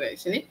been to it,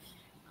 actually.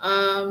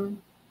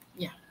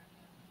 Yeah.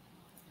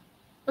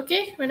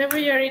 Okay, whenever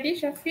you're ready,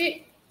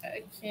 Shafiq,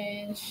 I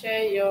can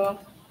share your...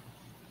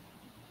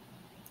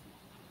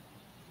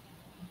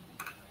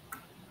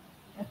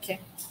 Okay.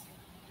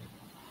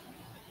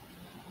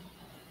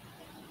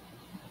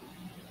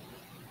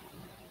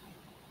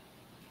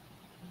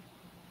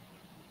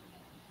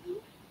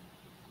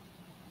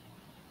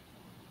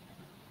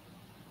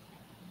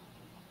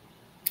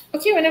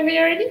 Okay, whenever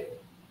you're ready.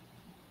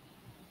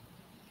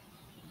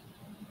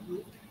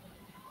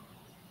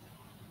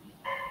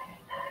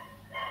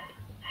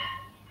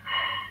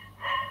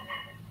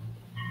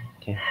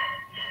 Okay.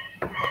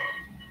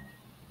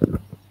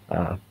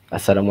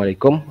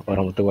 Assalamualaikum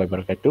warahmatullahi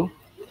wabarakatuh.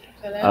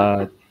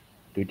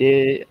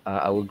 Today,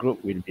 our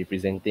group will be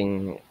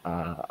presenting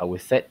our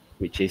set,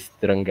 which is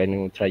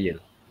Terengganu Trial.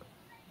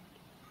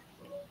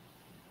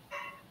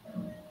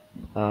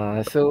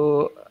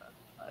 So,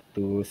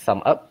 to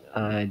sum up,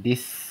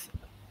 this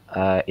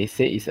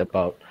essay is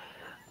about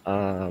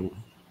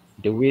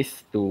the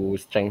ways to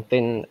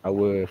strengthen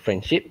our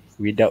friendship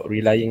without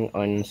relying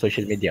on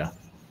social media.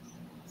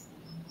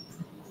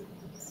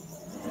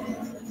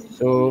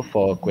 So,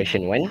 for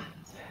question 1,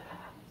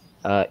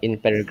 in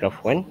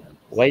paragraph 1,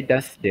 why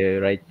does the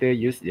writer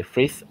use the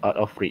phrase out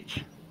of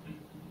reach?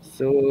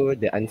 So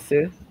the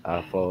answer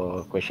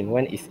for question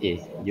 1 is A.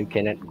 You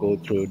cannot go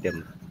through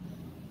them.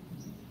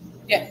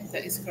 Yeah,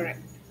 that is correct.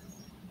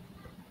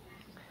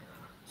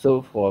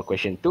 So for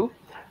question 2,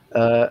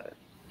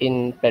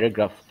 in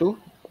paragraph 2,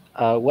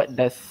 what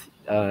does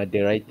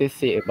the writer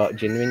say about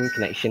genuine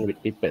connection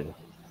with people?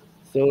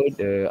 So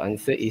the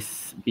answer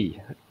is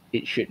B.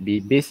 It should be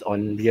based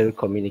on real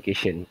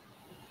communication.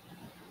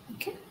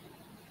 Okay.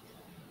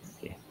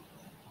 Okay.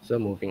 So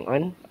moving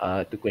on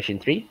to question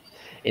 3.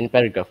 In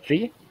paragraph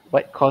 3,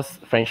 what caused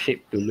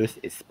friendship to lose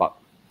its spark?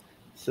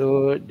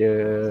 So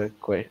the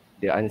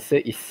answer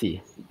is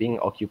C, being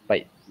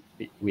occupied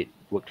with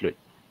workload.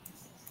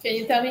 Can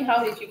you tell me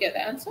how did you get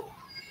the answer?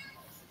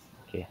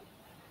 Okay.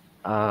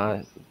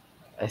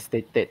 As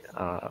stated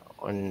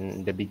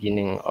on the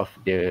beginning of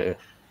the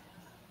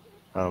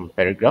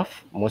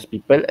paragraph, most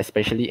people,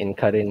 especially in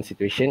current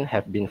situation,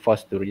 have been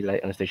forced to rely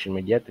on social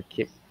media to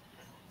keep.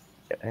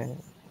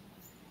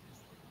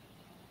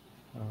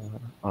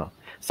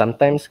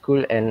 Sometimes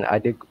school and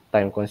other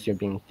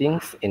time-consuming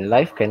things in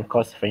life can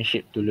cause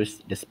friendship to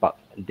lose the spark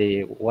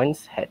they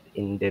once had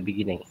in the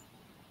beginning.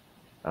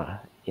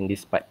 In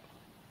this part.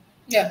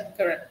 Yeah,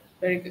 correct.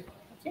 Very good.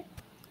 Okay.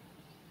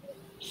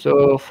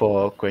 So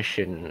for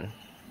question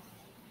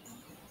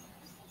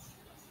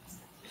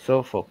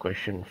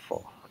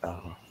four,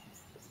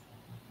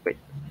 wait.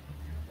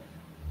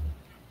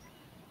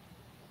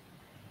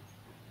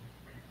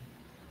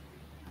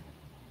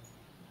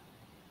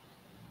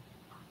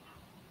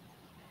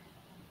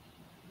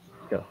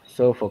 Yeah.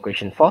 So for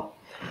question four,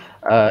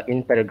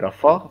 in paragraph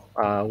four,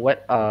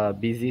 what are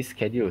busy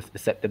schedules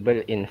acceptable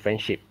in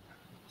friendship?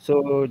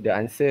 So the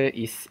answer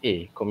is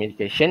A.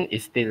 Communication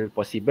is still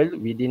possible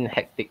within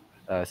hectic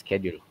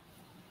schedule.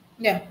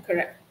 Yeah,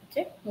 correct.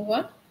 Okay, move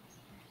on.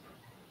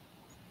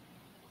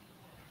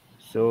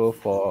 So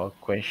for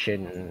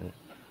question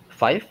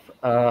five,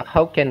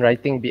 how can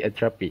writing be a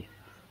therapy?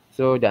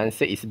 So the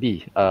answer is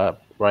B.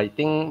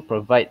 Writing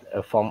provide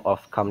a form of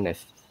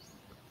calmness.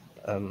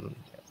 Um,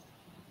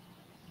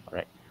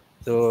 all right.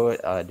 So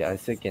the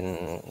answer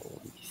can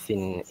be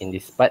seen in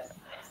this part.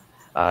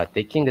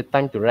 Taking the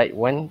time to write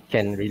one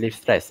can relieve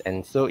stress,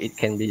 and so it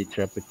can be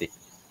therapeutic.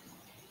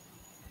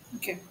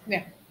 Okay,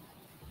 yeah.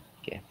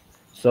 Okay.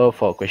 So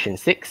for question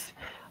six,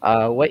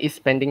 why is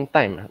spending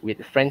time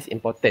with friends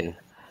important?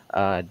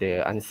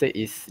 The answer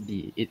is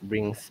D. It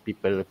brings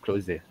people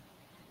closer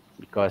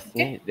because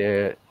Okay.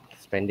 the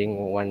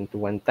spending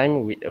one-to-one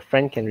time with a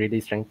friend can really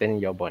strengthen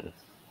your bond.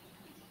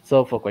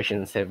 So for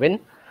question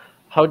seven,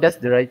 how does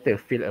the writer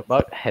feel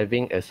about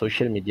having a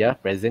social media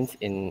presence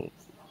in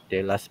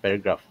the last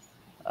paragraph?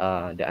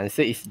 The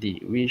answer is D.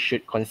 We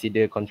should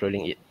consider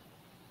controlling it.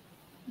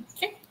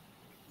 Okay.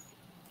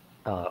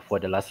 For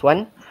the last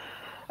one,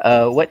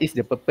 what is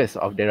the purpose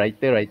of the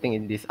writer writing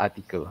in this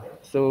article?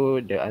 So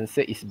the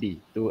answer is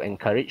B. To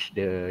encourage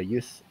the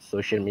use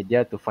social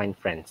media to find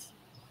friends.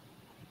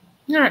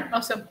 All right,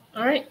 awesome.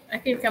 All right, I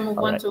think we can move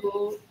All on right.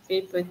 to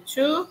paper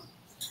two.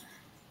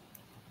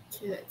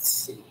 Okay, let's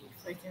see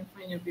if I can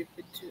find your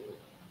paper two.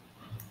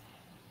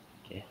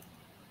 Okay.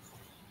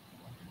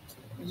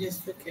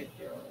 Just look at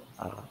your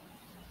Uh,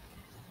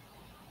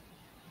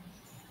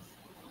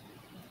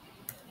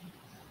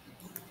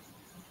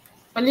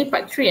 only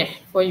part three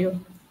for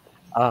you.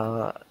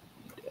 uh,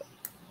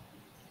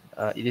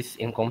 it is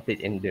incomplete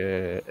in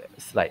the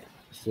slide,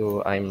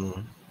 so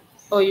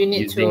Oh, you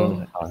need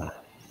using to. uh,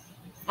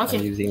 I'm Okay.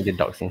 using the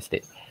docs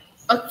instead.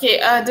 Okay.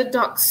 The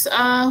docs.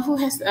 Who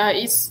has?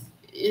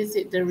 Is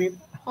it the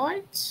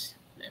report?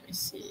 Let me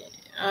see.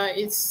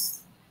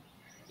 It's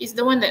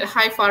the one that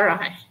hi Farah.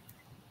 Hi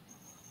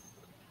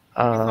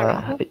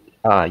Farah. Who?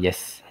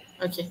 Yes.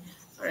 Okay.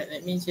 All right.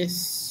 Let me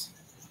just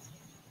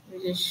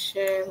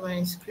share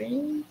my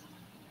screen.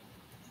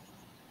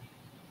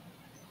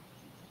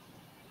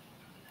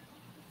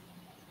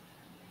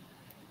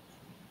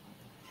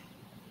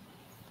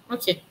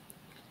 Okay.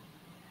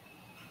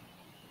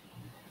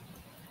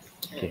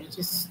 Let Okay. me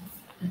just.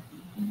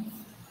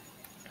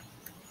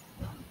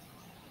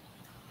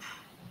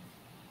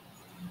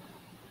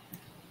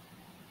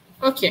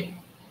 Okay.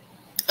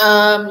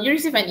 You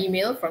receive an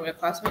email from your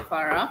classmate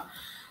Farah.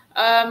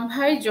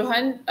 Hi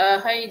Johan.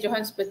 Hi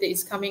Johan's birthday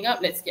is coming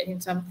up. Let's get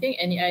him something.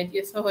 Any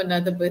ideas for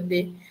another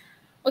birthday?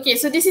 Okay,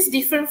 so this is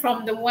different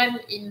from the one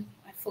in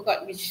I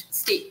forgot which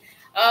state.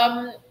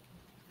 Um,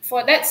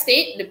 for that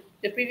state,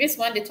 the previous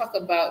one they talk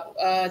about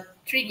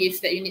three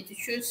gifts that you need to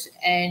choose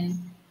and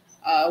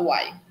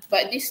why.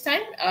 But this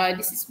time,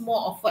 this is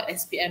more of what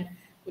SPM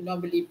would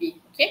normally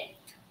be. Okay.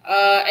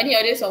 Any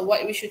ideas on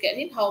what we should get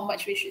in, how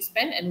much we should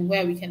spend, and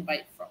where we can buy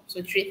it from?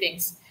 So three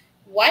things: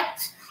 what,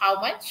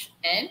 how much,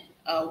 and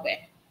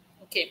where.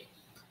 Okay.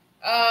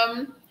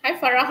 Hi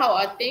Farah, how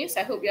are things?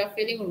 I hope you are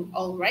feeling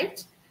all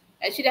right.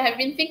 Actually, I have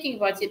been thinking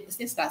about it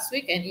since last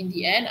week, and in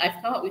the end,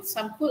 I've come up with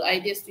some cool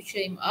ideas to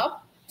cheer him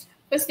up.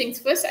 First things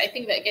first, I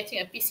think that getting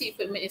a PC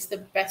equipment is the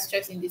best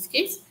choice in this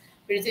case.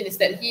 The reason is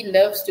that he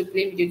loves to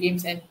play video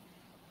games and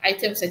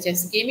items such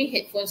as gaming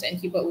headphones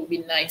and keyboard would be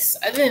nice.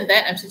 Other than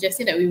that, I'm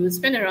suggesting that we will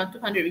spend around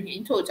 200 ringgit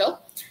in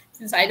total,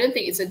 since I don't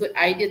think it's a good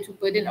idea to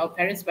burden our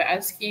parents by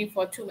asking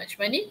for too much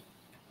money.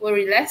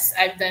 Worry less,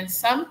 I've done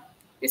some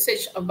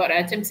research about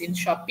items in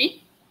Shopee,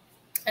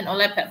 an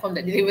online platform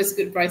that delivers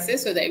good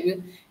prices so that it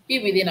will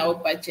be within our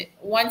budget.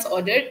 Once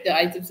ordered, the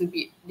items will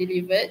be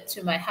delivered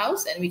to my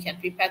house and we can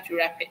prepare to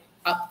wrap it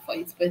up for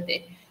his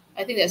birthday.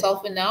 I think that's all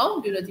for now.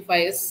 Do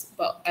notify us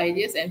about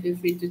ideas and feel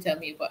free to tell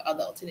me about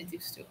other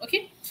alternatives too.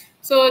 Okay,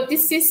 so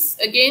this is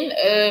again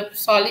a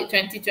solid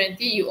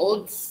 2020. You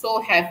also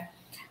have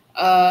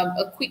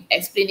a quick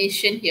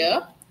explanation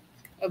here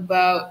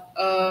about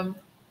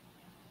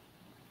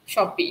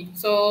Shopee.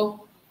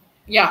 So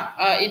yeah,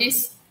 it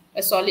is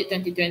a solid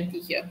 2020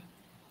 here.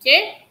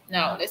 Okay,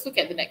 now let's look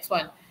at the next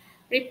one.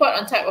 Report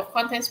on type of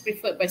contents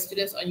preferred by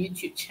students on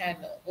YouTube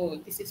channel. Oh,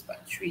 this is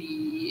part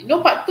three.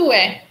 No, part two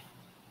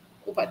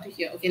Oh, part two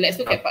here. Okay, let's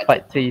look at part two.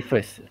 Part three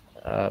first.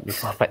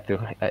 Before part two.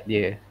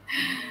 Yeah.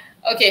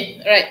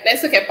 Okay, all right,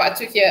 let's look at part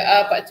two here.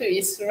 Part two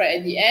is right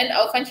at the end.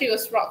 Our country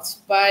was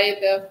rocked by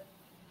the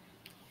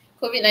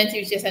COVID-19,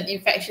 which is an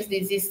infectious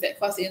disease that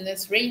causes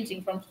illness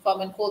ranging from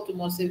common cold to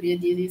more severe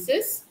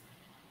diseases.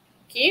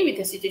 Okay,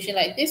 with a situation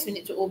like this, we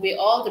need to obey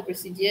all the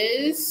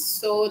procedures.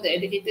 So the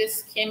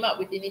educators came up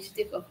with the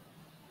initiative of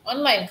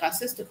online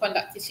classes to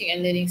conduct teaching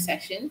and learning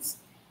sessions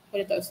for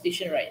the top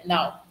situation right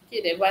now. Okay,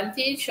 the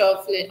advantage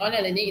of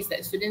online learning is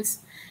that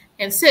students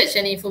can search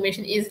any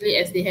information easily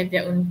as they have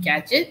their own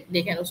gadget.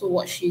 They can also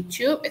watch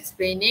YouTube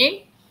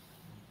explaining.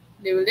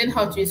 They will learn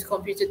how to use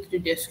computer to do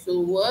their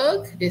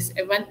schoolwork. This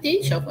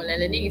advantage of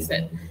online learning is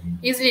that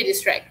easily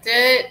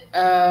distracted.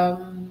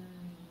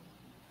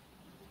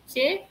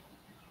 Okay.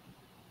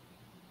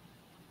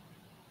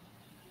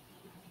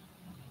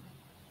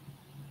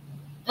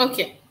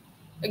 Okay.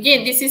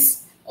 Again, this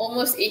is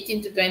almost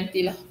 18 to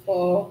 20 lah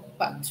for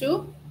part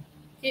 2.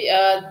 Okay,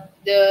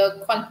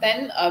 the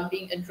content are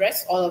being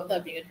addressed, all of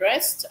them are being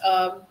addressed.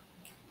 There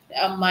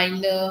are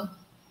minor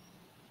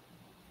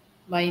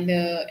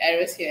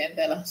errors here and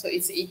there lah. So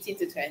it's 18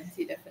 to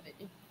 20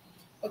 definitely.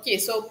 Okay,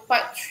 so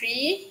part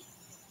 3,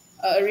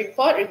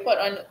 report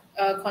on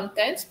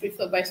contents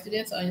preferred by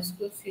students on your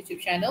school's YouTube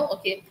channel.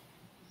 Okay,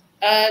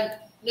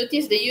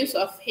 notice the use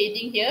of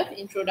heading here,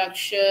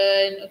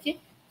 introduction. Okay,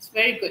 it's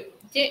very good.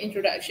 Okay,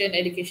 introduction,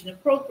 educational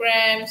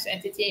programs,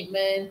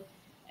 entertainment,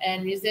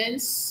 and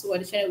reasons why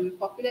the channel will be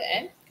popular,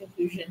 and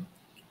conclusion.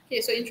 Okay,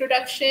 so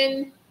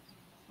introduction,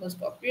 most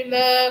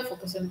popular,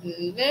 focus on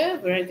the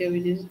variety of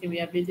videos can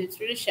be updated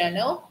through the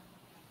channel,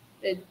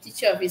 the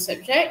teacher of his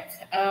subject.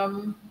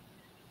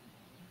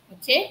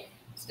 Okay,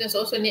 students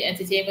also need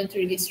entertainment to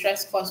release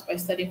stress caused by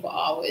studying for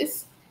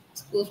hours.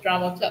 School's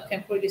drama club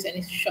can produce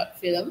any short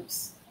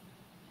films.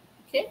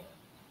 Okay.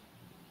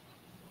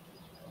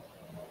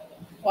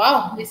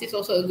 Wow, this is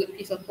also a good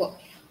piece of work.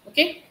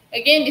 Okay.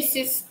 Again, this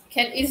is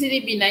can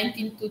easily be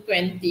 19 to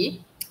 20,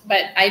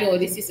 but I know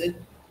this is a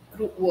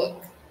group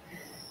work.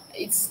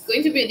 It's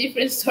going to be a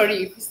different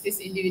story if it's this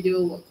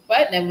individual work,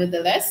 but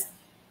nevertheless,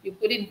 you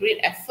put in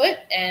great effort,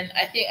 and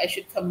I think I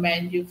should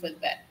commend you for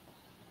that.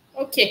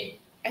 Okay,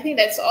 I think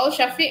that's all.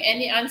 Shafiq,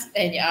 any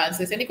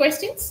answers? Any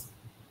questions?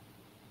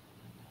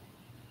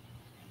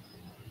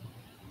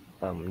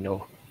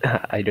 No,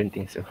 I don't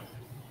think so.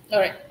 All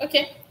right.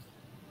 Okay.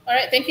 All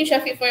right. Thank you,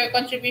 Shafiq, for your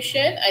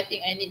contribution. I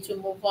think I need to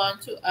move on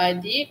to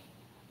Adib.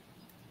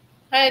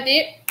 Hi,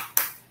 Adib.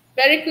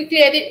 Very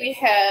quickly, Adib, we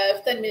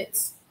have 10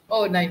 minutes.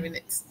 Oh, 9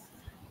 minutes.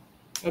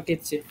 Okay,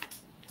 teacher.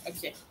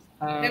 Okay.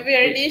 Have you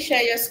already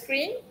share your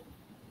screen?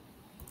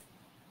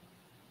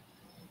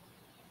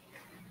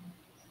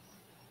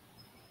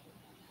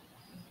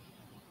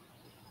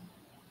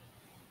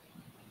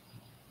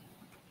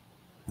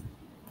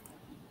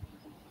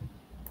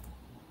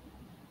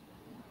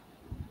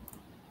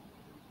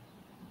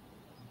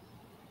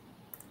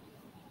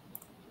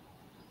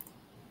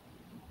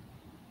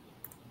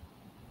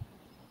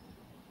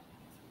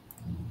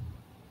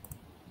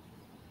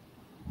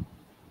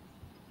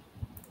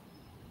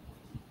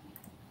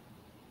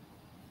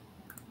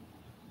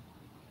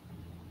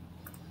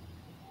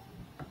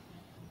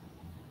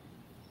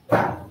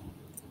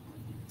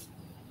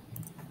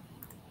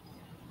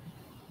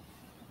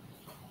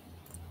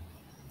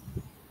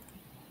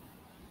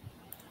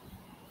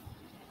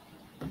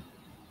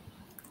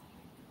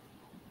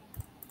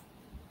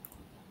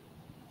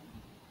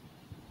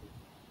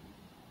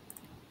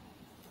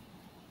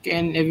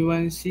 Can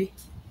everyone see?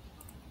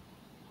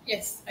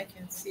 Yes, I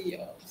can see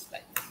your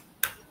slide.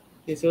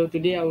 Okay, so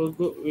today our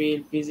group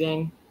will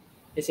present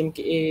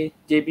SMKA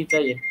JB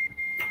trial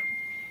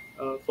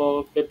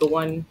for paper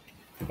 1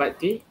 part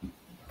 3.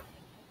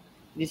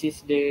 This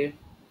is the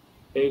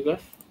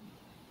paragraph,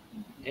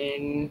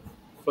 and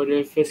for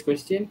the first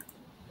question,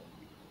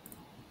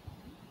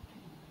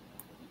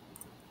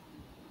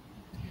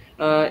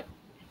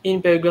 in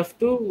paragraph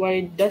 2,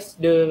 why does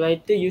the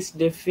writer use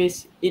the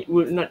phrase "it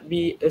would not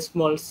be a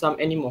small sum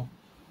anymore"?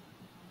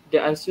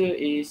 The answer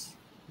is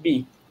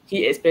B.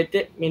 He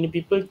expected many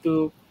people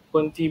to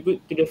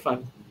contribute to the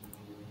fund.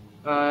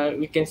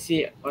 We can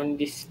see on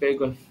this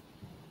paragraph.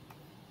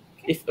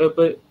 If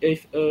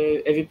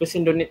every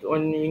person donate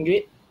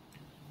RM1,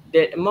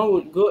 that amount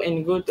would go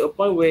to a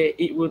point where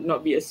it would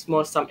not be a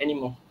small sum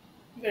anymore.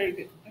 Very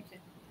good.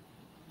 Okay.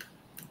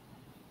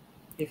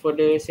 Okay, for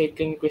the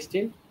second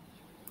question,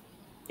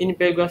 in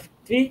paragraph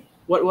 3,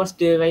 what was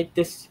the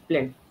writer's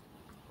plan?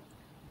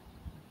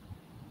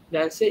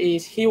 The answer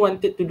is he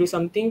wanted to do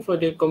something for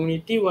the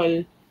community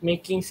while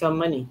making some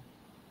money.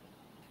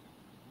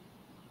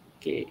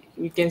 Okay,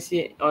 we can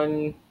see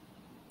on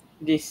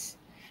this.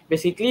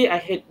 Basically, I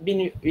had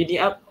been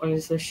reading up on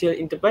social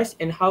enterprise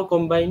and how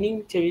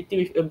combining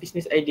charity with a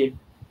business idea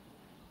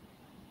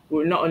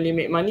would not only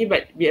make money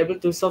but be able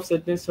to solve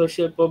certain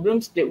social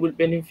problems that would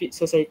benefit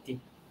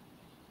society.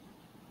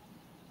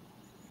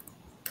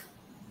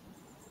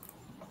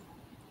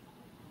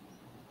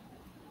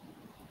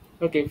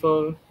 Okay,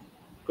 for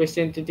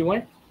question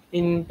 21,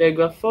 in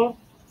paragraph 4,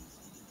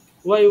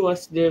 why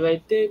was the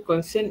writer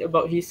concerned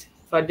about his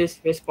father's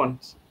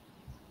response?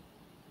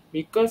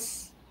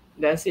 Because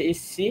the answer is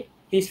C.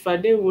 His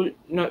father would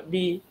not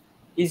be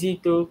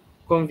easy to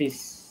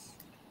convince.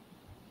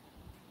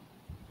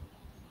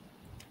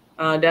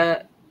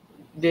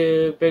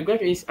 the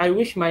paragraph is, I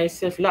wish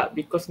myself luck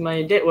because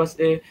my dad was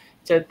a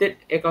chartered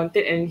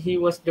accountant and he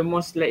was the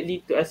most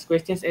likely to ask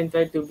questions and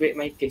try to break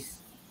my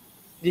case.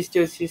 This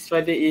shows his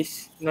father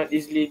is not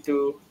easily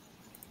to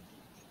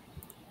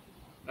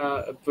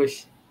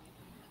approach.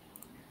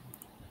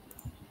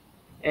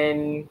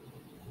 And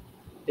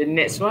the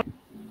next one,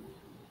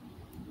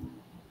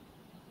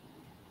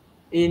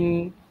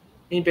 in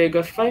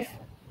paragraph 5,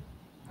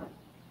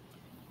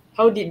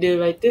 how did the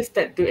writer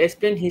start to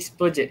explain his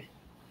project?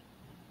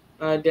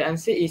 The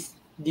answer is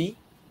D.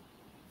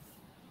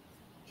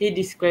 He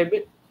described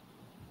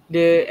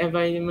the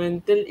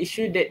environmental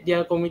issue that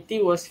their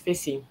community was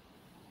facing.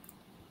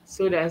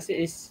 So the answer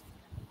is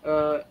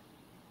uh,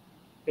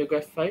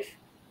 paragraph 5.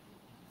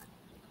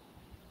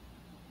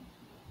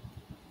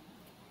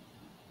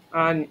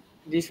 And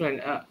this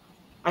one,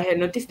 I had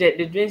noticed that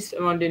the drains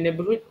around the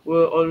neighborhood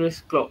were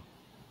always clogged.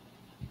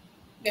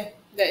 Yeah,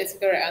 that is the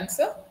correct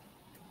answer.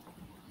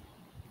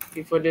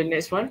 Okay, for the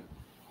next one,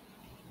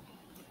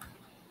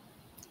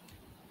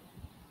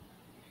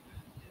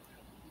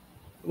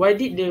 why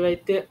did the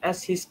writer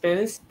ask his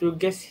parents to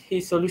guess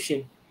his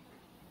solution?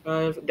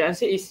 The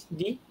answer is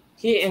D.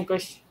 He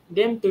encouraged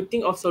them to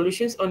think of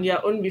solutions on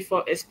their own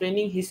before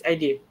explaining his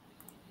idea.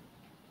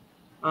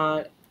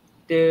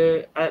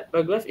 The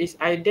paragraph is,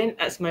 I then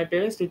asked my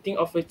parents to think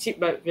of a cheap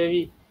but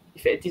very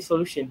effective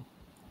solution.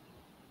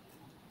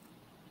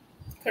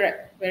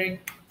 Correct.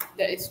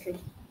 That is true.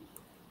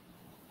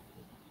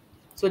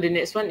 So the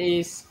next one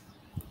is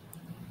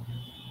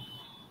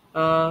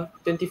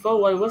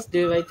 24. Why was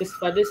the writer's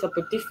father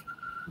supportive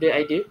the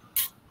idea?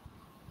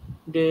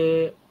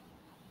 The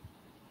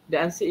the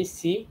answer is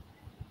C.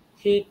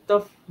 He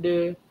thought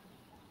the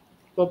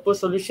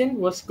proposed solution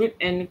was good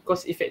and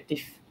cost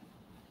effective.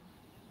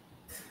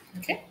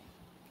 Okay.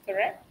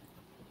 Correct.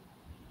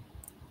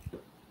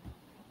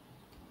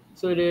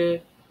 So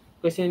the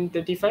question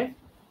 35.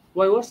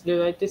 Why was the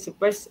writer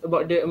surprised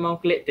about the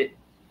amount collected?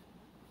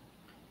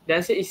 The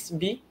answer is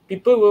B.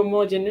 People were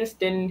more generous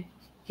than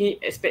he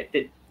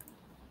expected.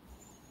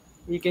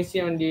 We can see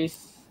on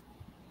this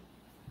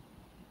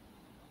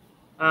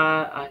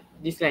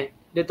line.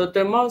 The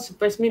total amount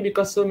surprised me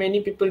because so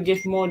many people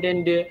gave more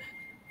than the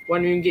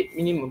 1 ringgit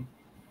minimum.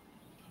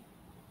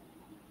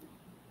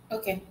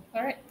 Okay.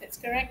 All right. That's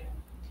correct.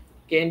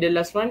 Okay, and the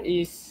last one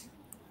is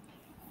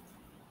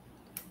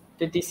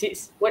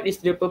 36. What is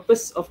the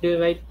purpose of the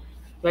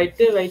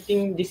writer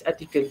writing this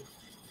article?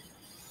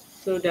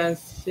 So the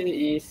answer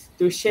is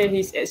to share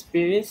his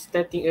experience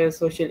starting a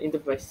social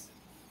enterprise.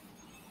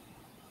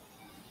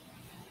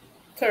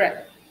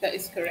 Correct. That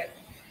is correct.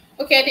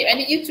 Okay, Adib, I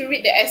need you to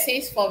read the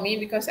essays for me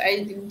because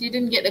I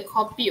didn't get a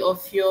copy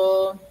of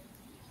your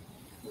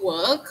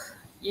work.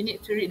 You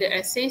need to read the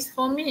essays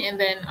for me and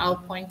then I'll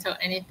point out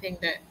anything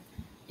that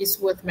is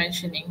worth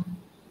mentioning.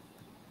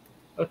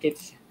 Okay.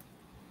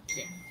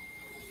 Okay.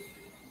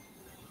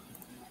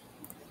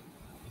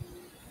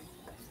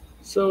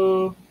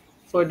 So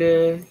for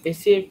the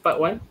essay part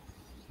 1,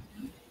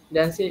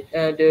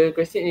 the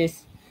question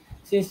is,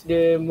 since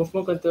the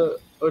movement control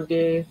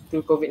order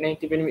to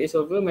COVID-19 pandemic is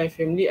over, my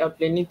family are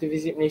planning to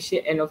visit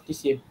Malaysia end of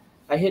this year.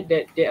 I heard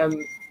that there are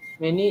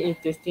many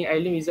interesting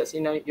island resorts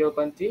in your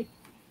country.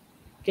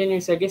 Can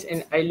you suggest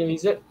an island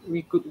resort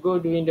we could go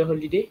during the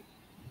holiday?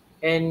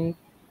 And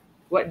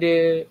what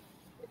the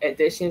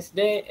attractions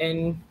there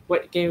and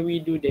what can we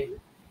do there?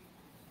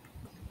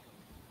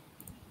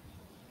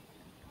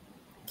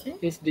 Okay.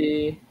 Here's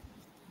the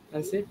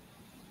answer.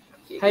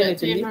 Okay, Hi got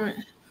to Natalie.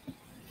 information.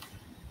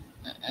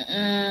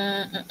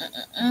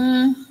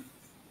 Uh.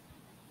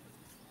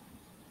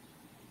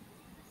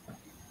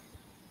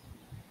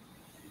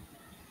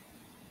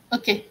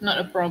 Okay, not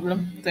a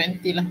problem.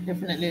 20 lah,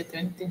 definitely a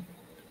 20.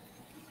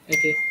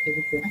 Okay,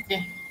 thank you.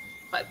 Okay,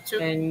 part 2.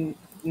 And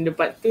in the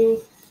part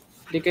 2,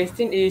 the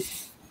question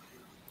is,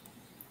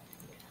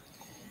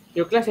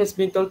 your class has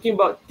been talking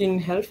about teen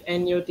health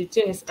and your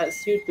teacher has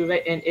asked you to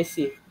write an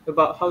essay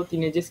about how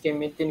teenagers can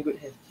maintain good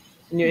health.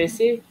 In your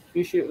essay,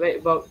 you should write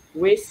about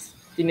ways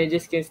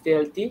teenagers can stay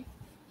healthy,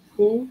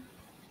 who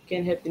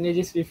can help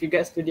teenagers with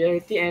regards to their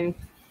healthy, and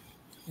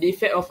the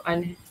effect of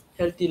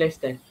unhealthy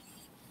lifestyle.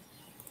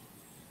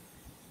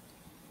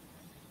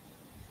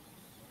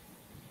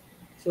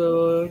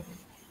 So,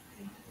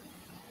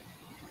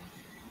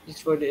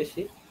 this for the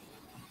essay.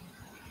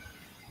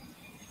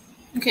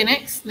 Okay,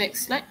 next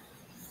slide.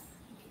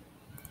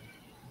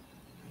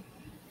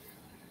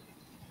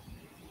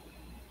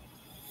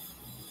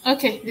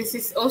 Okay, this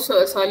is also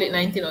a solid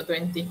 19 or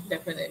 20,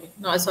 definitely.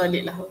 Not a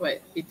solid lah,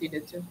 but between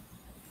the two.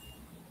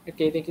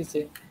 Okay, thank you,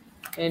 sir.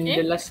 And Okay,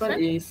 the last next one one.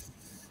 is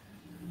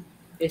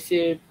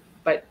essay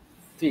part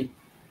 3.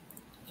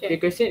 The Okay.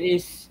 question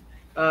is,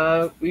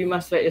 we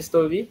must write a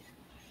story,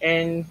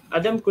 and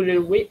Adam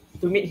couldn't wait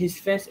to meet his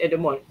friends at the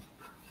mall.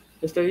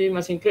 The story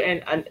must include an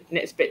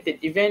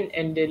unexpected event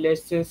and the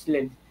lessons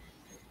learned.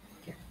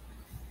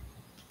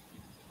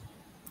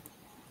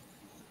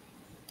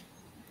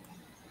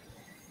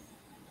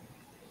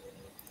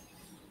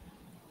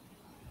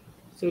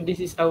 So this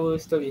is our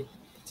story.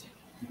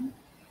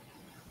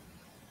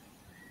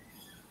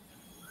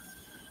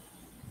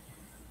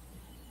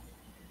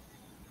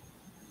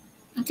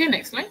 Okay,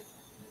 next slide.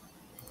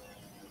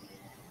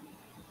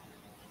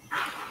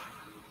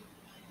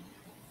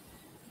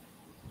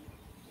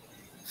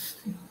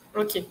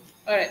 Okay,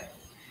 all right.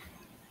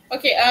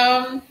 Okay,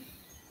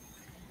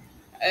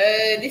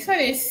 this one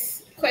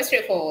is quite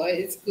straightforward.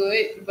 It's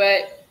good,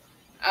 but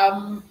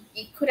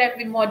it could have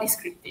been more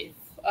descriptive.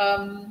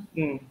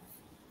 Hmm.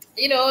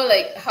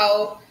 Like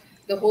how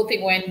the whole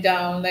thing went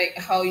down, like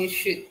how you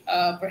should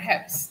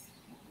perhaps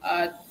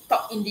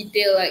talk in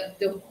detail, like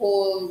the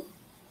whole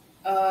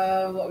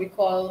what we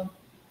call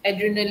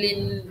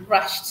adrenaline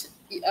rushed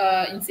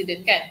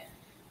incident, can.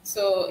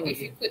 So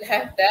if you could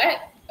have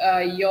that,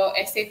 your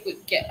essay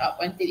could get up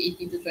until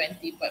 18 to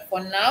 20. But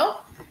for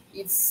now,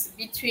 it's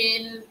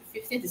between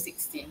 15 to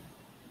 16.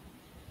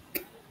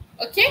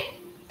 Okay,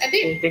 I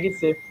Okay, think. take it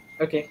safe.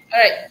 Okay. All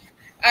right.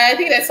 I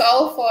think that's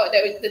all for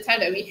the time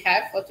that we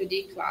have for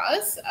today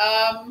class.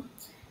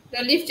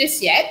 Don't leave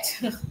just yet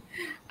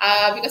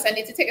because I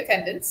need to take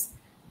attendance.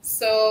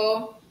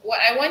 So what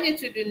I want you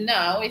to do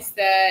now is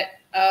that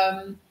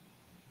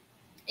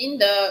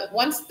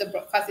once the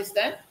broadcast is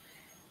done,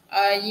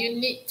 you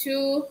need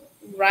to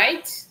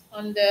write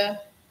on the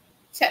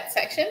chat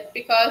section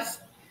because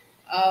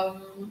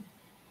the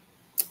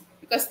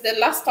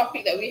last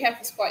topic that we have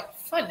is quite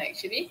fun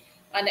actually,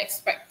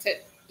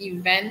 unexpected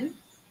event.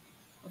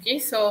 Okay,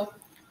 so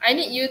I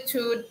need you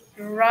to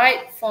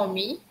write for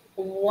me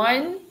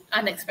one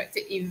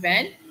unexpected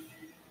event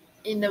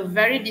in a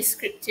very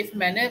descriptive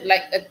manner,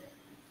 like a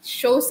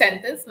show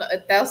sentence, not a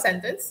tell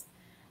sentence,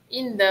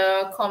 in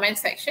the comment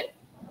section.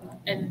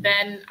 And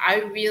then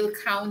I will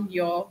count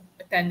your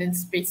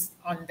attendance based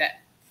on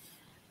that.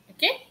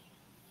 Okay?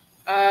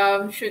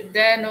 Should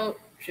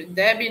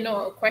there be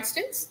no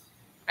questions?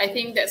 I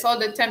think that's all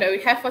the time that we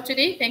have for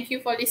today. Thank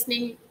you for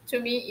listening to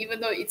me, even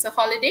though it's a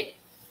holiday.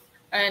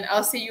 And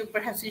I'll see you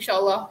perhaps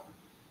inshallah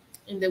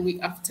in the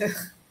week after.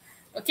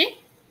 Okay?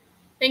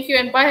 Thank you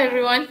and bye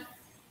everyone.